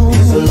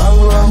 it's a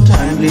long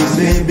time. Please,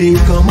 baby,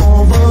 come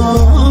over.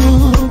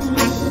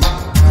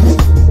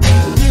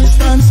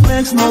 Distance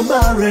makes no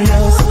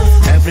barriers.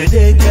 Every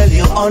day, girl,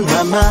 you're on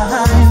my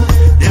mind.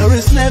 There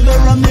is never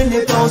a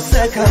minute or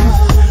second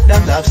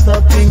that I've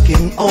stopped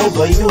thinking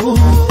over you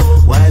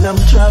while I'm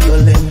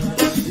traveling.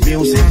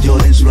 Music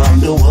journeys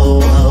round the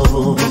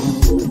world.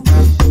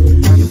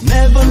 You've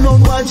never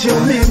known what you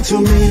mean to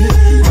me,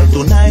 but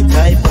tonight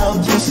I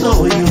bound to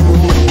show you.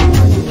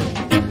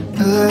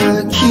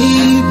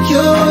 Keep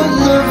your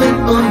loving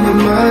on my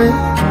mind,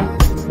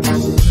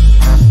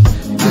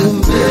 to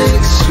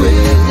make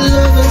sweet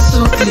loving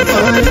so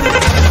divine.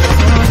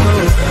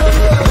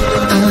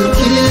 I'll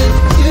give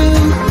you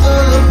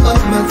all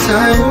of my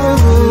time,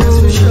 that's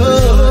for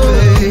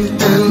sure,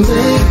 and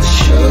make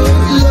sure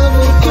love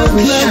will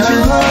always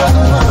shine.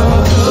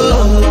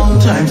 Long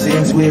time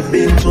since we've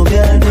been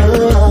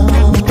together.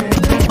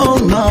 Oh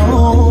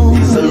no,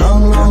 it's a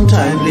long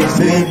time.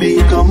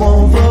 Baby, come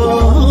over.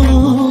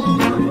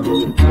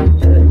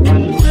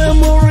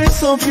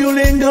 Memories of you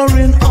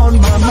lingering on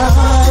my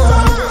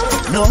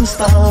mind,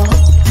 non-stop.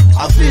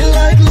 I feel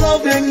like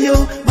loving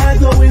you by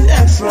going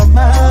extra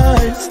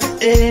miles.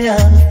 Yeah,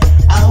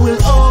 I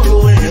will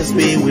always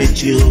be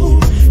with you.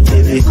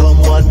 Baby, come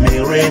what may,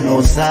 rain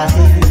outside.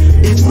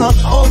 It's not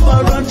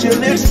over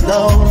until it's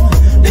done.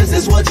 This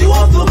is what you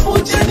have to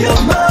put in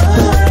your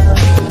mind.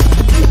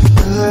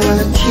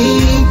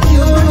 Keep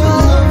your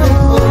mind.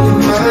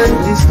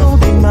 Please don't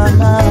be my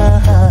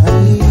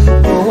mind.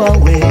 Go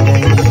away.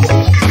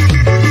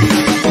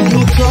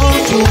 You talk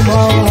too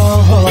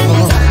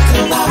much.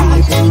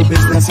 Really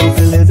business if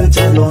you live it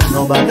alone.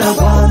 Nobody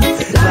want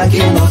like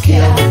you no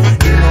care.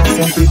 You know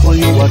some people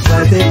you are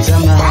try to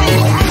mind.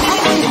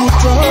 You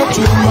talk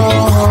too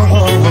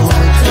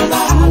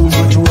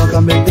much work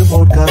and make the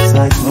boat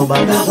capsize.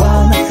 Nobody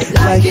want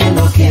like you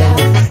no care.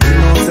 You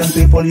know some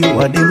people you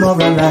are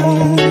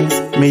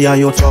demoralized. Me are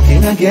you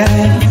talking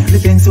again? The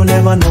things you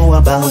never know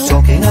about.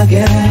 Talking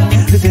again,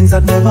 the things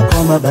that never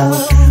come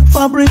about.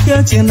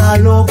 Fabricating a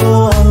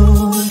logo.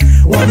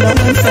 Wonder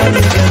when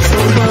Sally gets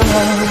over.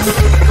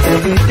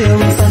 Every day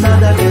is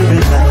another day in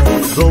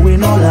life.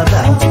 Going all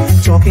about,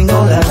 talking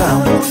all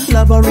around.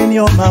 Blabber in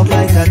your mouth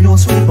like a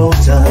news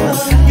reporter.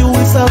 You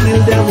is a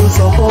real devil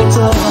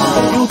supporter.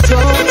 You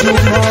talk too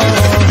much.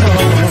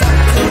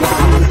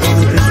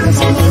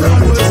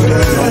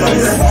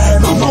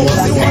 Mama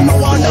was the one who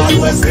had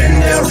always been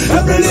there.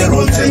 Every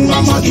little thing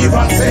Mama give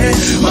and say.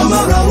 Mama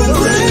I will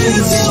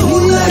praise you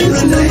like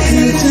the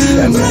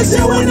day. Embrace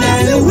you in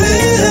any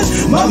way.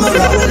 Mama I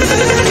will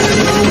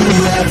praise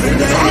you every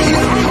day.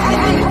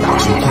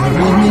 She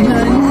carried me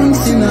 9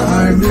 months in a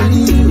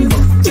heartbeat.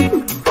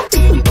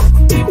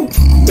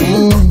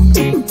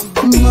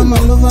 Mama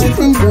love I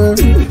from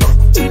birth.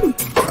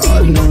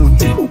 Oh no.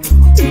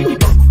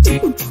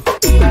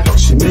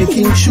 She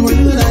making sure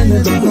that I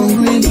never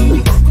hungry.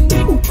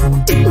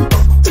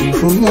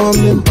 From all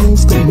them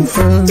things come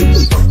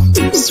first.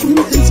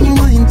 Sweet is my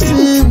mind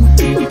too.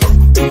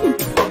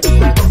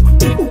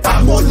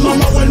 But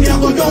Mama when you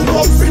go down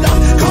for freedom,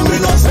 come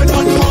in and say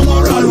that Mama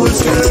always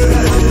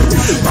there.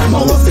 Mama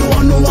was the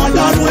one who had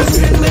always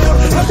been there.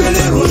 Every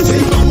little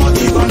thing Mama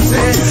give and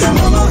say.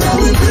 Mama I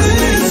will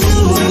praise you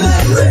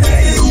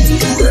like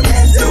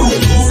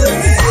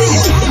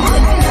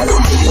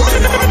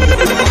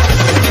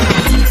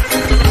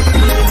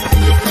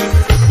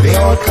They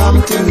all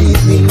come to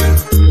meet me,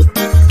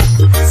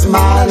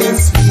 smiling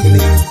sweetly,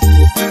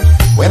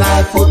 when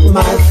I put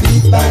my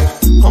feet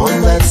back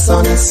on that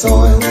sunny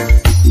soil.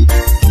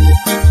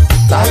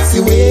 Taxi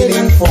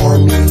waiting for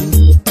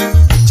me,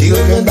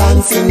 children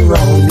dancing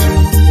round me.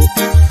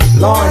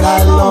 Lord,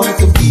 I long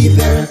to be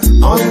there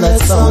on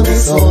that sunny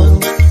soil.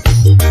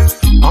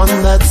 On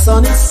that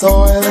sunny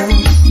soil,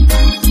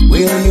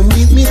 will you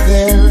meet me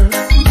there?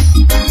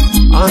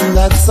 On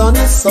that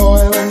sunny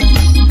soil,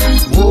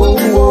 whoa,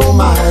 whoa,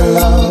 my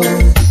love.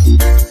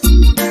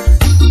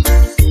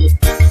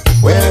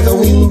 Where the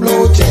wind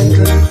blow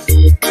gently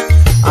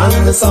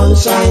and the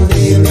sunshine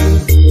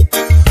daily.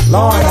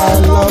 Lord, I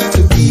love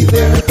to be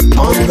there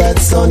on that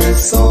sunny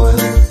soil.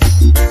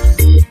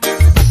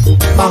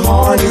 My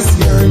heart is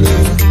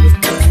yearning.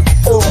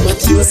 Oh, my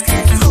tears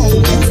can't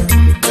hold.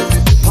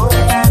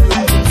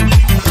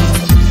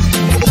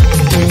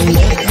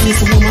 Met this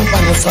woman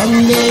on a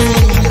Sunday,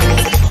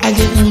 I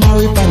get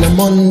married on a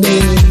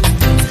Monday.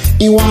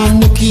 You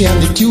want nookie on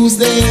the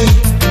Tuesday,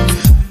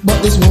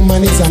 but this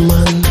woman is a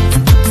man.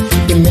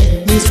 You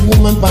met this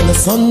woman on a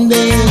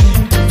Sunday,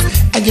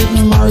 I get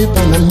married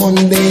on a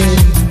Monday.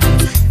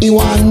 You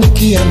want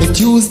nookie on the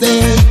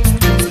Tuesday,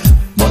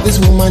 but this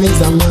woman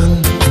is a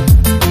man.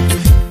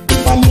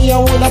 If I me, I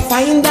woulda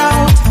find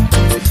out.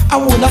 I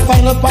woulda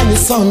find out on the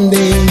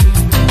Sunday.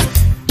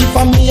 If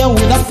I me, I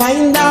woulda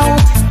find out.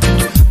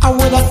 I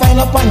woulda find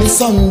out on the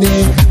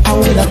Sunday. I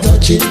woulda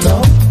touch it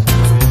up.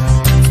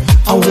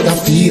 I woulda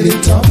feel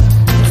it up.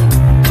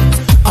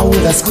 I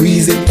woulda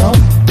squeeze it up.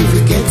 If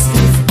it gets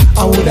stiff,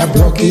 I woulda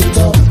broke it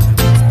up.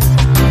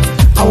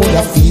 I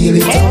woulda feel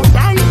it up.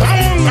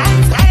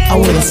 I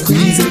woulda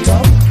squeeze it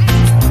up.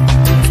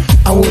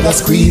 I woulda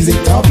squeeze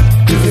it up.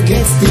 If it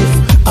gets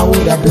stiff, I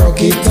woulda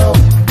broke it up.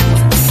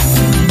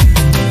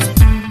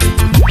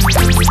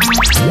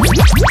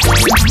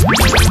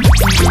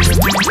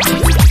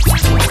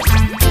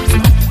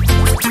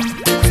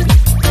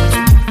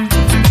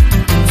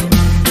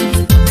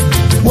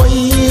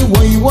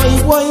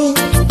 Why?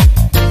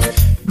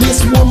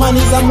 This woman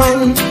is a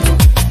man.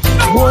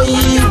 Why?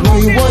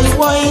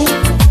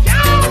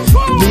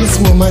 This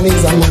woman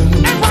is a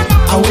man.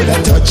 I woulda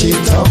touch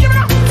it up.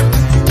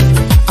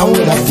 I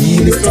woulda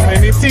feel it up. So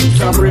many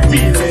things I'm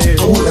revealing.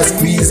 I woulda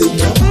squeeze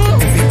it up.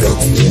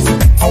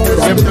 I woulda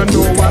them don't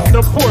know what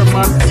the poor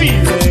man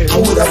feeling. I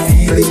woulda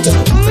feel it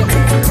up.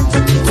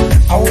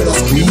 I woulda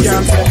squeeze it up.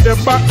 Can't set the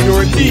back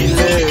door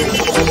dealing.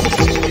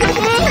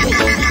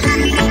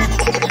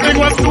 Big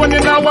one stone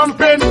in a one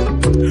pen.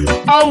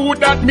 How would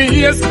that me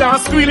here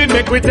start squealing?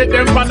 Make we take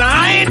them for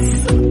nights.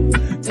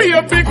 Be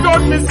a big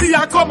gun, me see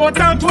I come out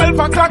down 12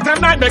 o'clock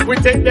at night, make we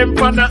take them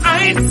from the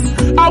ice.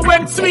 I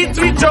went sweet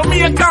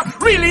Jamaica,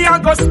 really I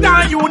go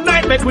star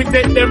unite, make we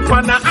take them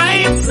from the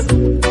ice.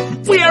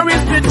 Where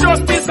is the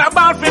justice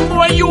about for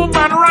more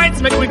human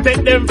rights? Make we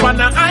take them from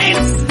the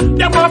ice.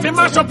 Them have to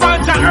mash up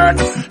on the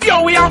earth.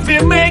 Yo, we have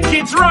to make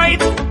it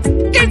right.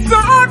 It's so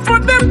hard for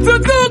them to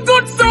do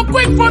good, so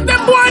quick for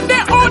them one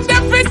they own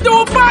them fit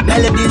do bad.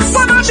 Melodies,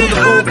 one of the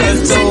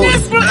hardest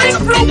things for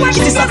influence.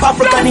 It is a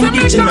African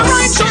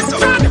indigenous,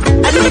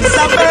 and it's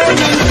a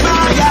burning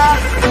fire.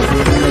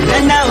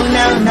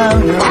 No.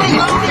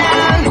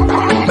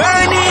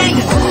 Burning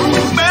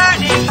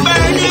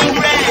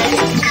red.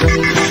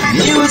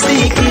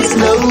 Music is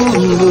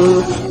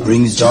slow,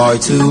 brings joy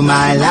to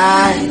my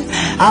life.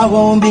 I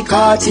won't be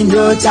caught in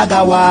your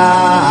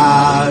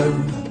jaguar.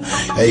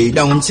 Hey,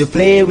 don't you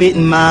play with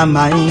my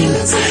mind.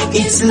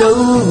 It's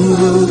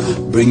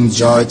love, bring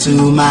joy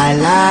to my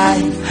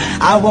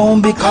life. I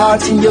won't be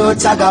caught in your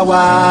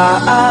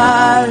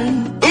jaguar.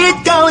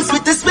 It goes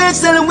with the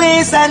special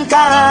ways and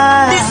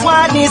kind. This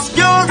one is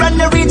pure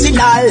and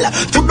original.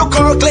 To the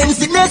core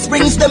cleanliness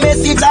brings the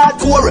message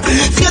hardcore.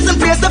 Fears and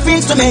praise of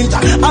instrument.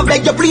 I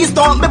beg you please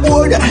don't be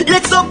bored.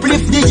 Let's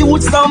uplift the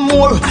youth some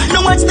more.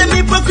 Now watch them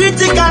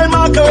hypocritical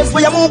markers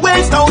where you move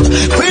waste out.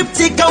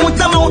 Cryptic out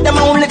them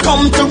only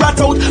come to rat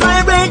out.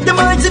 I read the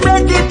minds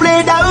that they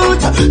played out.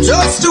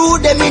 Just to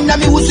them in the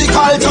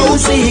musical tone.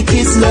 Music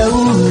is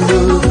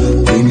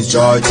love, brings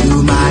joy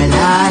to my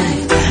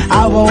life.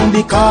 I won't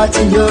be caught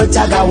in your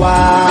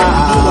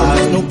jaguar.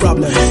 No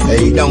problem.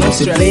 Hey, don't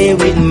you play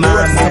with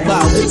my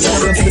mind.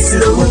 It's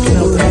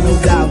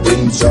love,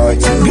 bring joy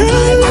to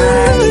my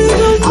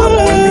life. I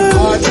won't be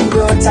caught in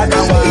your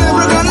jaguar.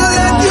 Never gonna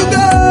let you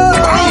go.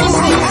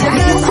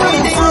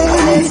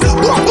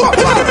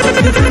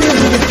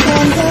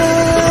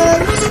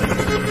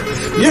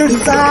 Your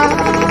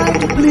desire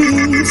to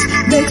please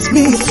makes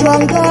me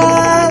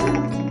stronger.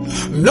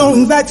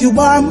 Knowing that you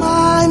are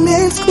my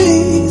main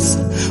peace,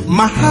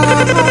 my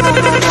heart,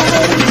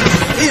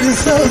 it is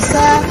so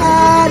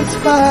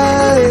satisfied.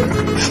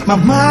 My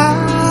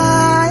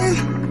mind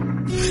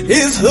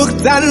is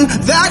hooked on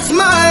that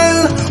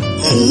smile.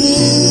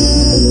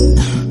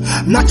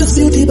 Not just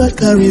beauty but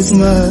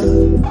charisma.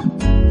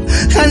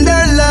 And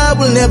their love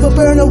will never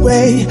burn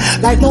away,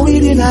 like no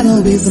eating and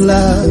always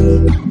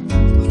love.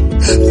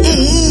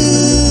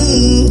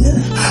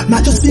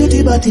 Not just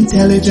beauty but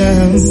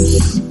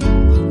intelligence.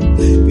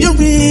 You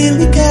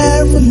really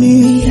care for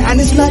me, and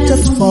it's not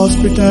just false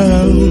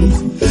pretense.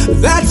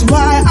 That's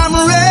why I'm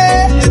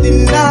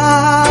ready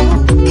now,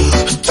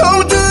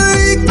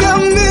 totally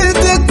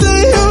committed to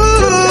you.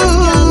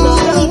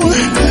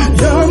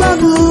 You're my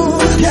boo,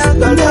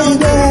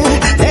 baby.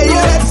 Hey,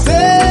 you're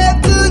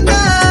settled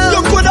down.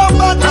 You could have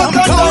been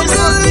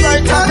totally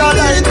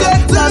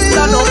committed to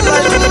you.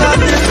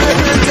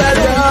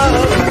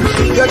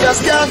 You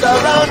just can't go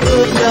around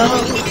good now.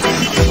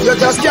 You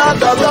just can't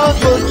go around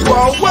good.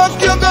 Wow, work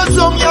you go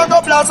zoom, you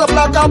go blast up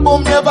like a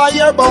boom. Never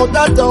hear about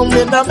that tongue,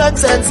 it don't make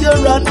sense, you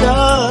run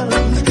down.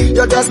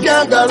 You just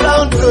can't go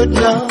around good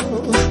now.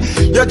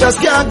 You just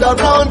can't go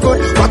around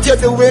good. What you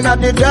doing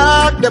at the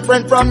dark,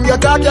 different from your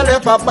talk. You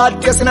left a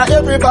bad kiss in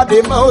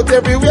everybody's mouth,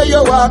 everywhere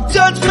you walk.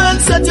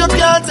 Judgment said you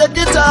can't take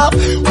it off.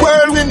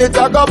 Whirlwind it,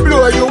 I go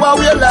blow you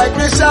away like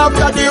me sharp.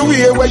 That the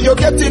way where you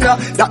get in,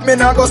 that me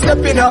not go step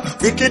in.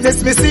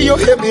 Wickedness me see you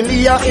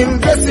heavily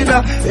invest in.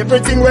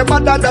 Everything way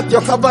better that you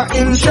have an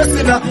interest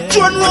in.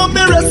 Join round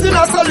me resting,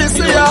 so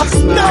listen ya.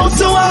 Now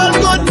to all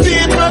good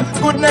people,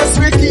 goodness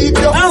we keep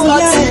you.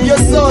 See your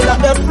soul at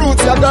the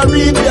fruits you go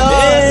reap ya.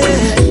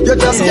 You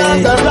just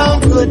can't go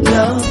around good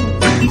now.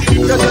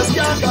 You just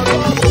can't go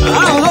around good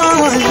now.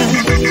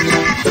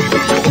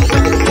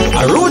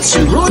 Roots.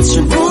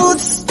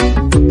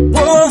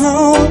 Whoa,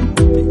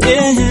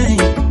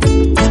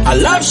 yeah. I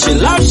love, she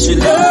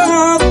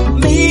love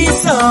me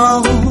so.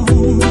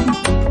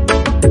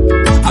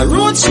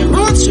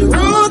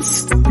 Roots.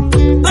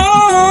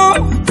 Oh,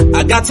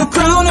 I got a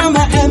crown on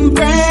my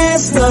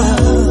empress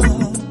love.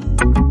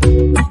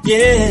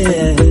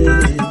 Yeah.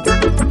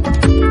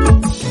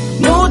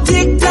 No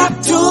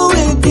tic-tac-toe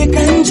with Dick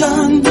and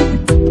John.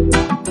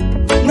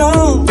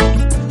 No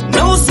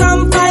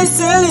sampie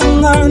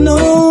selling or no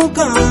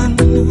gun.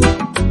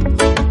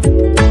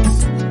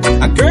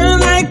 A girl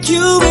like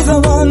you is a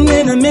one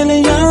in a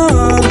million.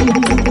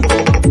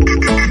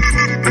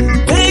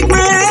 Take my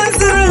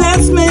hands and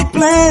let's make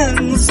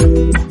plans.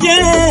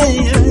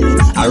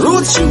 Yeah. I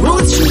roots.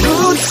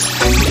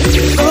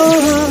 Oh,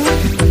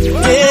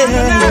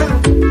 yeah.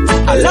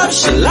 I love,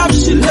 she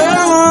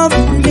love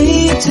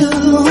me too.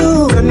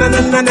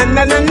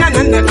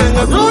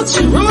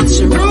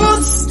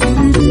 Roots.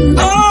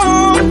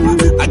 Oh,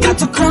 I got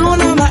the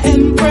crown on my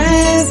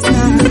empress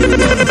now.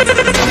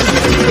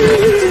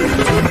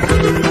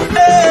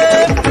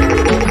 Hey,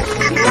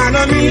 I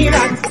don't mean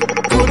that,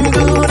 couldn't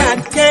do that.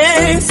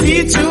 Can't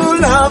see true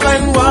love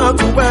and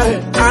walk away.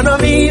 I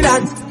don't mean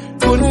that,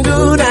 couldn't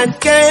do that.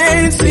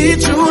 Can't see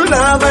true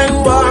love and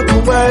walk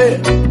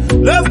away.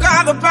 Love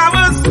got the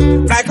powers,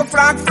 like a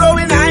flag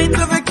flowing high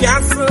to the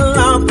castle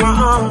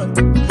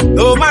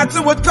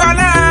matter what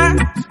color,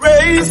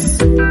 race,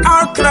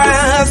 or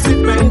class it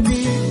may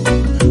be,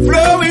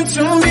 flowing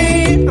through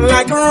me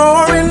like a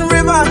roaring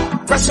river,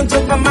 rushing to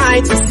the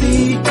mighty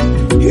sea.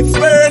 It's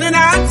burning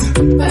hot,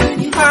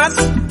 hot,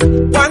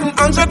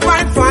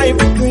 100.5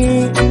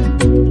 degrees.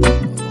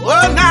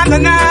 Oh, na na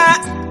na.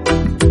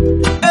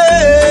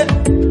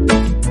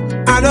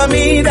 I don't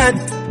mean that,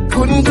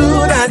 couldn't do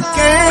that,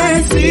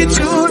 can't see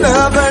true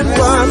love and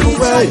walk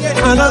away.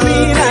 I don't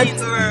mean that,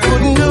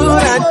 couldn't do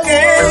that,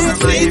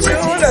 can't see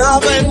true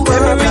love and walk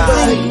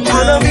away. I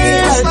don't mean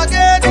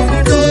that,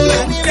 couldn't do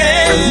that,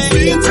 can't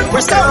see true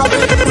love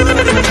and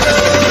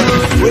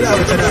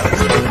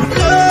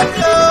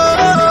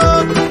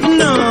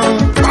No.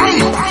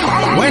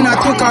 When I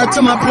took her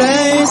to my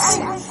place,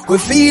 we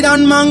feed on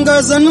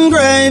mangoes and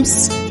grapes.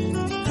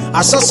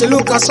 I saw she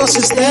look, I saw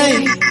she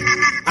stay.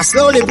 I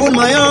slowly put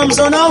my arms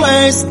on her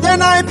waist,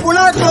 then I pull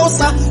her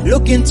closer,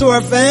 look into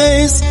her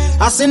face.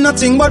 I see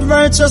nothing but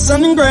virtuous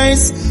and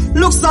grace.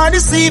 Looks are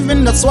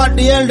deceiving, that's what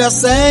the elders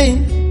say.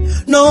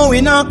 No,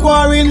 we not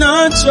quarry,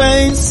 not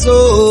trace.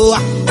 So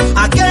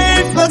I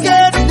can't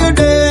forget the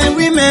day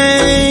we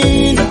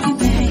made.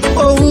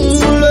 Oh,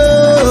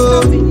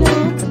 love,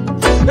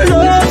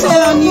 love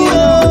telling you.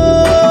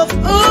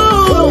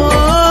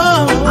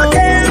 Oh, I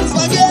can't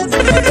forget the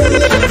day.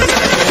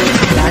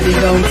 Daddy,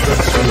 don't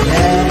touch me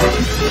there.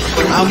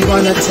 I'm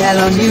gonna tell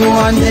on you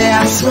one day,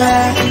 I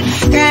swear.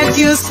 Can't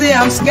you see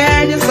I'm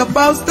scared? You're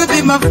supposed to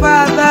be my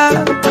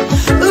father.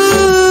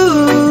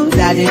 Ooh,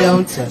 Daddy,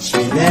 don't touch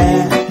me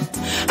there.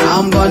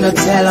 I'm gonna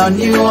tell on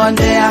you one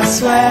day, I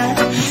swear.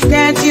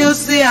 Can't you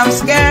see I'm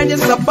scared? You're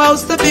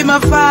supposed to be my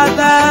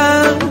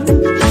father.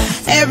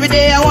 Every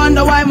day I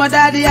wonder why my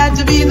daddy had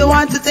to be the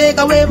one to take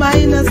away my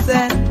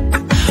innocence.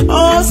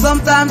 Oh,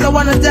 sometimes I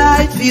wanna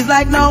die. It feels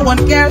like no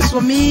one cares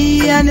for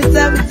me, and it's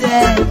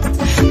evident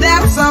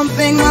that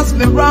something must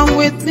be wrong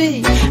with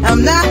me.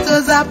 I'm not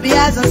as happy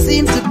as I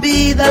seem to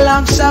be. The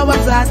long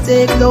showers I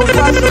take don't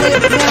wash away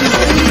the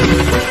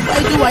memories. Why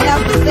do I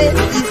have to face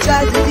these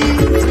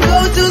tragedies?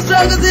 Go through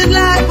struggles in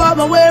life on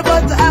my way,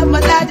 but to have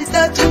my daddy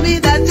touching me,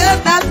 that's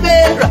just not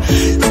fair.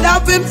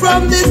 Stop him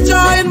from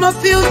destroying my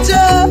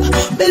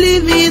future.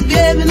 Believe me, he's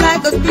behaving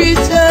like a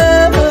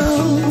creature.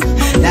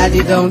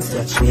 Daddy, don't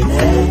touch me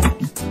there.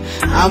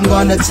 I'm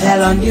gonna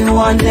tell on you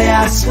one day,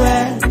 I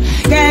swear.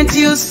 Can't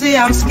you see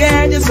I'm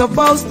scared? You're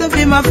supposed to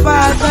be my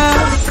father.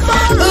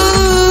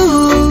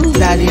 Ooh,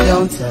 Daddy,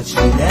 don't touch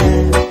me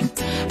there.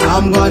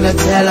 I'm gonna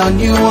tell on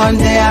you one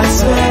day, I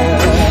swear.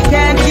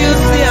 Can't you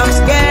see I'm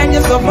scared?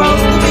 You're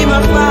supposed to be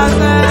my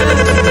father.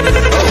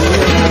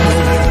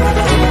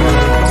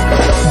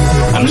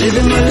 I'm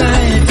living my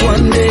life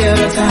one day at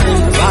a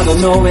time. I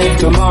don't know if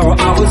tomorrow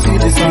I will see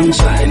the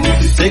sunshine.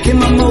 Taking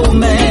my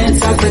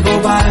moments as they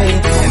go by,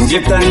 and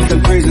give thanks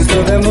and praises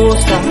to the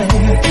Most High.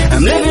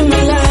 I'm living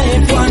my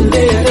life one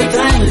day at a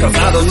time, cause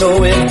I don't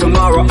know if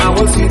tomorrow I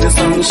will see the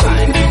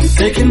sunshine.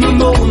 Taking my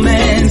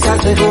moments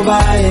as they go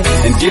by,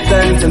 and give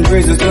thanks and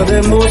praises to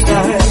the Most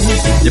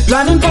High. You're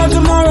planning for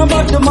tomorrow,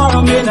 but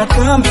tomorrow may not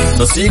come.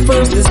 So seek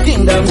first His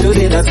kingdom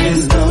today that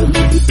is done.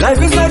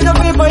 Life is like a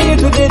paper here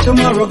today,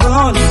 tomorrow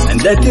gone, and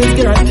that is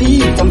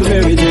guaranteed from the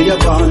very day you're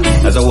born.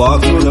 As I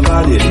walk through the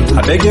valley,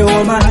 I beg you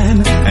hold my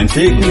hand and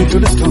take me to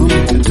the storm,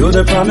 to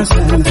the promised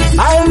land.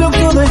 I look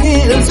to the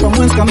hills from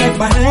whence come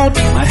my help.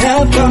 My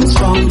help comes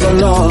from the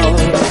Lord.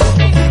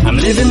 I'm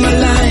living my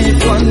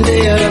life one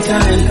day at a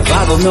time, cause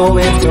I don't know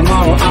if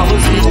tomorrow I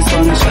will see the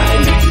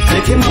sunshine.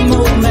 Taking my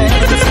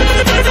moments.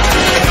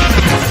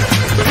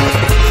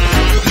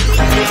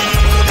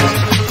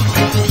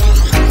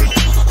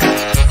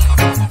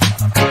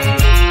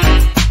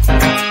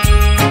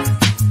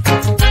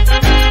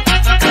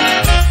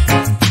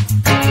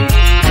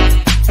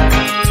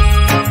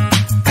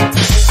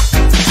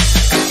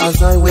 As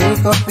I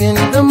wake up in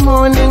the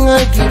morning,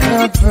 I give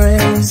God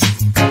praise.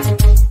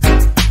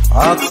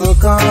 Ask the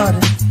God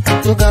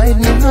to guide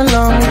me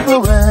along the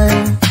way,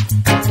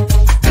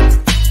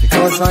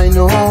 because I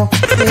know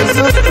there's a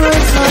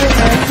price I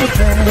have to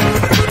pay.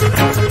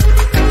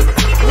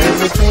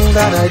 Everything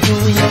that I do,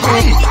 you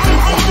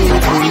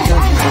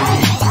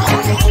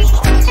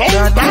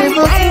God gave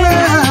us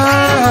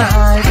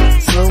life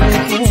so we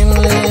can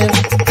live.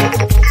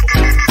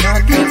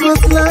 God gave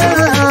us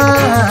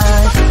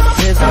life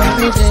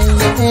every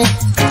day.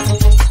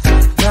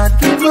 God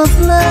give us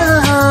life.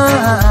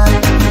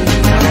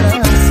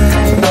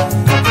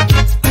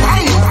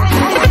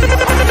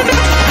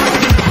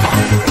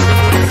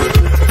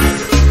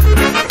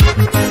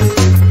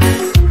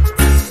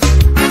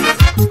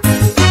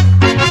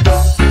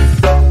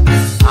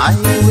 I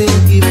will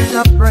give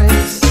the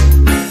praise.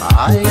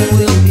 I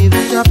will give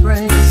the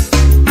praise.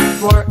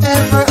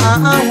 Forever I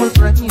will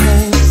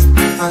praise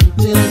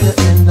until the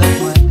end of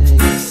my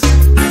days.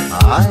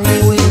 I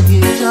will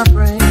give the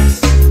praise.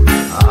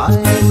 I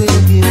will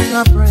give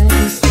the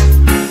praise.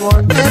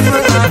 Forever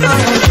I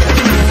will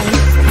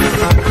praise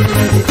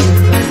until the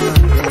end of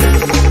my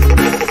days.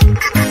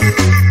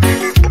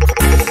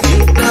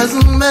 It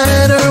doesn't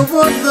matter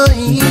what the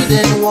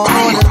heathen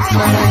wanna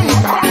say.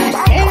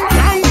 It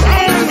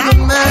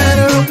doesn't matter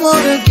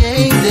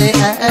they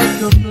had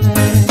to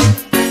play.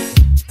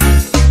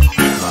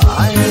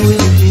 I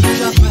will give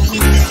your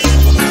praise.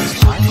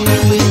 I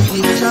will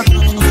give your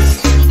praise.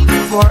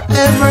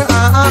 Forever I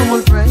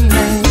will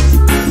praise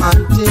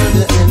until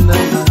the end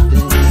of the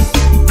day.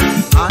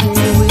 I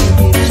will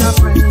give your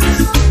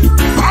praise.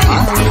 I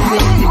will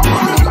give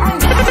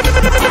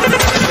your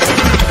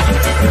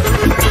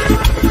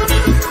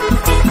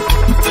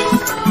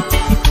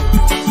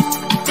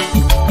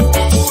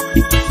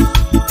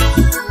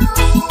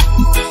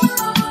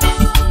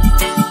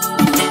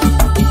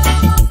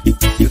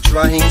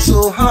trying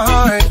so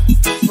hard,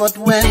 but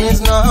when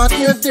it's not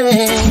your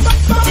day,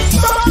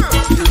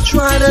 you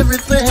tried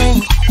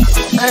everything,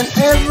 and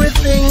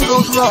everything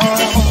goes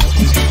wrong.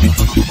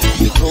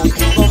 You go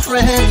to a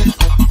friend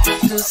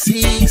to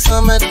seek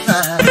some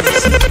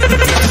advice.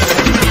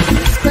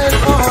 You spend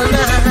all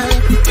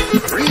night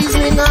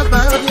reasoning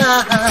about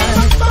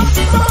life.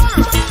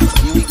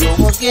 Here we go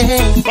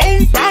again,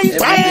 every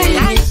day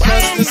is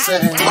just the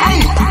same.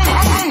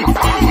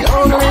 The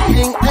only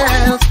thing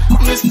else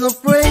is to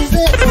praise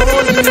the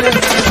holy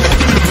name.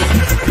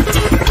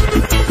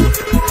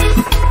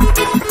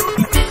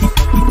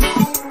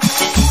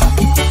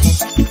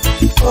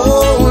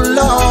 Oh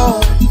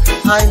Lord,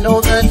 I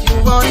know that you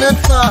are not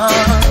far.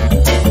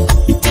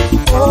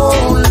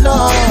 Oh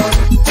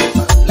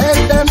Lord, let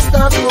them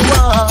start to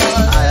war.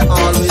 I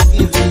always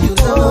give you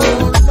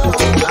love.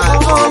 I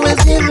always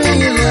give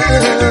you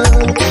love.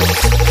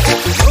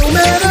 No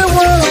matter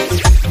what,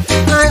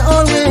 I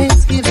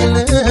always give you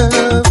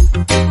love.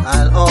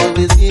 I'll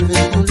always give you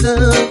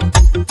love.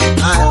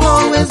 I'll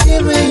always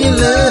give you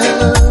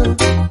love.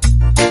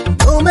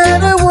 No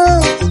matter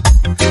what,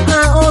 I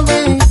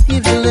always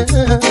give you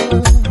love.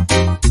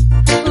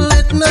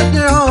 Let not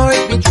your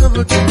heart be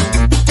troubled,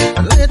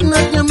 let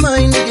not your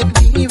mind get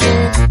weary.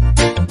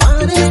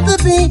 What is to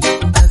be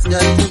has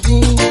got to be.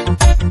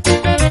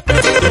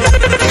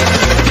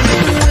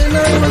 When I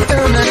was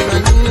down at my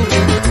knees,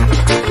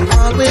 you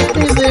always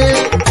be there.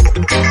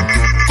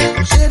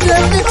 Shed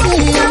every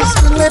tears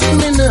to let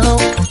me know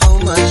how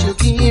much you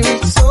give.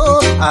 So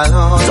I'll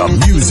always the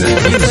music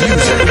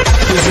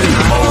is in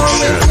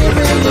motion.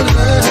 you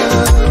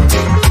love.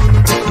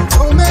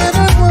 No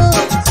matter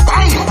what,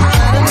 you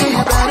better be.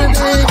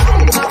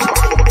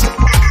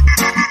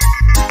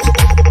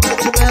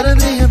 You better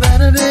be, you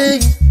better be.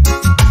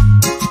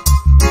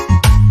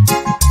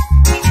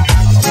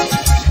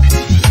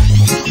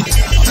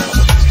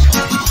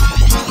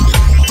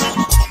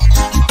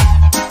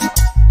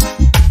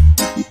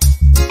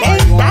 I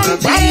wanna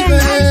be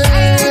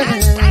there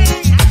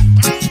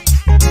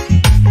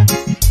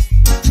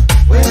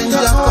when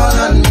you call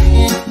on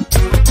me.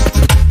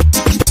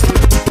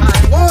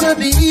 I wanna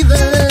be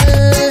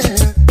there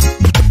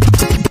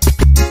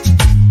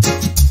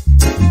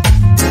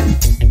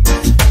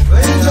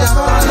when you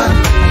call on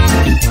me.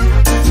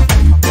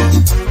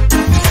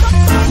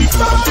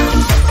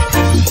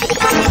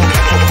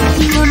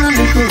 Run a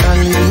little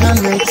rally and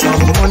make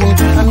some money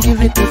and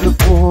give it to the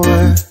poor.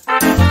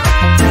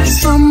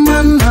 Some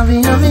man have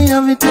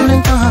it till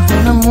they can't have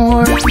no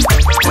more.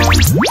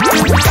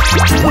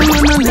 Run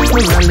a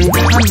little rally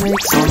and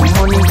make some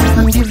money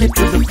and give it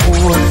to the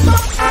poor.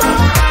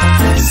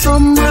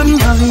 Some man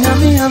have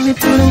it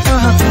till they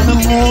can't have no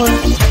more.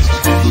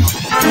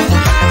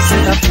 Say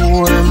that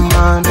poor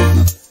man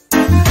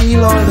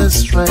feel all the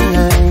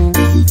strain.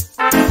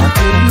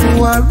 Until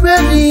you are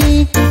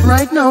ready,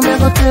 right now me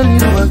go tell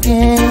you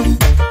again.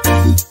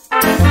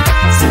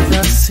 Say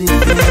that sick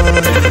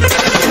man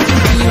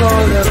feel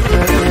all the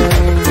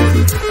pain.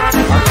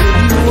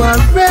 Until you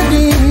are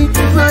ready,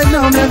 right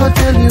now me go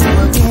tell you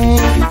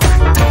again.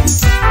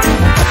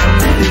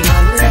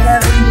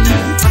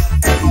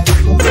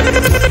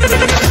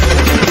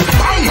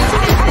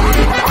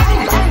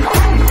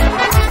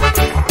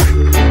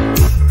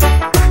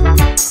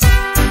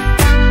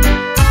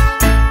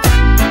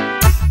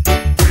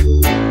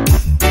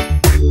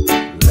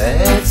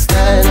 Let's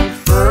stand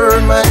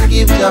firm and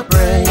give your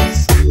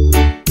praise.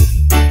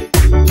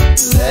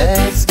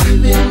 Let's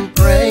give him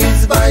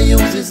praise by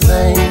use his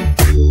name.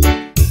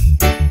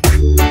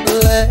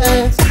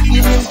 Let's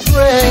give him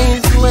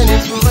praise when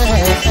it's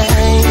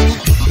rain.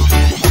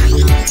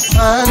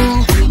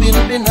 And it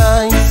will be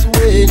nice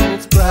when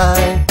it's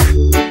bright.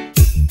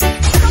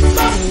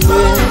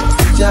 When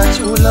that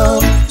you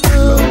love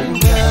flow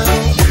down.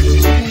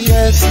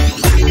 Yes,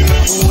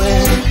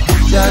 when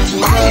that you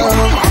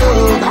love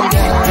flow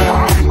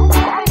down.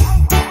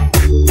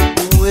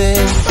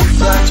 When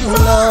that you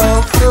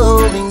love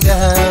flowing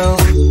down.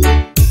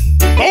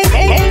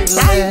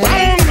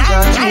 Let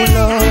that you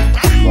love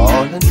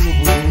fall on me.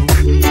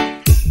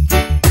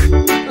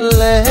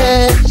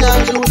 Let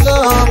that you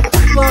love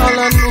fall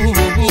on me.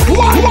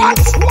 What?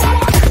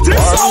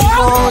 For we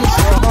want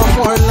some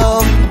more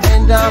love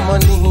and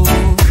harmony.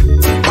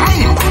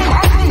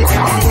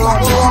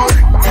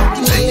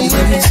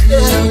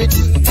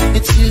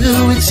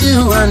 It's you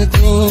and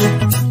me.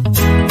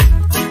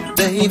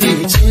 Baby,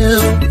 it's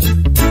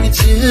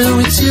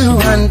you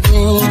and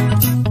me.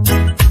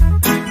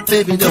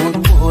 Baby, don't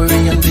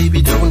worry and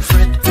baby, don't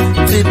fret.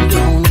 Baby,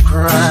 don't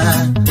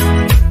cry.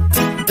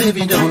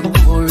 Baby,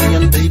 don't worry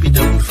and baby,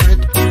 don't fret.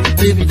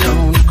 Baby,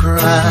 don't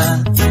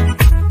cry.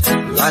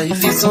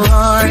 Life is so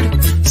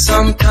hard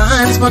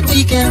sometimes, but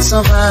we can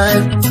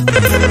survive.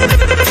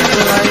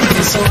 Life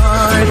is so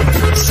hard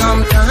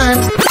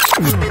sometimes.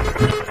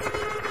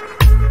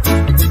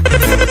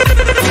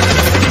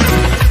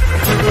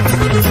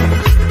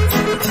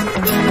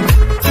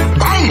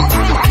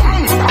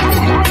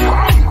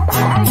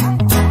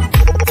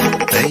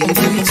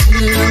 Baby,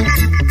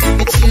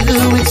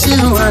 it's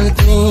you and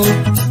me.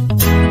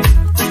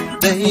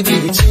 Baby,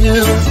 it's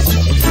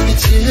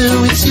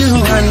you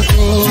and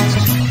me.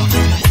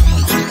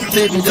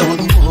 Baby,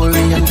 don't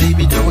worry and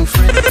baby, don't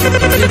fret.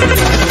 Baby,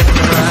 don't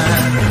cry.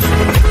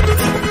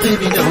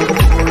 Baby, don't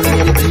worry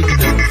and baby,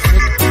 don't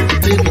fret.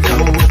 Baby,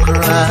 don't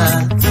cry.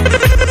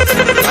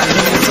 Life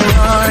is so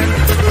hard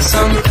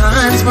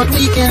sometimes, but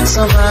we can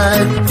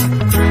survive.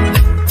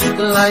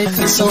 Life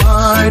is so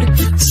hard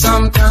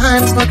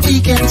sometimes, but we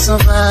can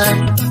survive.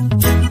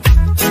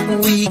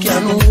 We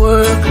can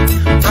work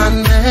and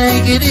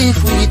make it if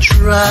we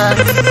try.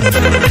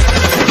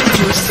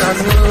 Just as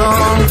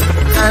long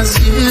as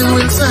you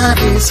will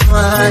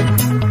satisfy.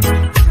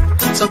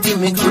 So give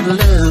me good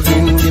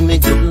loving, give me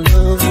good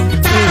loving,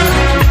 girl,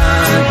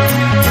 tonight.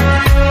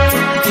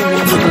 Give me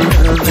good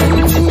loving,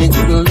 give me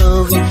good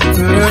loving,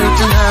 girl,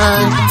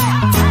 tonight.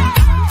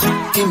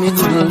 Give me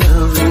good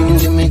loving,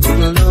 give me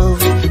good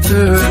loving,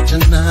 girl,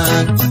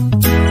 tonight.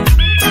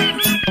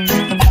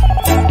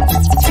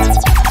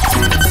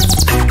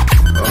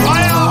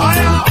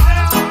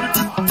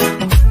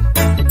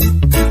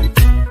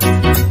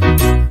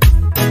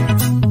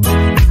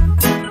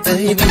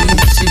 Baby,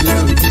 it's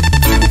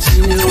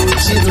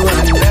you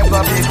and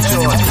never be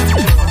joy.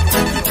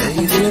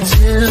 Baby, it's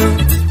you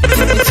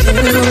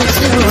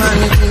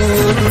and me.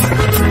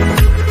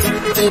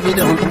 Baby,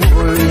 don't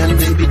worry and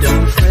baby,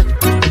 don't fret.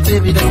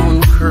 Baby,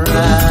 don't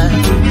cry.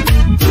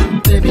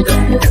 Baby,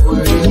 don't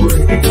worry and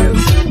baby, don't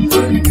fret.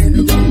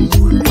 Baby, don't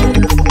worry.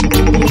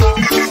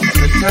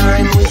 The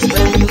time we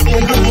spent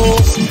together,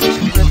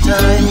 the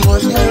time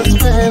was well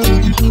spent.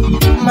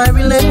 My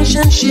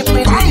relationship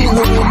with you,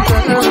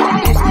 girl,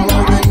 is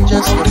more than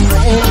just a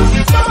friend.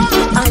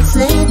 I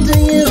say to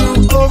you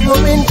over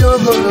and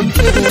over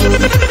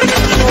again,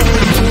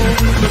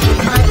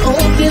 I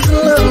hope this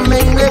love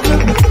may never,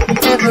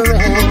 ever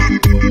end.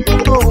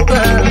 Oh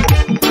girl,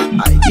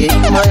 I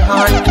gave my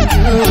heart to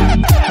you,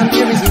 and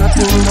there is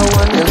nothing no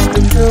one else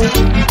to do.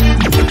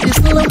 This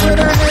love that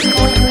I had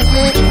for you,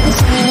 yeah, is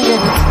really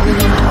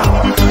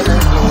and I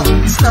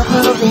can't stop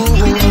loving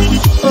you.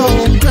 Oh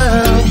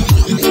girl,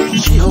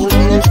 she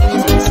always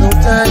feels me so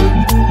tight.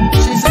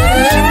 She said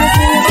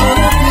everything's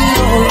gonna be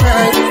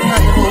alright. I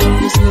hope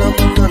this love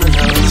is gonna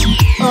last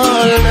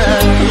all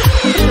night.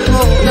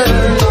 Oh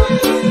girl,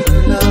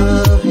 her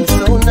love is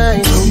so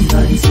nice, so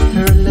nice.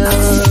 Her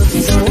love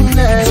is so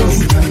nice.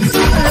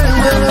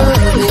 Her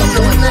love is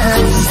so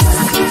nice.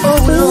 Oh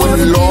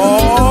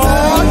Lord,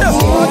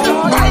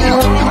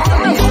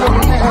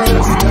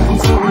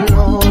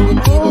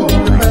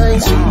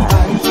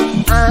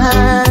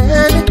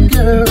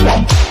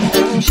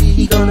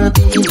 she gonna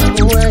be my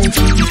wife.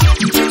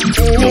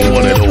 The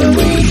one and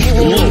only,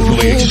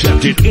 locally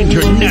accepted,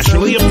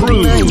 internationally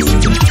approved.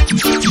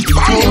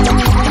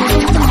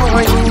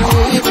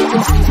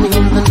 In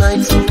the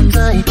night so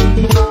tight.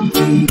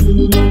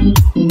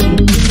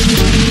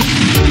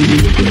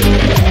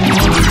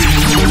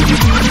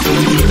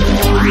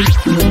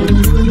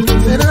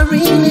 Said I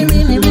really,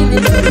 really, really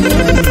love you.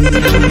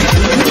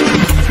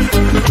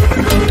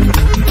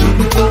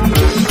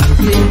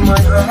 Give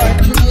my heart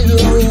to you.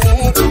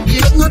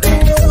 There's nothing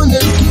no one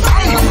else can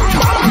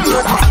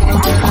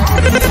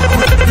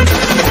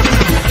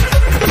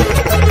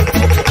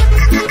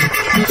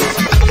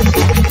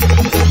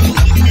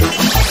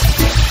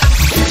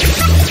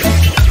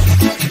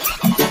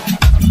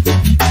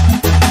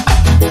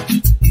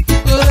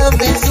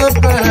Love is a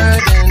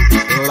burden,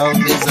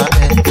 love is a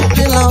heavy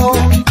pillow.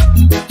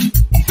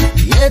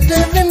 Yet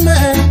every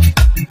man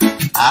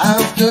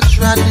have to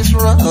tread this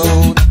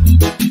road.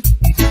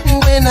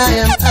 When I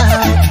am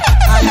out,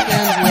 I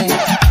can't wait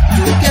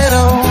to get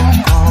home.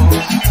 Oh,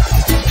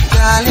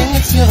 darling,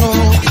 it's you.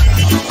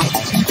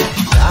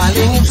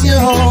 Darling, it's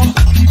you.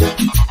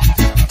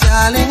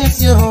 Darling, it's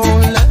your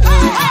love.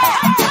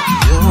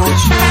 Your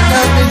true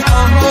love is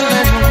all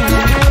I need.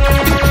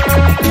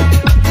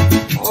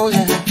 Oh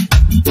yeah.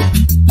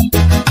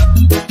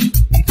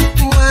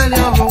 While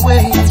you're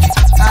away,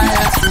 I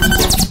have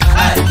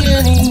to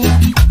get in.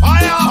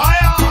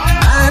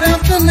 Night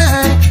after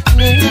night,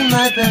 lay in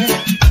my bed.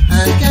 I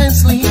can't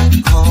sleep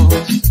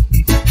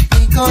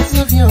because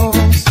of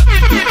yours.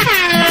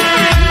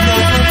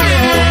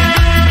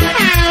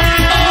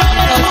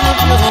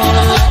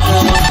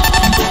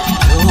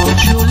 Your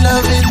true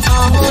love is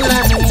all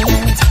I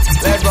need.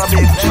 Let me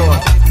be sure.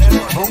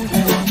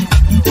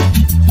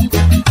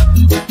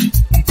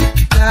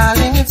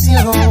 Darling, it's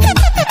you.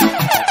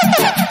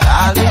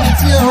 Darling,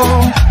 it's you.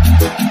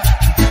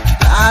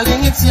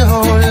 Darling, it's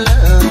your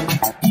love.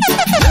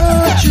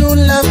 Your true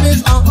love is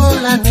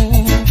all I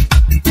need.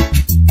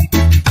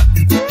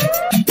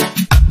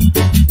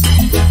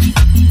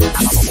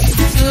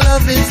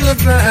 is a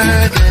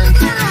burden,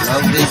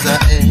 love is a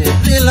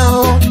heavy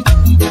load.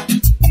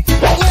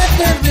 Yet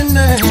every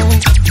man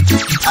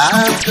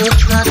has to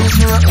try this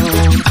road.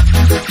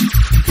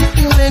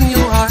 When you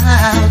are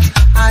out,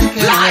 I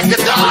can wait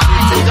for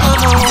you to come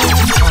home.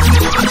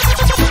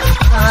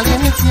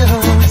 Darling, it's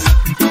yours.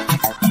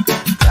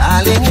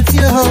 Darling, it's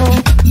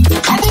yours.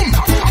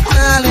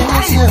 Darling,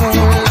 it's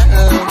yours.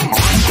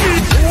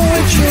 Your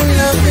true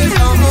love is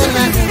all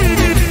I need.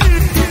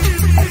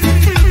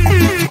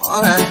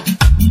 Alright.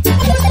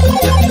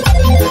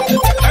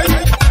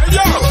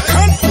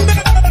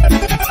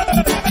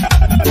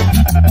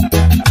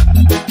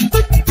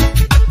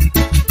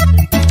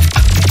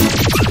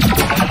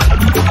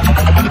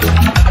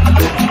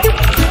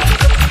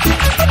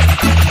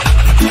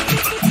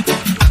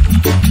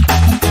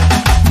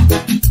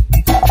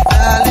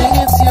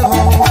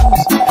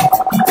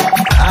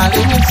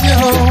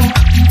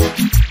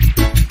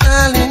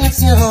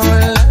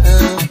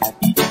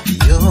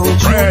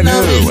 Brand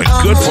new and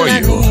good for you.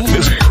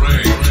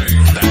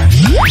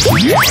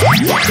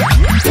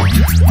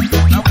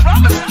 Now,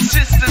 brothers and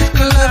sisters,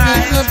 love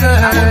is a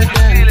burden.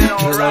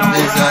 Love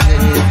is a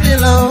heavy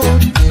load.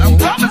 Now,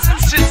 brothers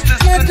and sisters,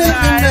 get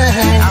every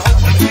man.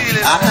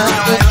 I have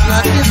to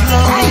track this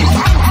road.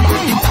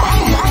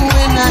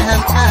 When I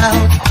am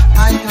out, I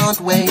can't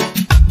wait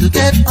to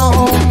get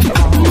home.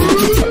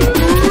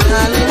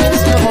 Darling,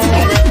 it's yours.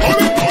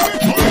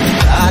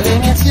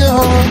 Darling, it's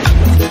yours.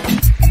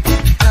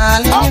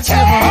 Darling, it's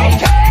yours.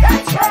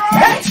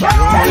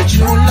 Your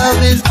true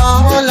love is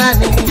all I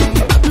need.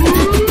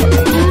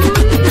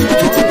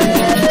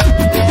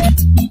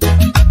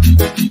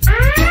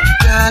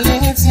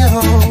 Darling, it's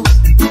yours.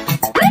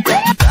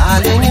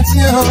 Darling, it's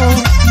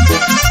yours.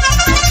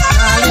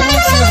 Darling,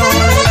 it's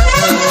yours.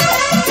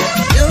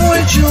 Your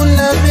true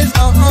love is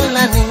all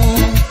I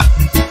need.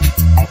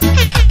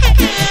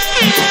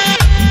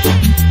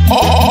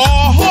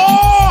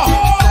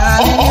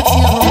 Darling, it's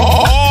yours.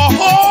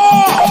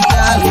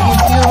 Darling,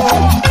 it's yours. Darling,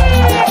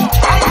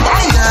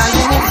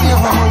 it's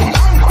yours.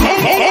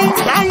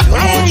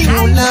 Your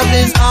true love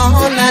is all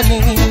I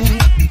need.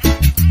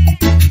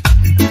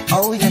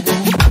 Oh yeah.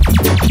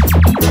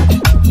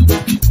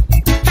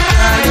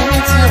 Darling,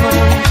 it's yours.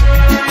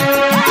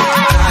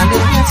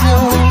 Darling, it's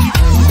yours.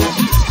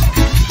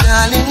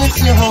 Darling, it's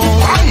yours.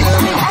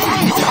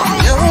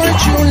 Your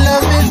true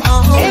love is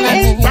all I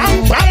need.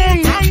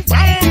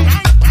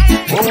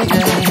 Oh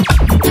yeah.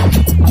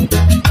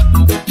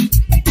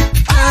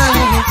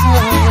 Darling, it's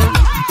yours.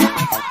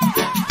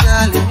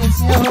 Darling, it's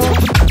yours.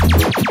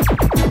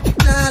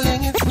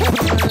 Darling, it's